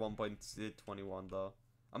 1.21 though.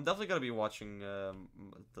 I'm definitely gonna be watching the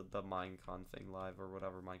Minecon thing live or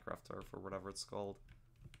whatever, Minecraft Turf or whatever it's called.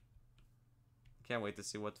 Can't wait to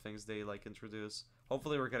see what things they like introduce.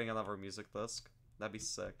 Hopefully we're getting another music disc. That'd be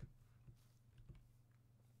sick.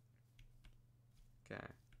 Okay.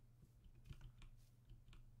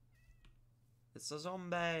 It's a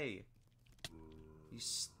zombie! You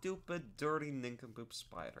stupid, dirty nincompoop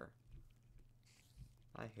spider.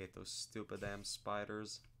 I hate those stupid damn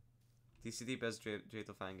spiders. DCD best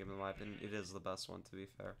J2 fan game in my opinion. It is the best one, to be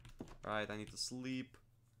fair. Right, I need to sleep.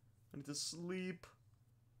 I need to sleep.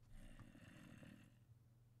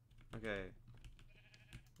 Okay.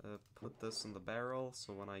 Put this in the barrel,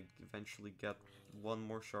 so when I eventually get one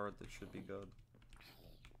more shard, it should be good.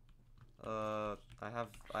 I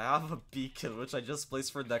have a beacon, which I just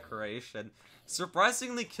placed for decoration.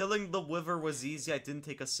 Surprisingly, killing the Wither was easy. I didn't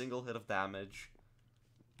take a single hit of damage.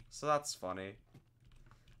 So that's funny.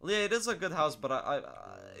 Well, yeah, it is a good house, but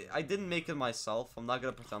I didn't make it myself. I'm not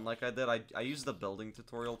gonna pretend like I did. I used the building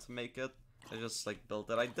tutorial to make it. I just, like, built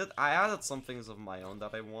it. I added some things of my own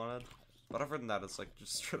that I wanted. But other than that, it's, like,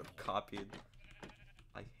 just straight up copied.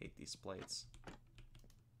 I hate these plates.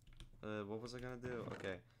 What was I gonna do?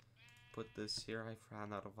 Okay. Put this here. I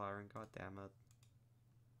ran out of iron. God damn it.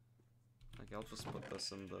 Okay, I'll just put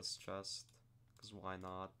this in this chest. Because why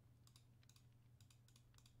not?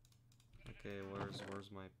 Okay,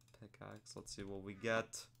 where's my pickaxe? Let's see what we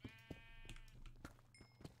get.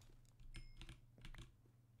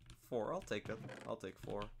 4, I'll take it. I'll take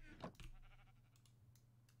 4.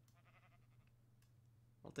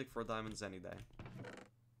 I'll take 4 diamonds any day.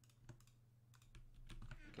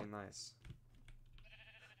 Okay, nice.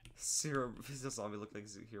 Zero. This zombie look like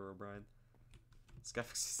Hero Brian. This guy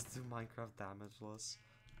fixes to do Minecraft damageless.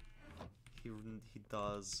 He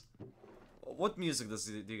does. What music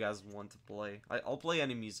do you guys want to play? I'll play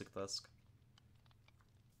any music disc.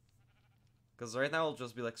 Because right now I'll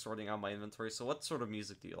just be like sorting out my inventory. So what sort of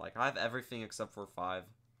music do you like? I have everything except for 5.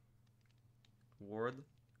 Ward.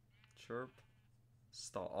 Chirp.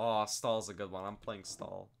 Stall. Oh, Stall's a good one. I'm playing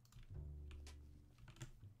Stall.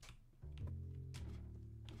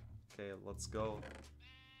 Okay, let's go.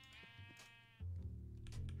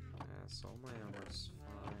 Yeah, so my armor's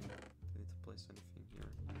fine. Do I need to place anything here?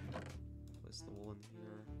 Place the wool in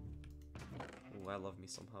here. Oh, I love me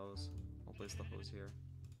some hose. I'll place the hose here.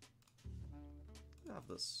 I have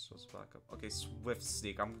this just back up. Okay, Swift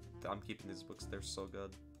Sneak. I'm keeping these books. They're so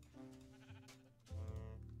good.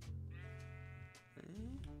 I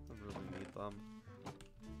really need them.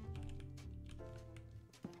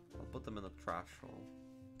 I'll put them in a trash hole.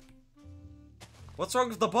 What's wrong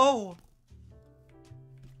with the bow?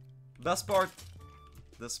 Best part.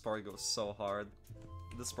 This part goes so hard.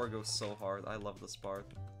 This part goes so hard. I love this part.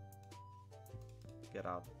 Get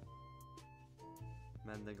out.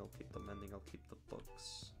 Mending, I'll keep the mending, I'll keep the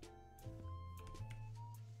books.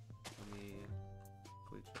 Let me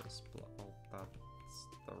quickly just block. Oh, that's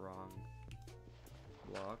the wrong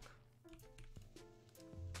block.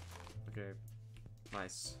 Okay,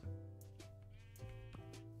 nice.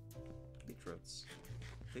 Beetroots.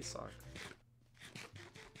 They suck.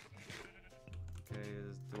 Okay,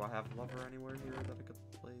 do I have lava anywhere here that I could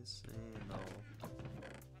place? No.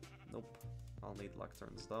 Nope. I'll need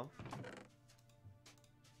lecterns though.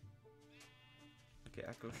 Okay,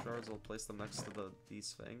 echo shards, I'll place them next to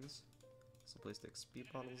these things. So place the XP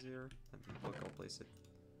bottles here, and the book I'll place it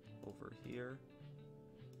over here.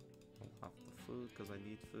 I'll have the food because I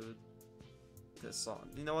need food. This on.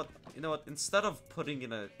 You know what? Instead of putting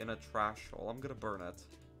in a trash hole, I'm gonna burn it.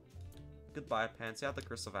 Goodbye, pants. You have the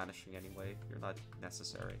curse of vanishing anyway. You're not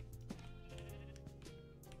necessary.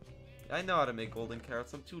 I know how to make golden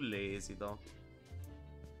carrots. I'm too lazy though.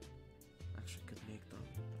 Actually, could make them.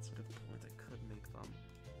 That's a good point. I could make them.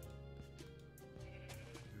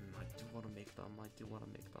 I do want to make them. I do want to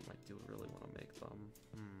make them. I do really want to make them.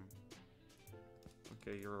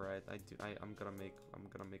 Okay, you're right. I'm gonna make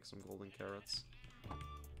some golden carrots.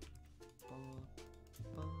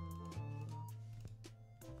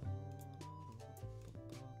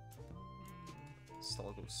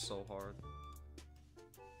 Stall goes so hard.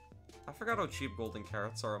 I forgot how cheap golden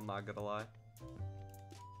carrots are, I'm not gonna lie.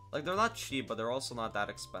 Like, they're not cheap, but they're also not that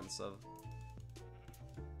expensive.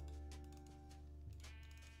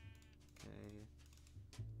 Okay.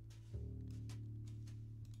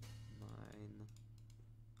 9.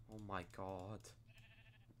 Oh my god.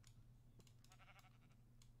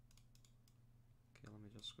 Okay, let me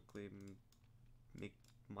just quickly make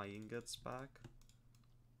my ingots back.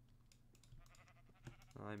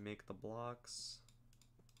 I make the blocks.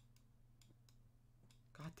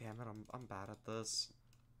 God damn it, I'm bad at this.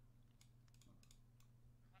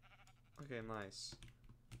 Okay, nice.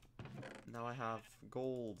 Now I have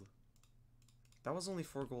gold. That was only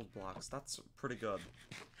 4 gold blocks. That's pretty good.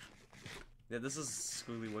 Yeah, this is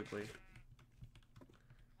Squiggly Wiggly.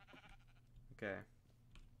 Okay.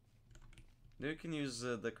 You can use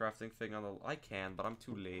the crafting thing on the... I can, but I'm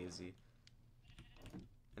too lazy.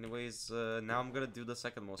 Anyways, now I'm gonna do the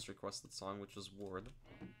second most requested song, which is Ward.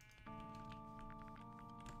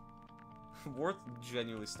 Ward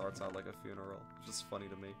genuinely starts out like a funeral. Just funny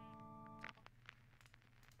to me.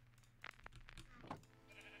 Okay,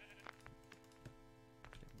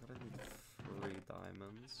 I'm gonna need 3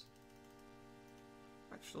 diamonds.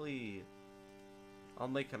 Actually, I'll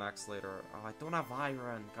make an axe later. Oh, I don't have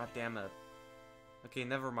iron. God damn it. Okay,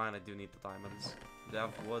 never mind. I do need the diamonds. Do I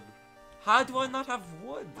have wood? How do I not have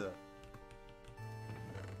wood?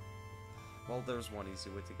 Well, there's one easy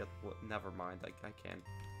way to get wood. Never mind. I can't.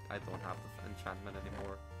 I don't have the enchantment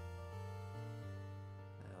anymore.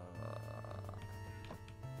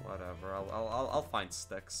 Whatever. I'll find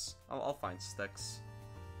sticks. I'll find sticks.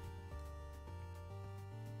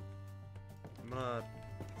 I'm gonna.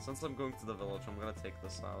 Since I'm going to the village, I'm gonna take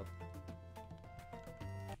this out.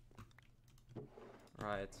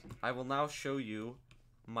 Right. I will now show you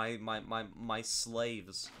my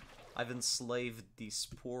slaves. I've enslaved these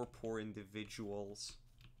poor individuals.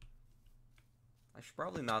 I should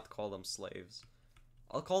probably not call them slaves.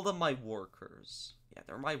 I'll call them my workers. Yeah,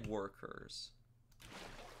 they're my workers.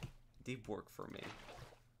 They work for me.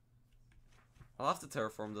 I'll have to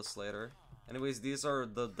terraform this later. Anyways, these are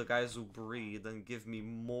the guys who breed and give me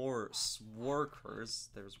more workers.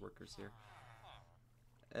 There's workers here.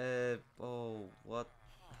 Oh, what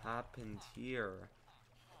happened here?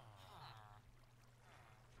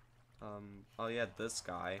 Oh yeah, this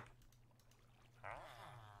guy.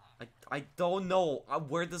 I don't know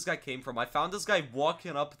where this guy came from. I found this guy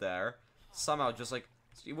walking up there. Somehow, just like,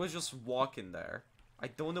 he was just walking there. I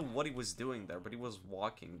don't know what he was doing there, but he was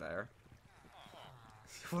walking there.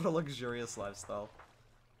 What a luxurious lifestyle.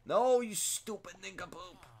 No, you stupid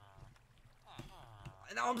nincompoop.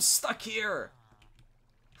 And now I'm stuck here.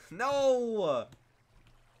 No!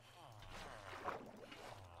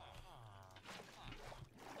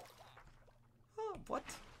 Oh, what?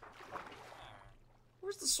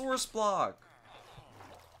 Where's the source block?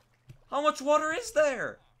 How much water is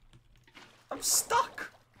there? I'm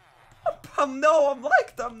stuck! I'm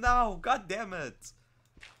like them now! God damn it!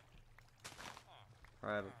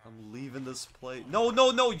 Alright, I'm leaving this place. No,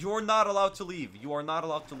 you're not allowed to leave. You are not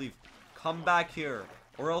allowed to leave. Come back here.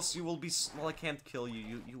 Or else you will be... Well, I can't kill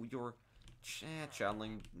you. You're...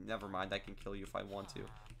 channeling. Never mind, I can kill you if I want to.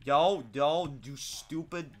 Yo, you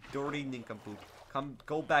stupid, dirty nincompoop.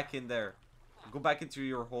 Go back in there. Go back into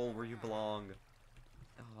your hole where you belong.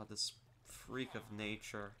 Oh, this freak of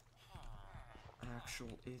nature.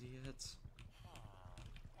 Actual idiot.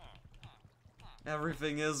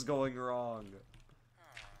 Everything is going wrong.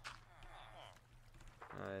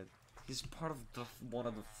 Alright. He's part of the... one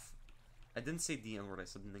of the... I didn't say the N-word, I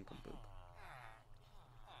said nincompoop.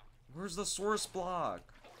 Where's the source block?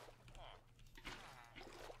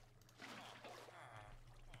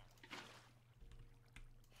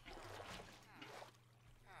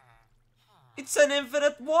 It's an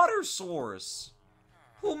infinite water source!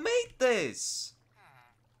 Who made this?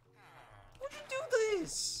 Why'd you do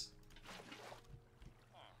this?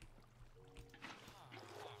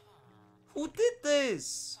 Who did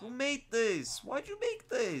this? Who made this? Why'd you make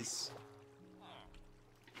this?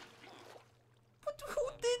 But who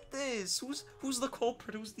did this? Who's the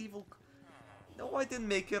culprit? Who's the evil? No, I didn't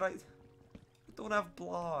make it. I don't have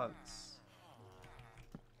blocks.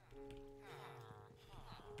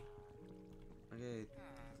 Okay.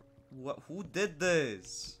 What? Who did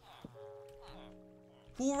this?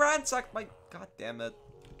 Who ransacked my... God damn it.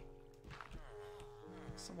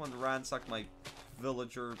 Someone ransacked my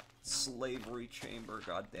villager slavery chamber.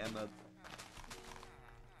 God damn it.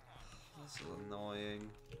 This is annoying.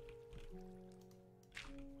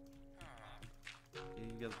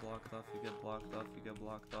 You get blocked off, you get blocked off, you get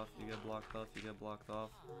blocked off, you get blocked off, you get blocked off.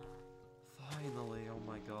 Finally, oh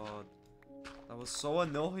my god. That was so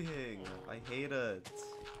annoying. I hate it.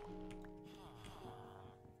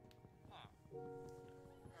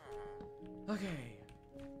 Okay.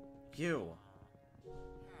 You.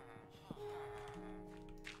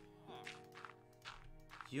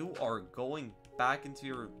 You are going back into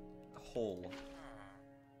your hole.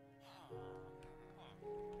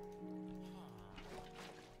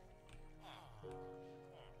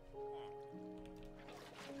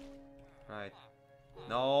 Right.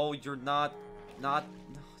 No, you're not. No,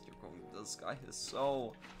 you're going. This guy is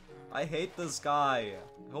so. I hate this guy.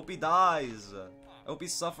 I hope he dies. I hope he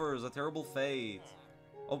suffers a terrible fate.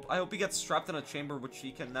 Oh, I hope he gets trapped in a chamber which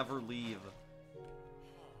he can never leave.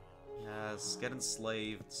 Yes, get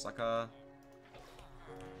enslaved, sucker.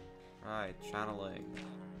 Right, channeling.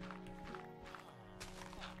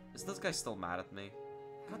 Is this guy still mad at me?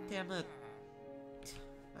 God damn it.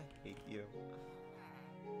 I hate you.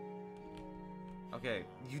 Okay,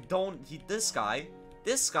 you don't, this guy,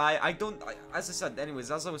 I don't, as I said,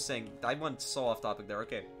 anyways, as I was saying, I went so off topic there,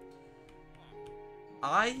 okay.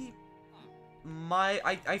 I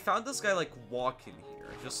found this guy, like, walking here,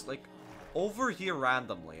 just, like, over here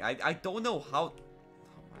randomly. I don't know how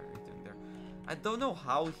are you doing there? I don't know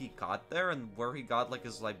how he got there and where he got, like,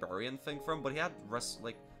 his librarian thing from, but he had,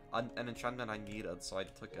 an enchantment I needed, so I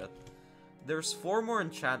took it. There's 4 more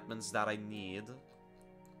enchantments that I need.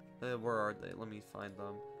 Where are they? Let me find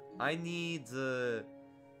them. I need,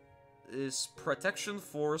 is Protection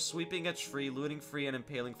 4, Sweeping Edge 3, Looting 3, and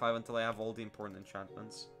Impaling 5 until I have all the important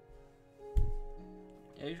enchantments.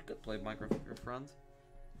 Yeah, you could play Minecraft with your friend.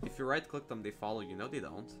 If you right-click them, they follow you. No, they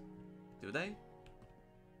don't. Do they?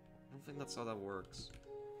 I don't think that's how that works.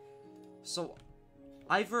 So,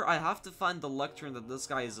 either I have to find the lectern that this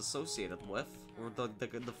guy is associated with, or the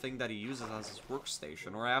thing that he uses as his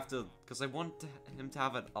workstation, or I have to, because I want him to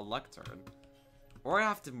have a lectern. Or I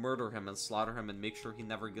have to murder him and slaughter him and make sure he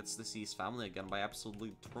never gets to see his family again by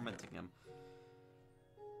absolutely tormenting him.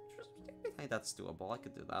 Hey, that's doable. I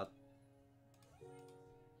could do that.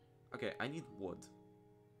 Okay, I need wood.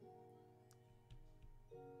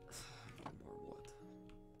 More wood.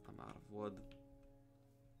 I'm out of wood.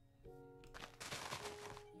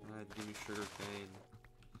 Alright, give me sugar cane.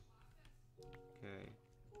 Okay.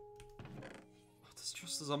 Oh, this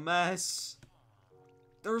just is a mess.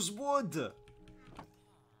 There's wood!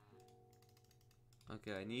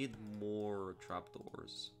 Okay, I need more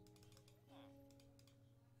trapdoors.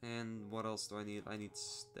 And what else do I need? I need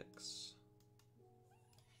sticks.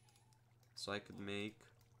 So I could make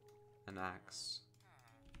an axe.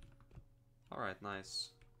 Alright, nice.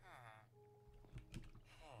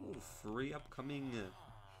 Ooh, 3 upcoming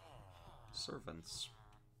servants.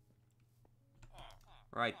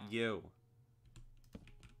 Right, you.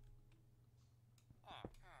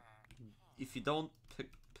 If you don't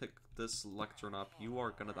pick this lectern up, you are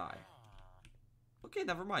gonna die. Okay,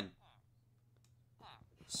 never mind.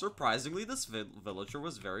 Surprisingly, this villager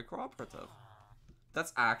was very cooperative.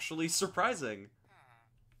 That's actually surprising.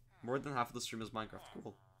 More than half of the stream is Minecraft.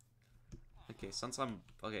 Cool. Okay, since I'm...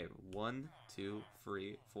 Okay, 1, 2,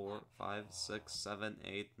 3, 4, 5, 6, 7,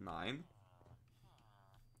 8, 9.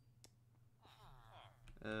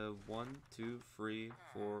 1, 2, 3,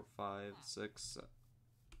 4, 5, 6, 7.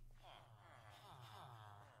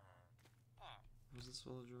 Where's this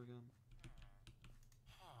villager again?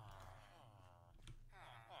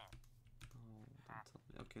 Oh, don't tell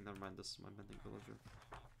me. Okay, never mind. This is my mending villager.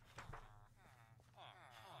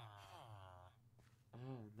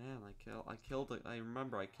 Oh man, I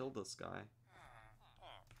remember I killed this guy.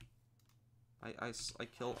 I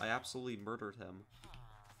absolutely murdered him.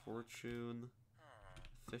 Fortune,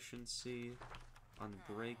 efficiency,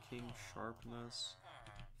 unbreaking, sharpness,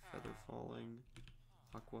 feather falling,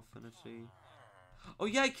 aqua affinity. Oh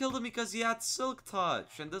yeah, I killed him because he had Silk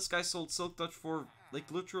Touch, and this guy sold Silk Touch for,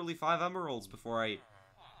 like, literally 5 emeralds before I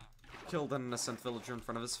killed an innocent villager in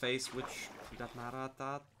front of his face, which he got mad at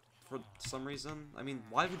that for some reason. I mean,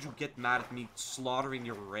 why would you get mad at me slaughtering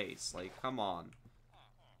your race? Like, come on.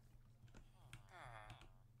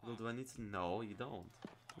 Well, do I need to? No, you don't.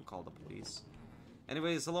 Don't call the police.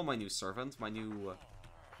 Anyways, hello, my new servant, my new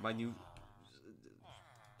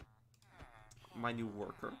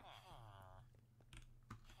worker.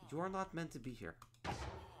 You are not meant to be here.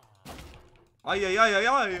 Ay, ay, ay, ay,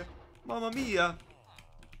 ay! Mamma mia!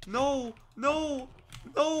 No! No!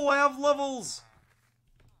 No! I have levels!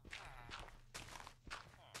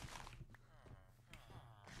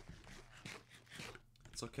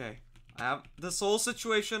 It's okay. I have this whole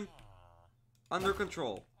situation under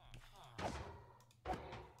control.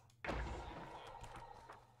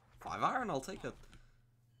 5 iron, I'll take it.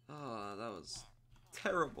 Oh, that was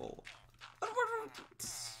terrible.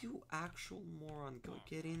 You actual moron, go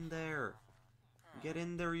get in there. Get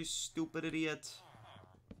in there, you stupid idiot.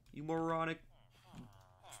 You moronic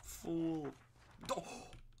fool. Oh,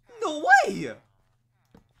 no way!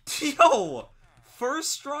 Yo!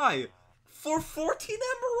 First try for 14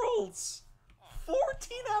 emeralds! 14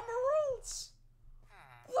 emeralds!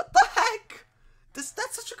 What the heck? That's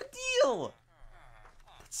such a good deal!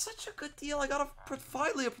 That's such a good deal. I got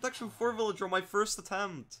finally a protection 4 villager on my first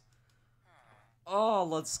attempt. Oh,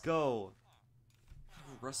 let's go.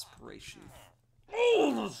 Respiration.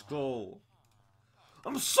 Oh, let's go.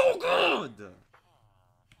 I'm so good!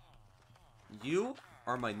 You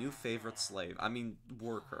are my new favorite slave. I mean,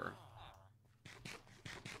 worker.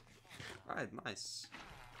 Alright, nice.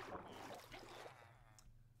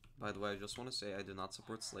 By the way, I just want to say I do not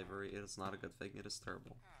support slavery. It is not a good thing. It is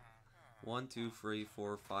terrible. 1, 2, 3,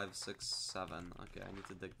 4, 5, 6, 7. Okay, I need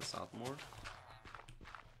to dig this out more.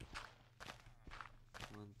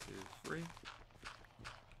 1, 2, 3.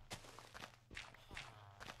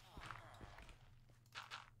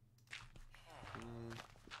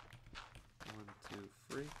 One, two,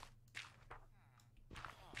 three.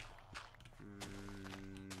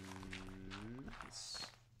 Nice.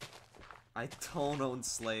 I don't own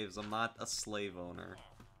slaves. I'm not a slave owner.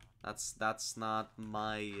 That's not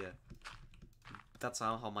my. That's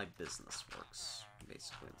not how my business works.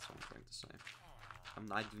 Basically, that's what I'm trying to say.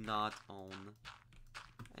 I do not own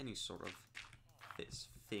any sort of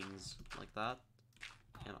things like that,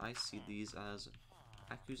 and I see these as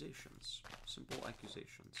accusations. Simple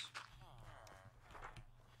accusations.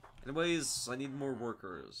 Anyways, I need more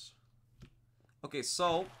workers. Okay,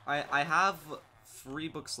 so I have 3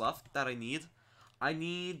 books left that I need. I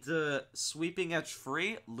need Sweeping Edge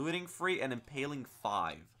 3, Looting 3, and Impaling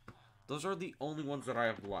 5. Those are the only ones that I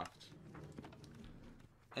have left.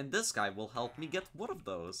 And this guy will help me get one of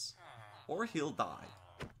those. Or he'll die.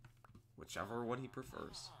 Whichever one he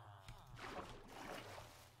prefers.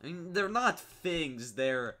 I mean, they're not things,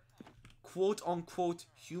 they're quote-unquote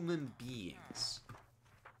human beings.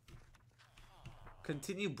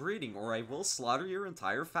 Continue breeding, or I will slaughter your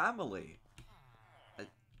entire family.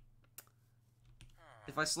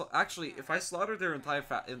 If I slaughter their entire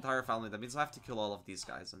family, that means I have to kill all of these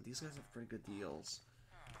guys, and these guys have pretty good deals.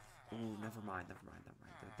 Ooh, never mind.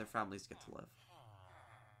 Their families get to live.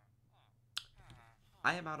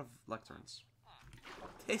 I am out of lecterns.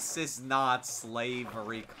 This is not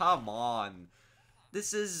slavery. Come on.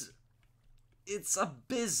 This is. It's a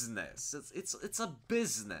business. It's a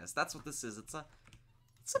business. That's what this is. It's a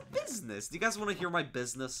business. Do you guys want to hear my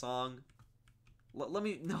business song? Let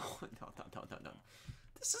me. No.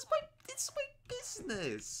 This is my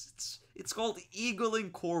business. It's called Eagle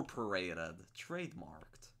Incorporated,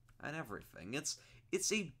 trademarked, and everything.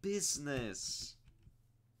 It's a business.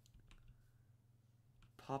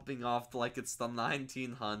 Popping off like it's the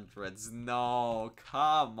 1900s. No,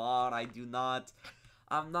 come on.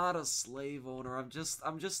 I'm not a slave owner. I'm just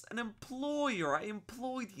an employer. I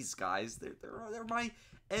employ these guys. They're my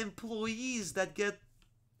employees that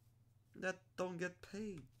don't get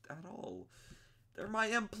paid at all. They're my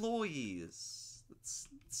employees.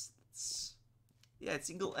 Yeah, it's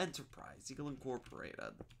Eagle Enterprise, Eagle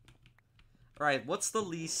Incorporated. Alright, what's the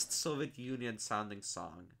least Soviet Union sounding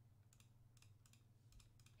song?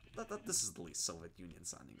 This is the least Soviet Union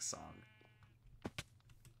sounding song.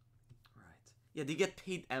 Right. Yeah, they get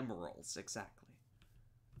paid emeralds, exactly.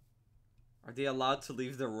 Are they allowed to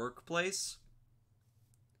leave their workplace?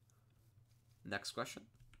 Next question.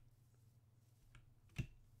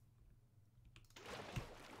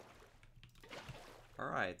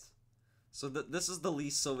 Alright. So this is the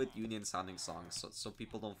least Soviet Union sounding song, so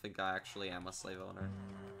people don't think I actually am a slave owner.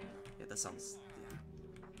 Yeah, that sounds... yeah.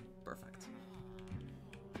 Perfect.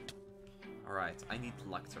 Alright, I need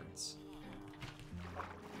lecterns.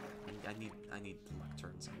 I need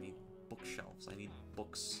lecterns, I need bookshelves, I need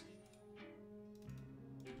books.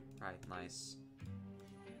 Alright, nice.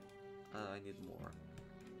 I need more.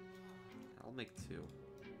 I'll make 2.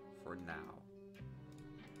 For now.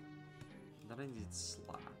 Then I need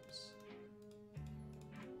slabs.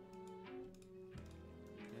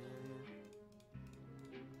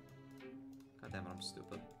 Okay. God damn it, I'm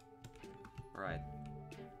stupid. Alright.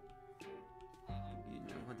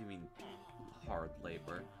 What do you mean, hard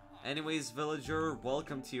labor? Anyways, villager,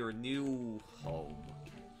 welcome to your new home.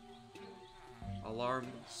 Alarm,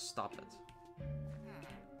 stop it.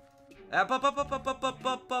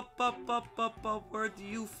 Where do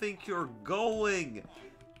you think you're going?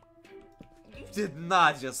 You did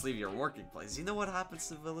not just leave your working place. You know what happens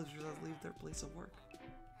to villagers that leave their place of work?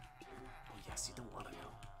 Oh yes, you don't want to know.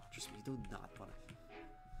 Trust me, you do not want to.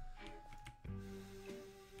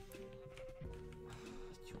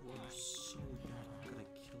 You are so dead. I'm gonna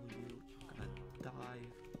kill you. You're gonna die.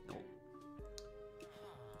 No.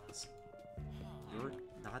 Listen, you're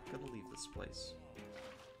not gonna leave this place.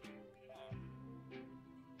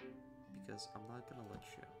 Because I'm not gonna let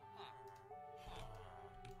you.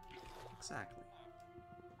 Exactly.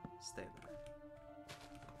 Stay there.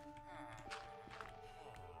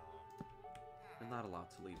 You're not allowed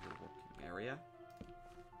to leave your working area.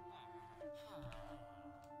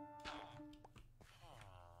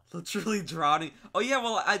 Literally drowning. Oh yeah,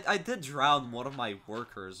 well, I did drown one of my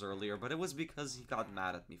workers earlier, but it was because he got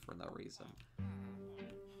mad at me for no reason.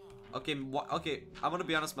 Okay, okay, I'm gonna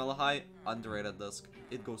be honest, Melahai, underrated disc.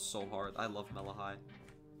 It goes so hard. I love Melahai.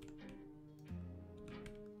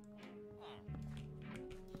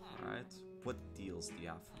 Alright, what deals do you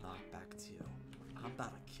have for knockback 2? I'm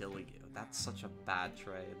about to kill you. That's such a bad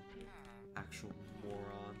trade. Actual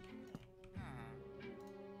moron.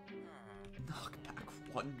 Knockback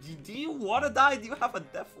 1. Do you want to die? Do you have a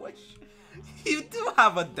death wish? You do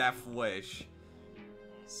have a death wish.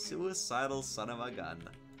 Suicidal son of a gun.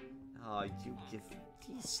 Oh, you give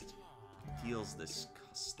these deals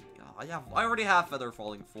disgusting. Oh, I already have Feather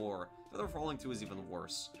Falling 4. Feather Falling 2 is even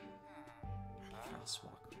worse.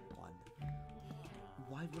 Crosswalker 1.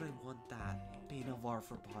 Why would I want that? Bane of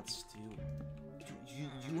Arthropods 2.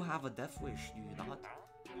 You have a death wish, do you not?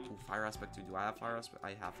 Oh, Fire Aspect 2. Do I have Fire Aspect?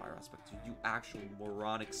 I have Fire Aspect 2. You actual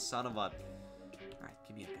moronic son of a... Alright,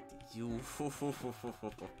 give me a good deal. You...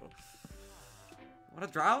 Wanna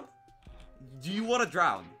drown? Do you wanna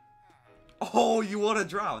drown? Oh, you wanna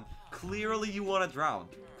drown. Clearly you wanna drown.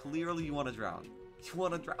 Clearly you wanna drown. You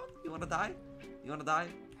wanna drown? You wanna die? You wanna die?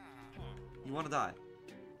 You wanna die?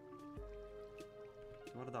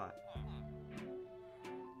 You wanna die?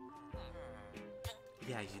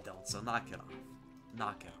 Yeah, you don't, so knock it off.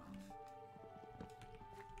 Knock it off.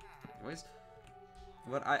 Anyways,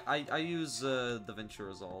 what I use DaVinci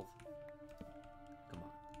Resolve. Come on,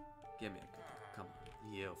 give me a good deal. Come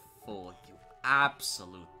on, you fool, you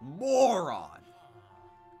absolute moron.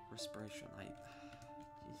 Respiration,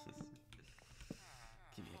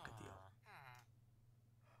 give me a good deal.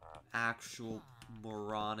 Actual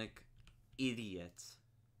moronic idiot.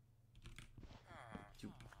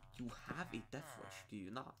 You have a death wish, do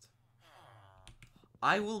you not?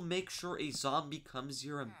 I will make sure a zombie comes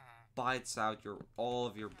here and bites out all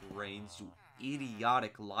of your brains, you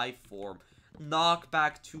idiotic life form.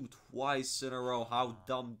 Knockback 2 twice in a row, how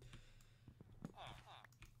dumb.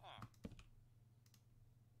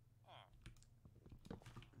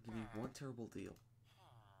 Give me one terrible deal.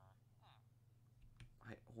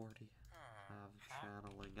 I already have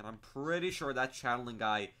channeling, and I'm pretty sure that channeling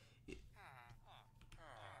guy...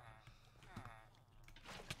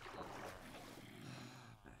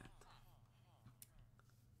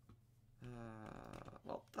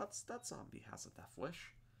 well, that zombie has a death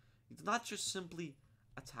wish. You do not just simply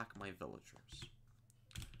attack my villagers.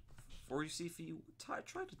 For you see, if you try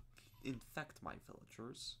to infect my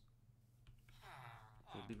villagers,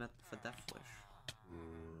 you'll be met with a death wish.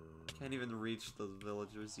 Can't even reach those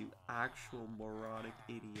villagers, you actual moronic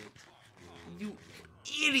idiot. You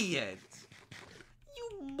idiot!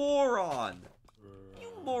 You moron!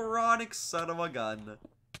 You moronic son of a gun.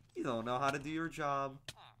 You don't know how to do your job.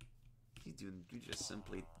 You just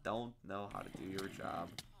simply don't know how to do your job.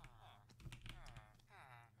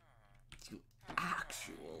 You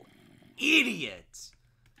actual idiot!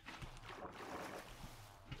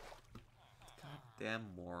 Goddamn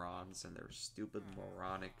morons and their stupid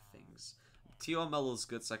moronic things. TOML is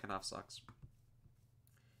good, second half sucks.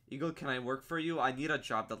 Eagle, can I work for you? I need a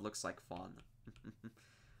job that looks like fun.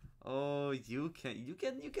 Oh, you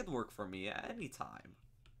can work for me anytime.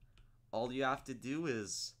 All you have to do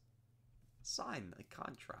is sign a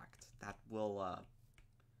contract that will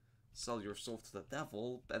sell your soul to the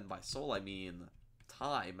devil, and by soul I mean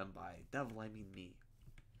time, and by devil I mean me.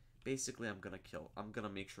 Basically, I'm gonna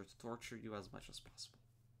make sure to torture you as much as possible.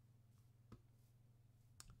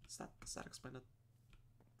 Does that explain it?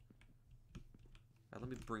 Alright, let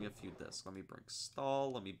me bring a few discs. Let me bring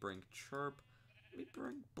Stall, let me bring Chirp, let me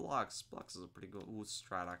bring Blocks. Blocks is a pretty good... Ooh,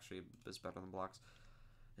 Strat actually is better than Blocks.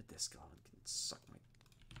 The disc element can suck my...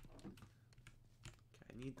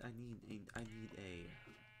 Okay, I need a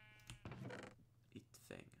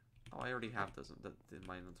thing. Oh, I already have those in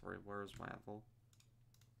my inventory. Where's my apple?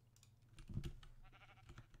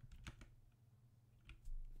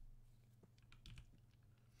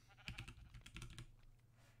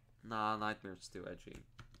 Nah, Nightmare's too edgy.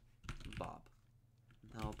 Bob.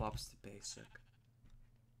 No, Bob's too basic.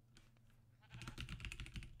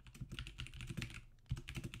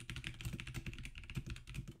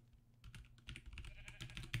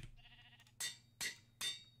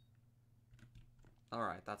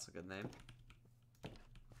 Alright, that's a good name.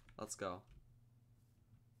 Let's go.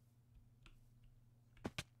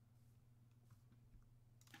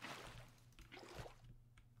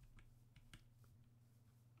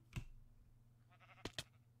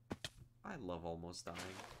 I love almost dying.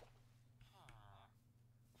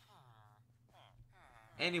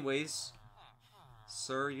 Anyways,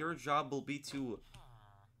 sir, your job will be to...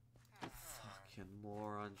 Fucking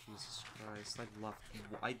moron, Jesus Christ.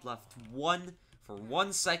 I'd left one for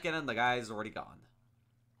 1 second and the guy's already gone.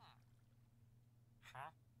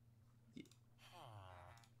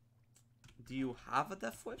 Do you have a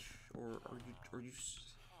death wish? Or are you...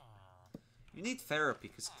 You need therapy,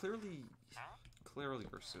 because clearly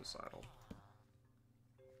you're suicidal.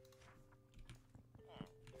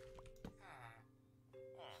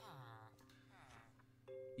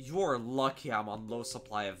 You're lucky I'm on low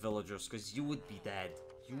supply of villagers, because you would be dead.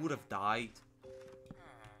 You would have died.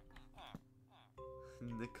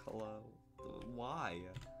 Nicola, why?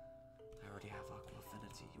 I already have Aqua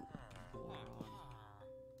Affinity, you moron.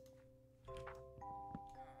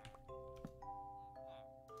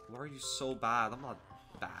 Why are you so bad? I'm not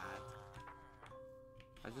bad.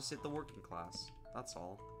 I just hit the working class. That's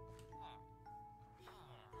all.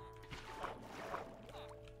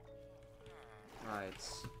 Right.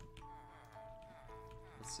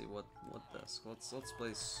 Let's see what this. Let's play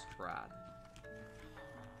Strat.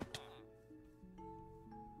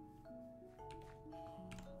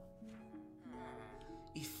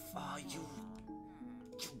 You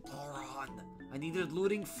moron! I needed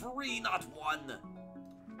looting 3, not 1.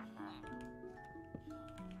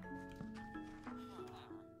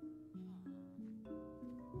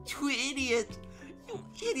 You idiot! You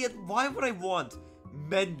idiot! Why would I want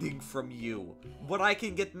mending from you when I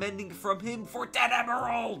can get mending from him for 10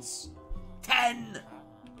 emeralds? 10!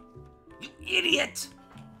 You idiot!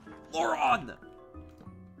 Moron!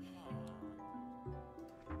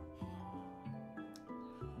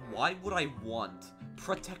 Why would I want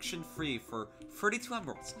protection free for 32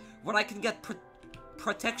 emeralds when I can get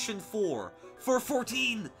protection 4 for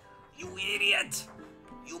 14? You idiot!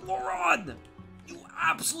 You moron! You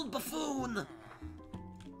absolute buffoon! Oh my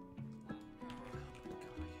god,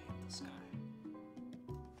 I hate this guy.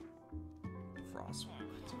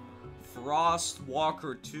 Frostwalker 2.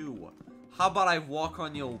 Frostwalker 2. How about I walk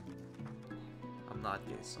on you? I'm not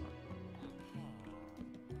gay, son.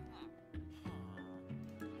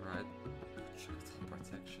 Alright.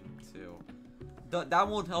 Protection 2. That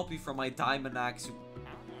won't help you from my diamond axe, you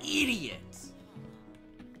idiot!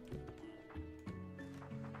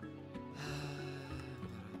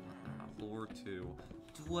 Lure 2.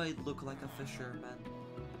 Do I look like a fisherman?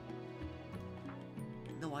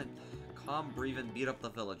 No, I... Calm, breathe, and beat up the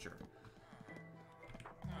villager.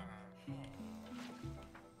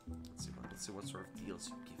 Let's see what sort of deals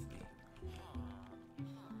you give me.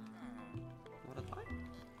 Wanna die?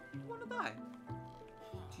 You wanna die?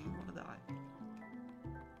 Do you wanna die?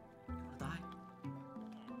 You wanna die?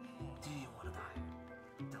 Do you wanna die?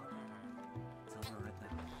 Tell me right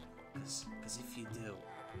now. Cause if you do,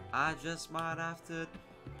 I just might have to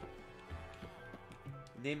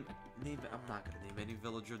name. I'm not gonna name any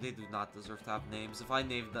villager. They do not deserve to have names. If I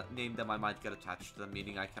name them, I might get attached to them,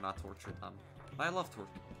 meaning I cannot torture them. I love torture.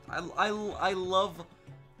 I love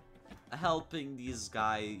helping these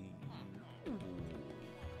guys.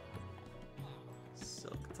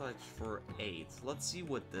 Silk touch for 8. Let's see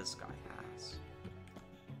what this guy has.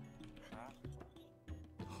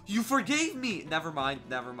 You forgave me! Never mind,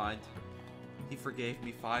 never mind. He forgave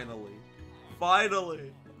me, finally.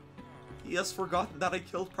 Finally! He has forgotten that I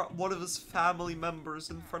killed one of his family members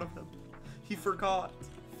in front of him. He forgot.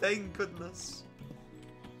 Thank goodness.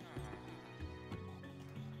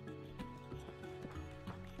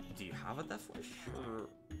 Do you have a death wish? Or...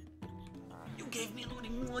 You gave me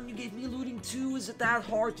looting 1, you gave me looting 2. Is it that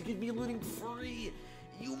hard to give me looting 3?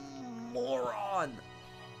 You moron!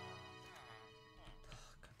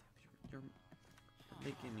 You're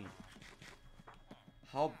making me...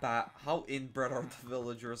 How bad... How inbred are the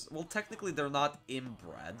villagers? Well, technically they're not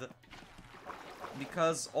inbred.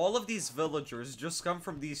 Because all of these villagers just come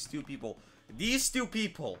from these 2 people. These 2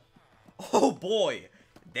 people! Oh boy!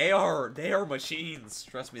 They are machines.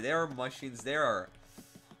 Trust me, they are machines. They are...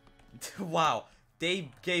 Wow. They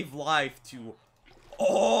gave life to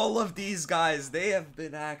all of these guys. They have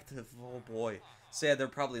been active. Oh boy. So yeah, they're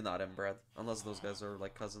probably not inbred. Unless those guys are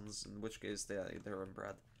like cousins, in which case they're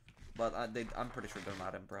inbred. But I'm pretty sure they're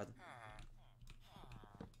not inbred.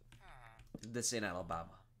 This in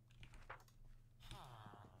Alabama.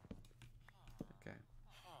 Okay.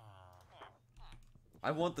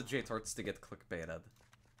 I want the J-Tarts to get clickbaited.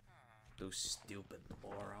 Those stupid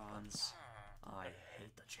morons. I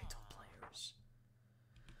hate the J2 players.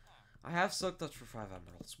 I have Silk Touch for 5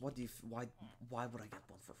 emeralds. What do you... Why would I get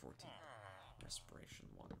one for 14? Respiration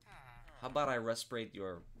 1. How about I respirate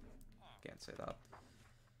your... Can't say that.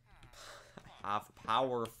 I have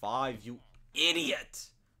power 5, you idiot!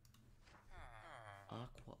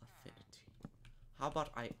 Aqua Affinity. How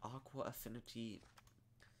about I Aqua Affinity...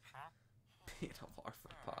 Paint of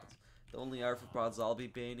arthropods. The only arthropods I'll be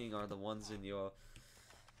painting are the ones in your...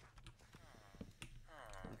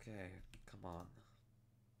 Okay, come on.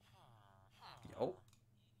 Yo.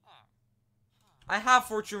 I have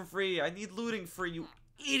fortune free. I need looting free, you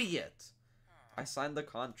idiot. I signed the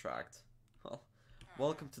contract. Well,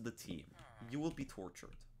 welcome to the team. You will be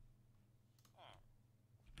tortured.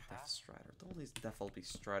 Death Strider. The only death I'll be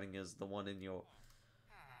striding is the one in your...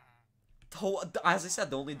 As I said,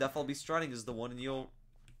 the only death I'll be striding is the one in your...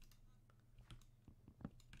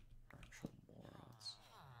 Actual morons.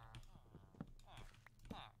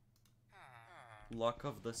 Luck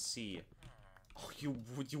of the Sea. Oh, you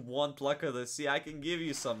want Luck of the Sea? I can give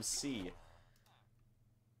you some sea.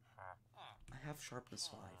 I have Sharpness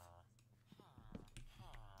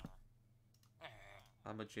 5.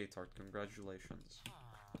 I'm a J-Tart, congratulations.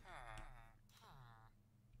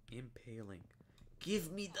 Impaling.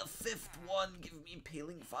 Give me the 5th one! Give me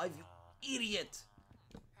Impaling 5, you idiot!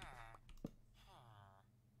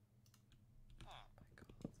 Oh my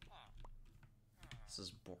god. This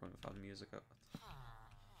is boring without music.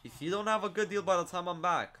 If you don't have a good deal by the time I'm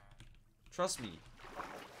back, trust me,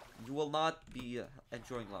 you will not be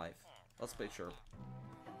enjoying life. Let's play Chirp.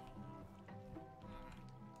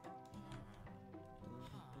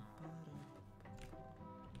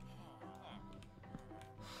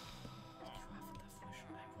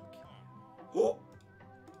 Oh!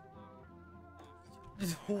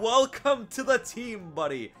 Welcome to the team,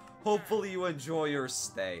 buddy. Hopefully you enjoy your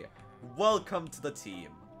stay. Welcome to the team.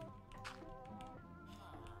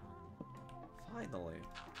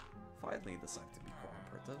 Finally decide to be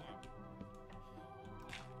cooperative.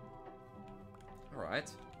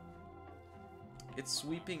 Alright. It's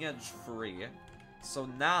Sweeping Edge free. So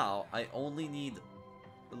now I only need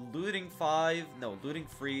looting 5, no, looting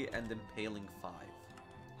 3 and impaling 5.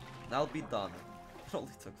 And I'll be done. It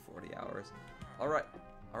only took 40 hours.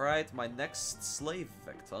 Alright, my next slave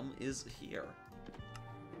victim is here.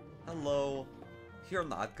 Hello. You're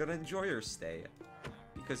not gonna enjoy your stay.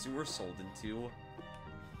 Because you were sold into...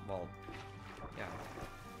 Well, yeah.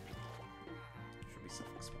 Should be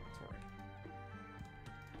self-explanatory.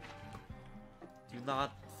 Do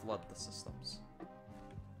not flood the systems.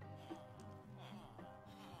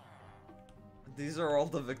 These are all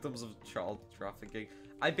the victims of child trafficking.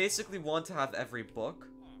 I basically want to have every book.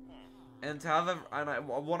 And I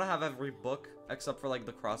want to have every book except for like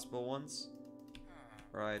the crossbow ones.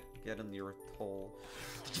 Right, get in your toll.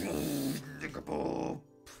 Actual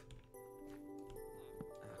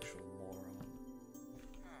moron.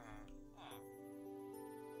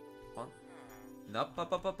 Huh?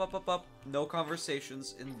 Nope, up. No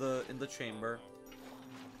conversations in the chamber.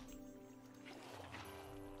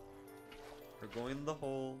 We're going in the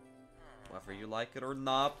hole. Whether you like it or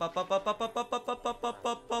not.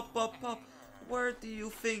 Where do you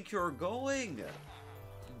think you're going?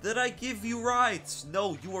 Did I give you rights?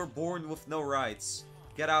 No, you were born with no rights.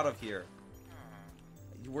 Get out of here.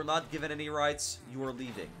 You were not given any rights. You are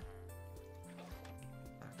leaving.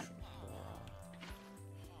 Actual moron.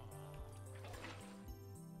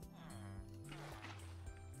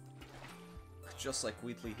 Just like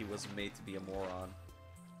Wheatley, he was made to be a moron.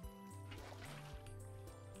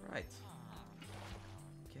 Right.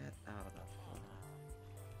 Get out of that corner.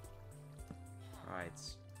 Right.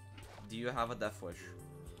 Do you have a death wish?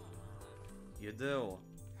 You do.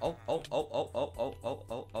 Oh.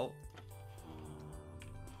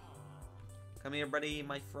 Come here, buddy,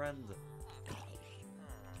 my friend.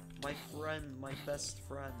 My friend, my best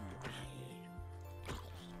friend.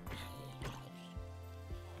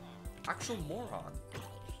 Actual moron.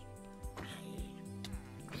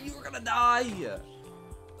 You're gonna die! Did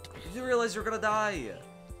you realize you're gonna die?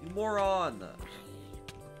 You moron!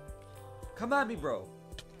 Come at me, bro.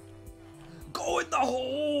 Go in the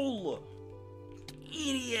hole!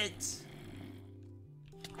 Idiot!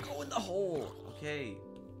 Go in the hole! Okay.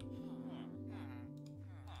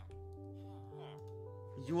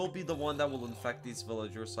 You will be the one that will infect these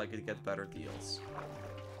villagers so I could get better deals.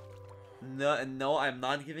 No, I'm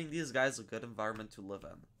not giving these guys a good environment to live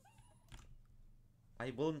in.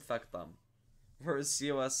 I will infect them. Where's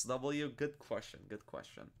COSW? Good question, good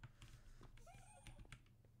question.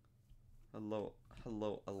 Hello,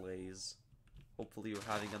 Alaze. Hopefully you're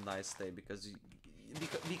having a nice day, because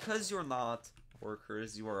you're not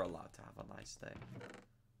workers, you are allowed to have a nice day.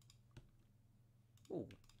 Ooh.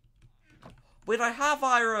 Wait, I have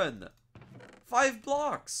iron! 5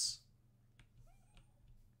 blocks!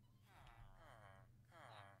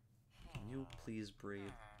 Can you please breathe?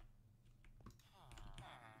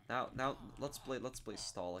 Now, let's play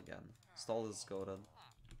stall again. Stall is golden.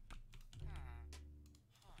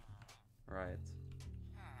 Right.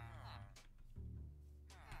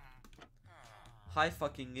 Hi,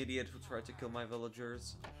 fucking idiot who tried to kill my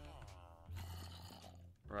villagers.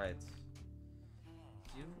 Right.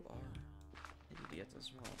 You are an idiot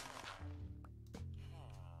as well.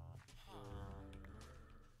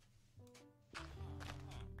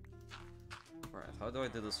 Alright, how do I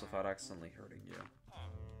do this without accidentally hurting you?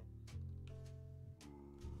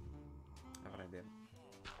 I have an idea.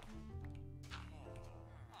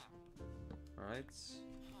 Alright,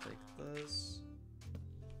 take this.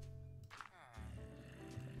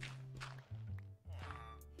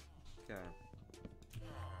 Okay.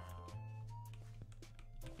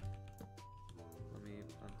 Let me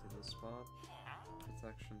empty this spot.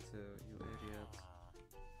 Protection too, you idiot.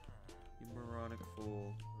 You moronic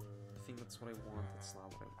fool. I think that's what I want, that's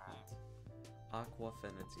not what I want. Aqua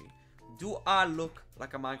Affinity. Do I look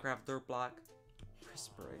like a Minecraft dirt block?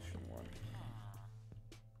 Perspiration 1.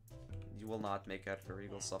 You will not make Edgar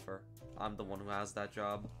Eagle suffer. I'm the one who has that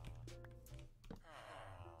job.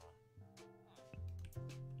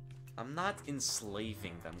 I'm not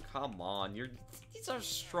enslaving them. Come on, these are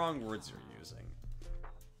strong words you're using.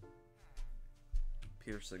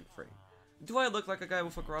 Piercing 3. Do I look like a guy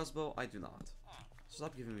with a crossbow? I do not.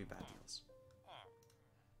 Stop giving me bad deals.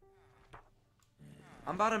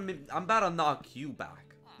 I'm about to knock you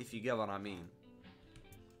back, if you get what I mean.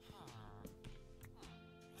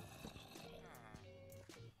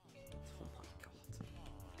 Oh my god.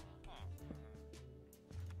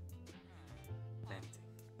 Mending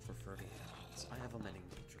for 30 emeralds. I have a mending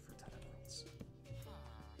villager for 10 emeralds.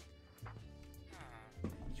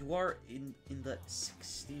 You are in the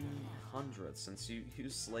 1600s since you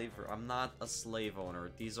use slavery. I'm not a slave owner.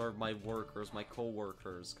 These are my workers, my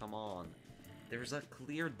co-workers. Come on. There's a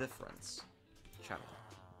clear difference. Channeling.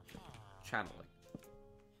 Channeling.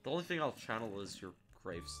 The only thing I'll channel is your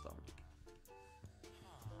gravestone.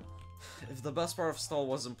 If the best part of Stall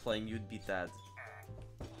wasn't playing, you'd be dead.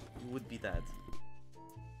 You would be dead.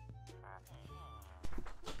 Oh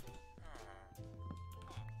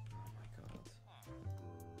my god.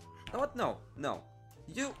 What? No, no.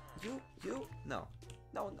 You, no. No.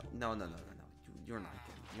 You're not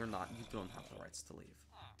getting, you don't have the rights to leave.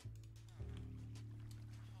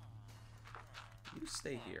 You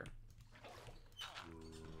stay here.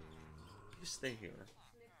 You stay here.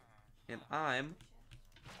 And I'm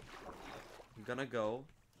gonna go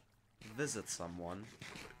visit someone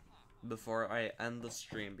before I end the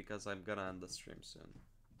stream, because I'm gonna end the stream soon.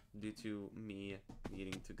 Due to me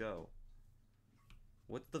needing to go.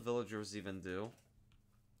 What do the villagers even do?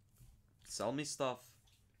 Sell me stuff.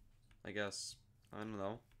 I guess. I don't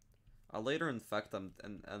know. I'll later infect them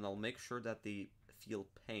and I'll make sure that they feel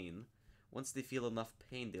pain. Once they feel enough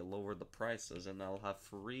pain, they lower the prices, and I'll have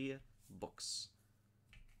free books.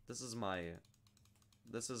 This is my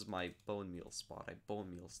bone meal spot. I bone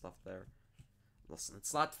meal stuff there. Listen,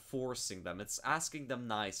 it's not forcing them. It's asking them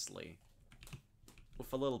nicely.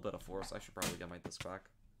 With a little bit of force. I should probably get my disc back.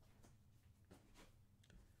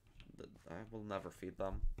 I will never feed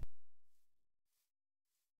them.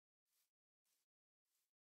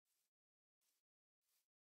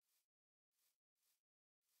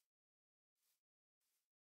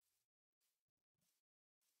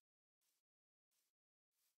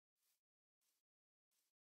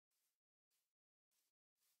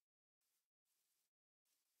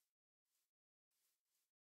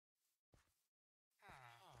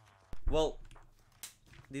 Well,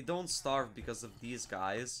 they don't starve because of these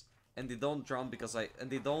guys, and they don't drown because and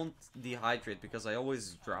they don't dehydrate because I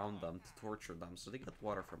always drown them to torture them, so they get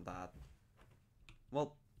water from that.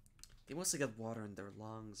 Well, they mostly get water in their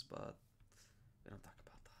lungs, but we don't talk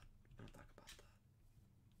about that. We don't talk about that.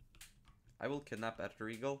 I will kidnap Edgar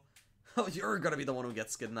Eagle. Oh, you're gonna be the one who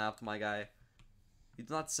gets kidnapped, my guy. You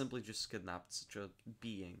do not simply just kidnap such a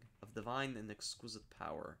being of divine and exquisite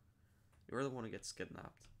power. You're the one who gets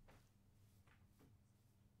kidnapped.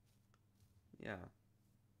 Yeah.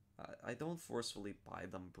 I don't forcefully buy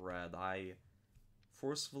them bread. I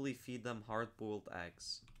forcefully feed them hard-boiled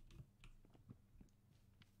eggs.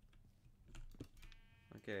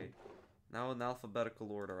 Okay. Now in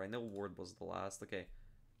alphabetical order. I know Ward was the last. Okay.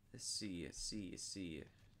 C.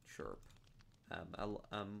 Chirp. L.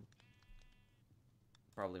 M.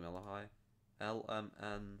 Probably Melahai.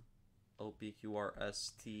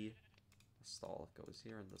 LMNOPQRST. Stall goes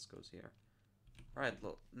here and this goes here. Alright,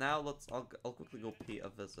 look, now I'll quickly go pay a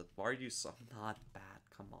visit. Why are you so not bad?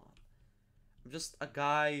 Come on. I'm just a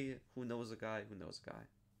guy who knows a guy who knows a guy.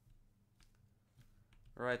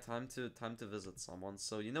 Alright, time to visit someone.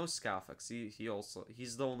 So you know Scafix,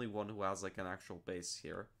 he's the only one who has like an actual base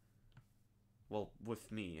here. Well,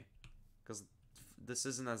 with me. Because this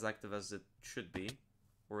isn't as active as it should be.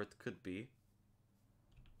 Or it could be.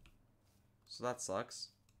 So that sucks.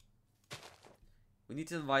 We need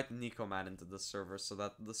to invite Nico Man into the server so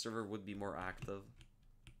that the server would be more active.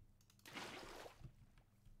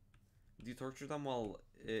 Do you torture them while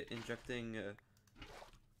injecting...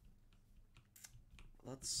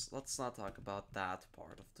 Let's not talk about that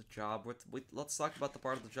part of the job. Let's talk about the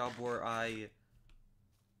part of the job where I...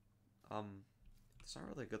 It's not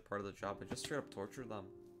really a good part of the job. I just straight up torture them.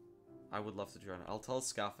 I would love to join. I'll tell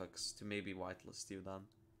Scafix to maybe whitelist you then.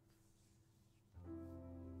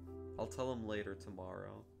 I'll tell him later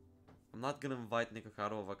tomorrow. I'm not gonna invite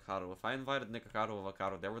Nikocado Avocado. If I invited Nikocado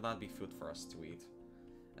Avocado, there would not be food for us to eat.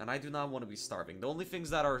 And I do not want to be starving. The only things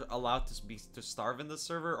that are allowed to starve in this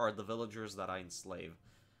server are the villagers that I enslave.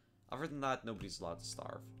 Other than that, nobody's allowed to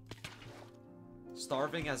starve.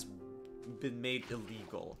 Starving has been made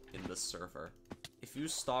illegal in this server. If you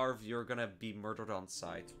starve, you're gonna be murdered on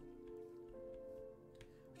sight.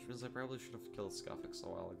 Which means I probably should have killed Scafix a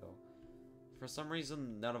while ago. For some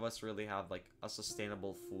reason, none of us really have, like, a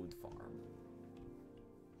sustainable food farm.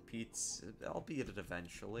 Pete's... I'll be it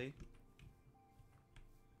eventually.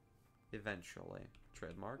 Eventually.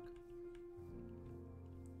 Trademark.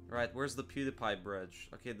 Right, where's the PewDiePie bridge?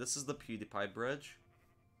 Okay, this is the PewDiePie bridge.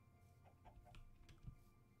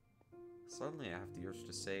 Suddenly I have the urge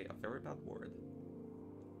to say a very bad word.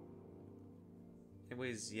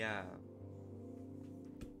 Anyways, yeah.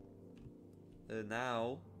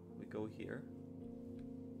 Now, we go here.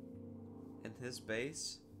 And his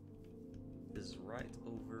base is right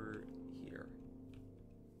over here.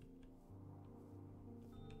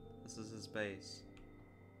 This is his base.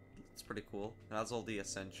 It's pretty cool. It has all the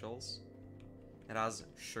essentials. It has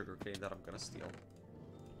sugarcane that I'm gonna steal.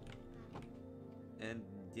 And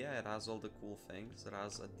yeah, it has all the cool things. It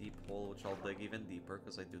has a deep hole, which I'll dig even deeper,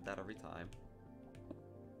 because I do that every time.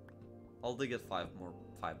 I'll dig it 5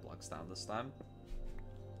 blocks down this time.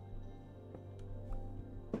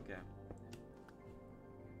 Okay.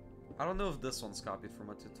 I don't know if this one's copied from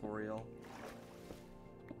a tutorial.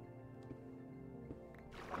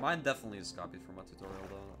 Mine definitely is copied from a tutorial,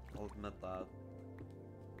 though. I'll admit that.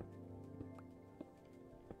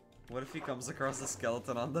 What if he comes across a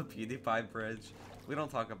skeleton on the PewDiePie bridge? We don't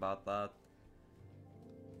talk about that.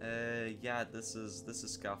 Yeah, this is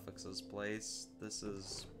Scafix's place. This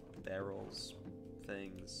is barrels,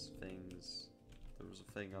 things. There was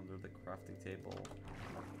a thing under the crafting table.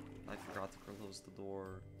 I forgot to close the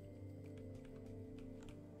door.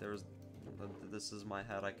 This is my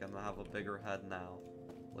head. I can have a bigger head now.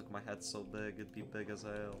 Look, my head's so big, it'd be big as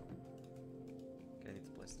hell. Okay, I need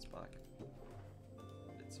to place this back.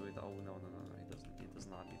 So oh no, he does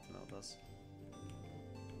not need to know this.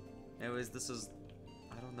 Anyways, this is,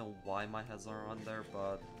 I don't know why my heads are on there,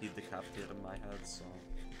 but he decapitated my head, so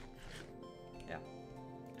yeah.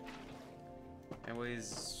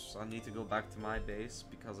 Anyways, I need to go back to my base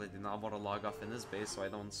because I do not want to log off in his base so I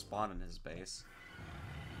don't spawn in his base.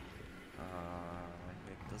 I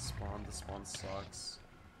hate this spawn. This spawn sucks.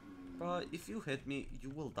 But if you hit me, you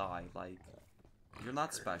will die. Like, you're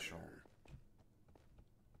not special.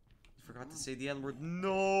 You forgot to say the N-word.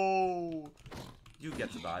 No! You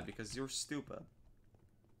get to die because you're stupid.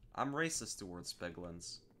 I'm racist towards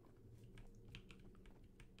piglins.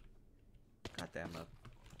 God damn it.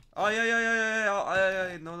 Oh,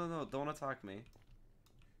 yeah. No. Don't attack me.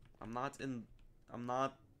 I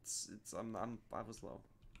was low.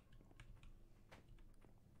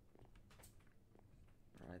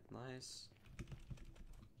 Alright, nice.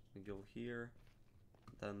 We go here.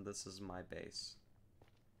 Then this is my base.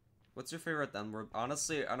 What's your favorite N-word?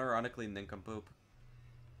 Honestly, unironically, nincompoop.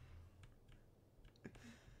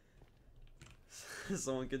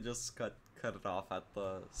 Someone could just cut it off at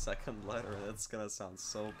the second letter. That's gonna sound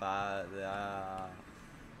so bad. Yeah.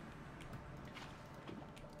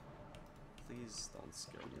 Please don't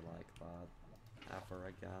scare me like that ever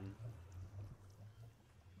again.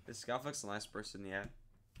 Is Scafix a nice person? Yeah.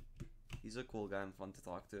 He's a cool guy and fun to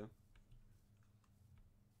talk to.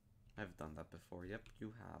 I've done that before. Yep,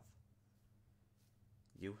 you have.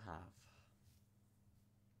 You have.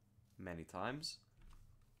 Many times.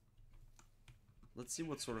 Let's see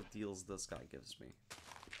what sort of deals this guy gives me.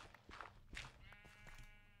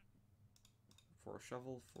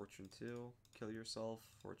 shovel. Fortune 2, kill yourself.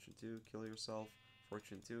 Fortune 2, kill yourself.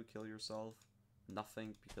 Fortune 2, kill yourself.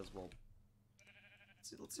 Nothing, because, well...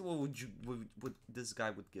 Let's see what this guy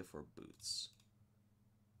would give for boots.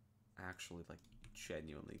 Actually, like,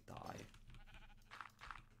 genuinely die.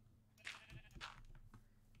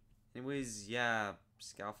 Anyways, yeah,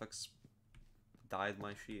 Scalfix died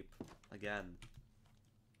my sheep. Again.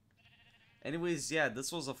 Anyways, yeah,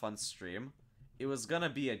 this was a fun stream. It was gonna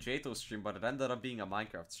be a JTO stream, but it ended up being a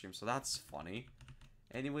Minecraft stream, so that's funny.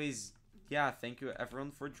 Anyways, yeah, thank you everyone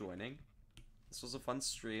for joining. This was a fun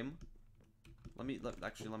stream. Let me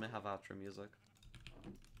have outro music.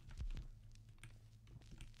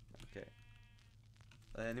 Okay.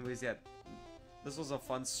 Anyways, yeah, this was a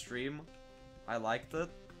fun stream. I liked it.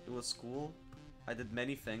 It was cool. I did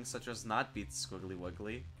many things, such as not beat Squiggly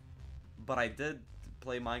Wiggly. But I did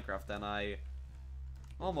play Minecraft, and I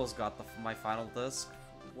almost got my final disc.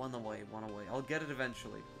 One away. I'll get it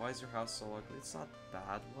eventually. Why is your house so ugly? It's not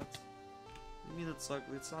bad. What? You mean it's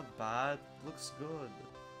ugly? It's not bad. It looks good.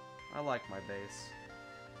 I like my base.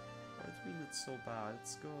 What do you mean it's so bad?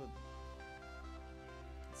 It's good.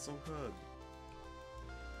 It's so good.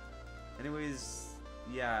 Anyways,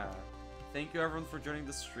 yeah. Thank you everyone for joining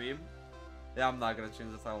the stream. Yeah, I'm not gonna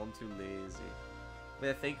change the title. I'm too lazy. But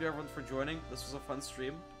yeah, thank you everyone for joining. This was a fun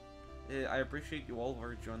stream. I appreciate you all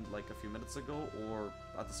who joined like a few minutes ago or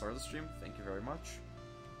at the start of the stream. Thank you very much.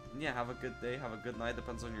 And yeah, have a good day, have a good night,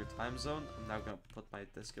 depends on your time zone. I'm now gonna put my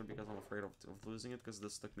disc here because I'm afraid of losing it, because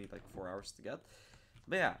this took me like 4 hours to get.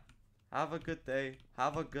 But yeah, have a good day,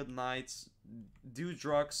 have a good night, do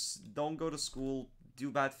drugs, don't go to school,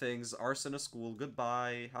 do bad things, arson at school,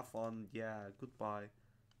 goodbye, have fun, yeah, goodbye.